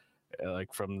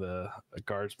like from the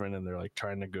guardsmen, and they're like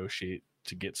trying to negotiate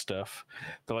to get stuff.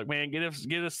 They're like, man, get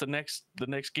us the next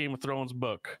Game of Thrones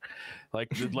book. Like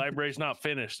the library's not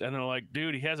finished, and they're like,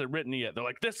 dude, he hasn't written it yet. They're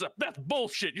like, that's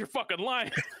bullshit. You're fucking lying.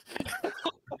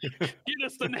 Get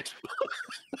us the next book.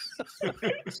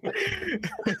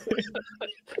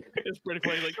 It's pretty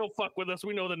funny. Like, don't fuck with us.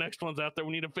 We know the next one's out there.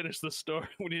 We need to finish the story.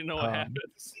 We need to know what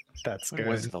happens. That's good.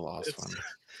 Was the last one?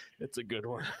 It's a good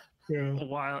one. Yeah.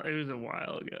 It was a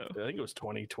while ago. I think it was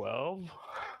 2012.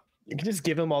 You can just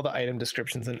give him all the item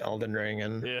descriptions in Elden Ring,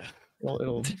 and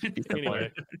it'll be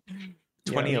anyway.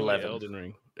 2011 Elden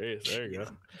Ring. There you go.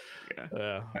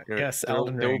 Yeah. Yes,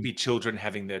 there will be children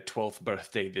having their 12th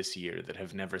birthday this year that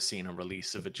have never seen a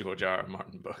release of a George R. R.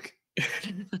 Martin book.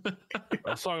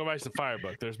 A Song of Ice and Fire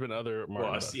book. There's been other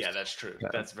Martin books. Yeah, that's true. Yeah.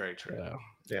 That's very true.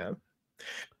 Yeah.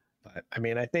 But I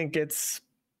mean, I think it's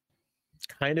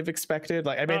kind of expected.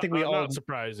 Like, I mean, I think we all not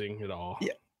surprising at all.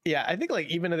 Yeah, I think like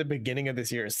even at the beginning of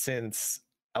this year, since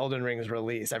Elden Ring's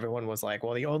release, everyone was like,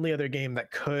 well, the only other game that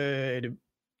could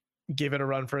give it a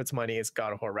run for its money is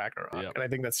God of War Ragnarok. Yep. And I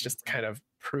think that's just kind of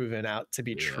proven out to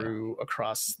be true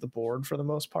across the board for the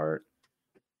most part.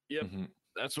 Yep. Mm-hmm.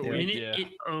 That's what it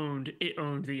owned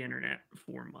the internet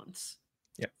for months.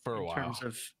 Yeah. For a while. In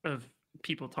terms of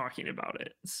people talking about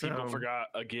it. So People forgot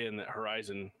again that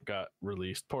Horizon got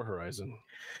released. Poor Horizon.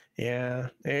 Yeah,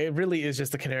 it really is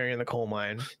just a canary in the coal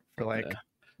mine for like Yeah.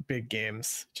 big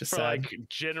games. Just For sad. like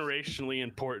generationally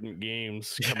important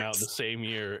games come out the same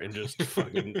year and just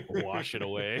fucking wash it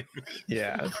away.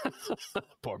 Yeah,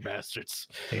 Poor bastards.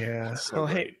 yeah. That's so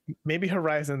Well, great. hey, maybe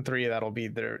Horizon 3 that'll be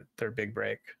their big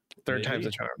break. Third time's a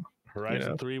Maybe. charm. Horizon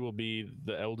know? 3 will be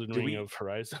the Elden Do Ring we- of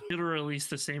Horizon. it'll release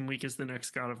the same week as the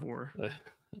next God of War.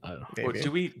 I don't know. Or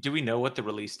Maybe. do we know what the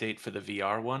release date for the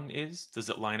VR one is? Does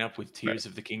it line up with Tears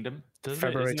of the Kingdom? Doesn't it-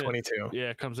 February isn't it- 22. Yeah,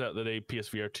 it comes out the day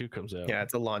PSVR 2 comes out. Yeah,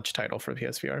 it's a launch title for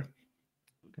PSVR.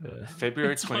 Yeah.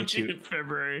 February It's launching 22. in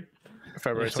February.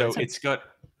 February So 22.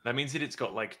 that means that it's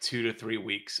got like 2 to 3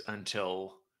 weeks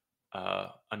until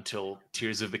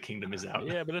Tears of the Kingdom is out.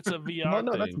 Yeah, but it's a VR Well,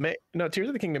 no, thing. that's May. No, Tears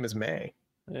of the Kingdom is May.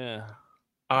 Yeah.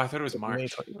 Oh, I thought it was May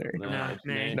March. 23. No, Nah, it's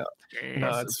May. No. Eh, No,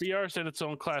 Yes, it's VR's in its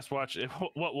own class. Watch it.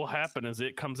 What will happen is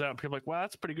it comes out and people are like, wow,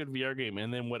 that's a pretty good VR game.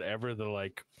 And then whatever the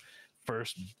like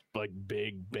first like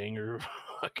big banger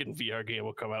fucking VR game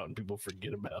will come out and people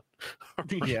forget about.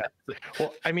 yeah.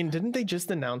 Well, I mean, didn't they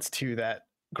just announce too that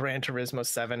Gran Turismo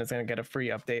 7 is going to get a free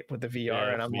update with the VR?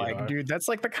 Yeah, and I'm like, VR. dude, that's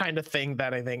like the kind of thing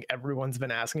that I think everyone's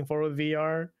been asking for with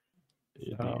VR.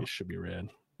 It should be rad.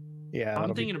 Yeah, I'm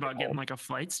that'll be thinking about cool. getting like a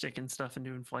flight stick and stuff and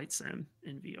doing flight sim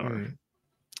in VR. Mm.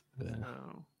 Yeah,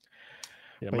 So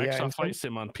yeah But yeah, Microsoft in Flight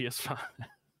Sim on PS5.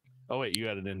 Oh wait, you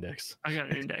had an index. I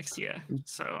got an index, yeah.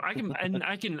 So I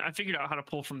figured out how to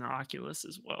pull from the Oculus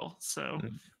as well. So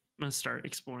I'm gonna start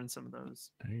exploring some of those.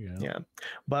 There you go. Yeah,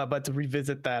 but to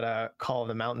revisit that Call of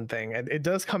the Mountain thing, it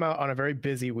does come out on a very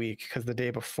busy week because the day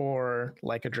before,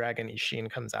 Like a Dragon Ishin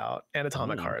comes out and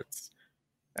Atomic Ooh. Hearts,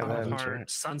 and Atomic then that's Heart, right.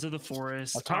 Sons of the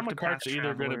Forest, Atomic Octopath Heart's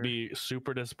either going to Traveler. be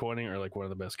super disappointing or like one of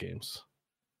the best games.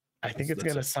 I think it's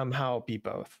That's gonna it. somehow be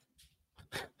both.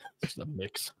 It's a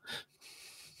mix.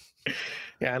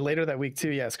 Yeah, and later that week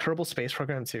too. Yes, Kerbal Space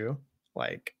Program 2,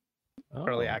 like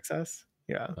early Oh. access.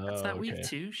 Yeah, That's that week okay.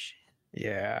 too. Shit.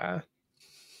 yeah.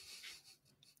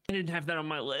 I didn't have that on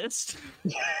my list.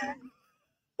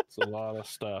 It's a lot of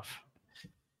stuff.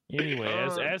 Anyway,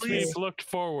 as Please. we've looked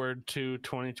forward to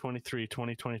 2023,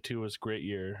 2022 was a great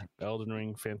year. Elden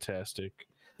Ring, fantastic.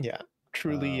 Yeah,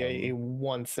 truly a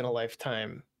once in a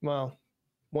lifetime, well,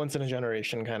 once in a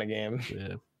generation kind of game.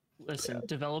 Yeah. Listen,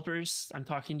 developers, I'm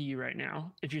talking to you right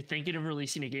now. If you're thinking of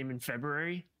releasing a game in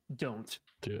February, don't.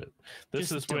 Do it. This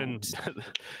Just is when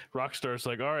Rockstar's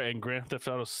like, all right, and Grand Theft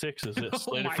Auto 6 is it Oh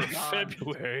slated my for God.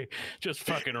 February, just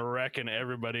fucking wrecking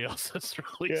everybody else's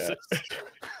releases. Can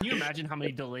you imagine how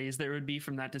many delays there would be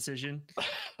from that decision?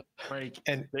 Like,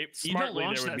 And They, you don't smartly,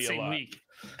 launch there would that be a same lot. week.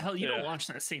 Hell, you don't Yeah. launch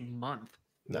that same month.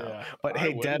 no, Yeah, but I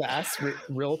hey, would. dead ass,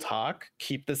 real talk.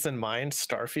 Keep this in mind.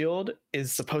 Starfield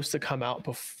is supposed to come out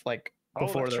Oh,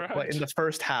 before that's the right. like, in the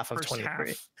first half of First 23. half.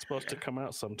 It's supposed to come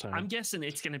out sometime. I'm guessing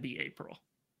it's going to be April.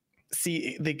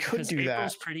 See, they could Because do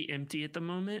April's that. pretty empty at the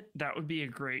moment. That would be a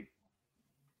great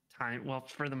time. Well,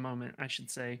 for the moment, I should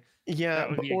say. Yeah, That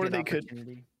would but, be a or good they could,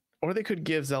 opportunity. or they could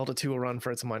give Zelda 2 a run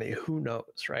for its money. Who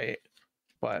knows, right?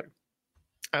 But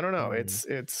I don't know.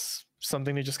 It's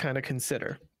something to just kind of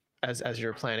consider as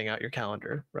you're planning out your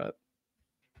calendar, right?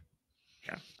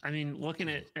 Yeah. I mean, looking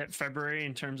at February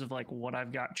in terms of like what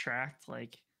I've got tracked,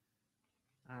 like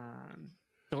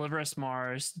Deliver Us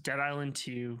Mars, Dead Island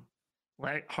 2,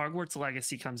 Hogwarts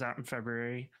Legacy comes out in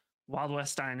February, Wild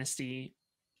West Dynasty,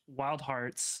 Wild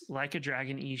Hearts, Like a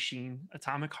Dragon Ishin,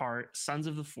 Atomic Heart, Sons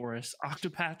of the Forest,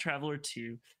 Octopath Traveler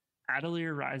 2,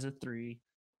 Atelier Ryza 3,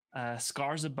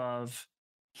 Scars Above,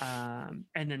 and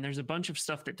then there's a bunch of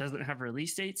stuff that doesn't have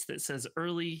release dates that says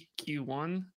early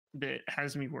Q1 that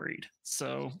has me worried.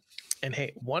 So And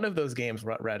hey, one of those games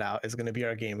read out is going to be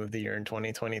our game of the year in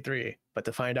 2023. But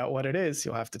to find out what it is,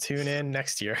 you'll have to tune in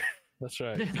next year. That's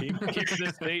right. Keep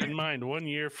this date in mind. 1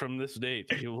 year from this date,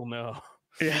 you will know.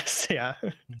 Yes, yeah,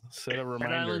 Set a Dead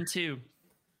reminder. Island 2.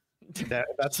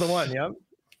 that's the one. Yep.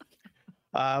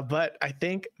 But I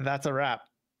think that's a wrap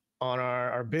on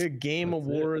our big Game That's it.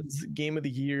 Awards Game of the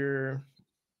Year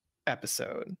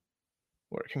episode.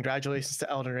 Where congratulations to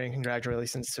Elden Ring,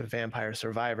 congratulations to Vampire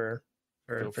Survivor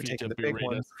Feel for free taking to the big berate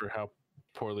ones. us for how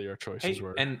poorly our choices Hey,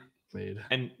 were and made.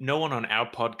 no one on our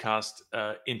podcast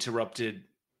interrupted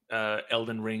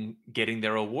Elden Ring getting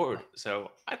their award.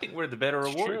 So I think we're the better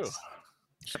It's awards. true.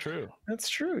 It's true. That's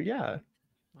true. Yeah.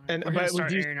 And- We're but gonna we start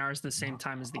do- airing ours the same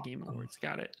time as the Game Awards.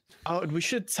 Got it. Oh, we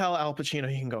should tell Al Pacino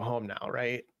he can go home now,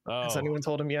 right? Has Oh, anyone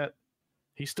told him yet?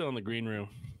 he's still in the green room.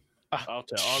 Ah, I'll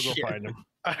go shit. find him.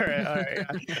 All right.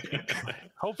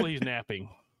 Hopefully he's napping.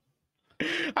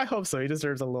 I hope so. He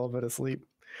deserves a little bit of sleep.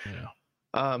 Yeah.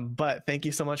 But thank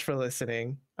you so much for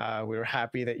listening. We were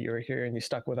happy that you were here and you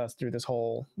stuck with us through this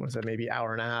whole, what is it, maybe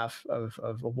hour and a half of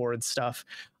awards stuff.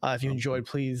 If you enjoyed,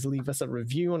 please leave us a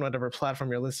review on whatever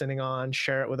platform you're listening on,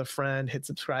 share it with a friend, hit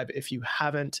subscribe if you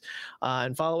haven't,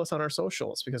 and follow us on our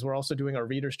socials, because we're also doing our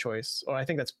Reader's Choice, or I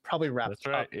think that's probably wrapped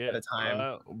up at a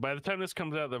time. By the time this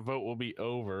comes out, the vote will be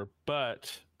over,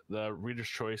 but the Reader's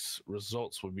Choice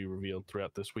results will be revealed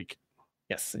throughout this week.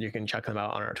 Yes, you can check them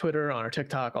out on our Twitter, on our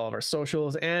TikTok, all of our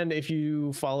socials. And if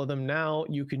you follow them now,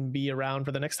 you can be around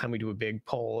for the next time we do a big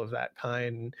poll of that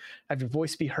kind. Have your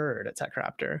voice be heard at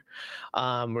TechRaptor.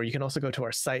 Or you can also go to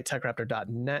our site,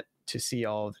 techraptor.net, to see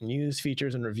all the news,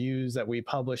 features, and reviews that we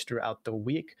publish throughout the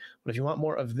week. But if you want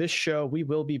more of this show, we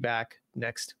will be back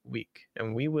next week.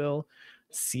 And we will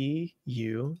see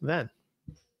you then.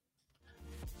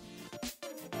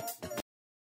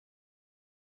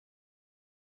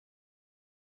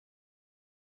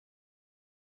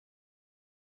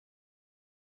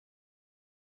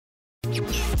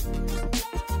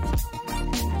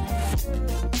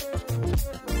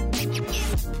 Thank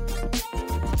you.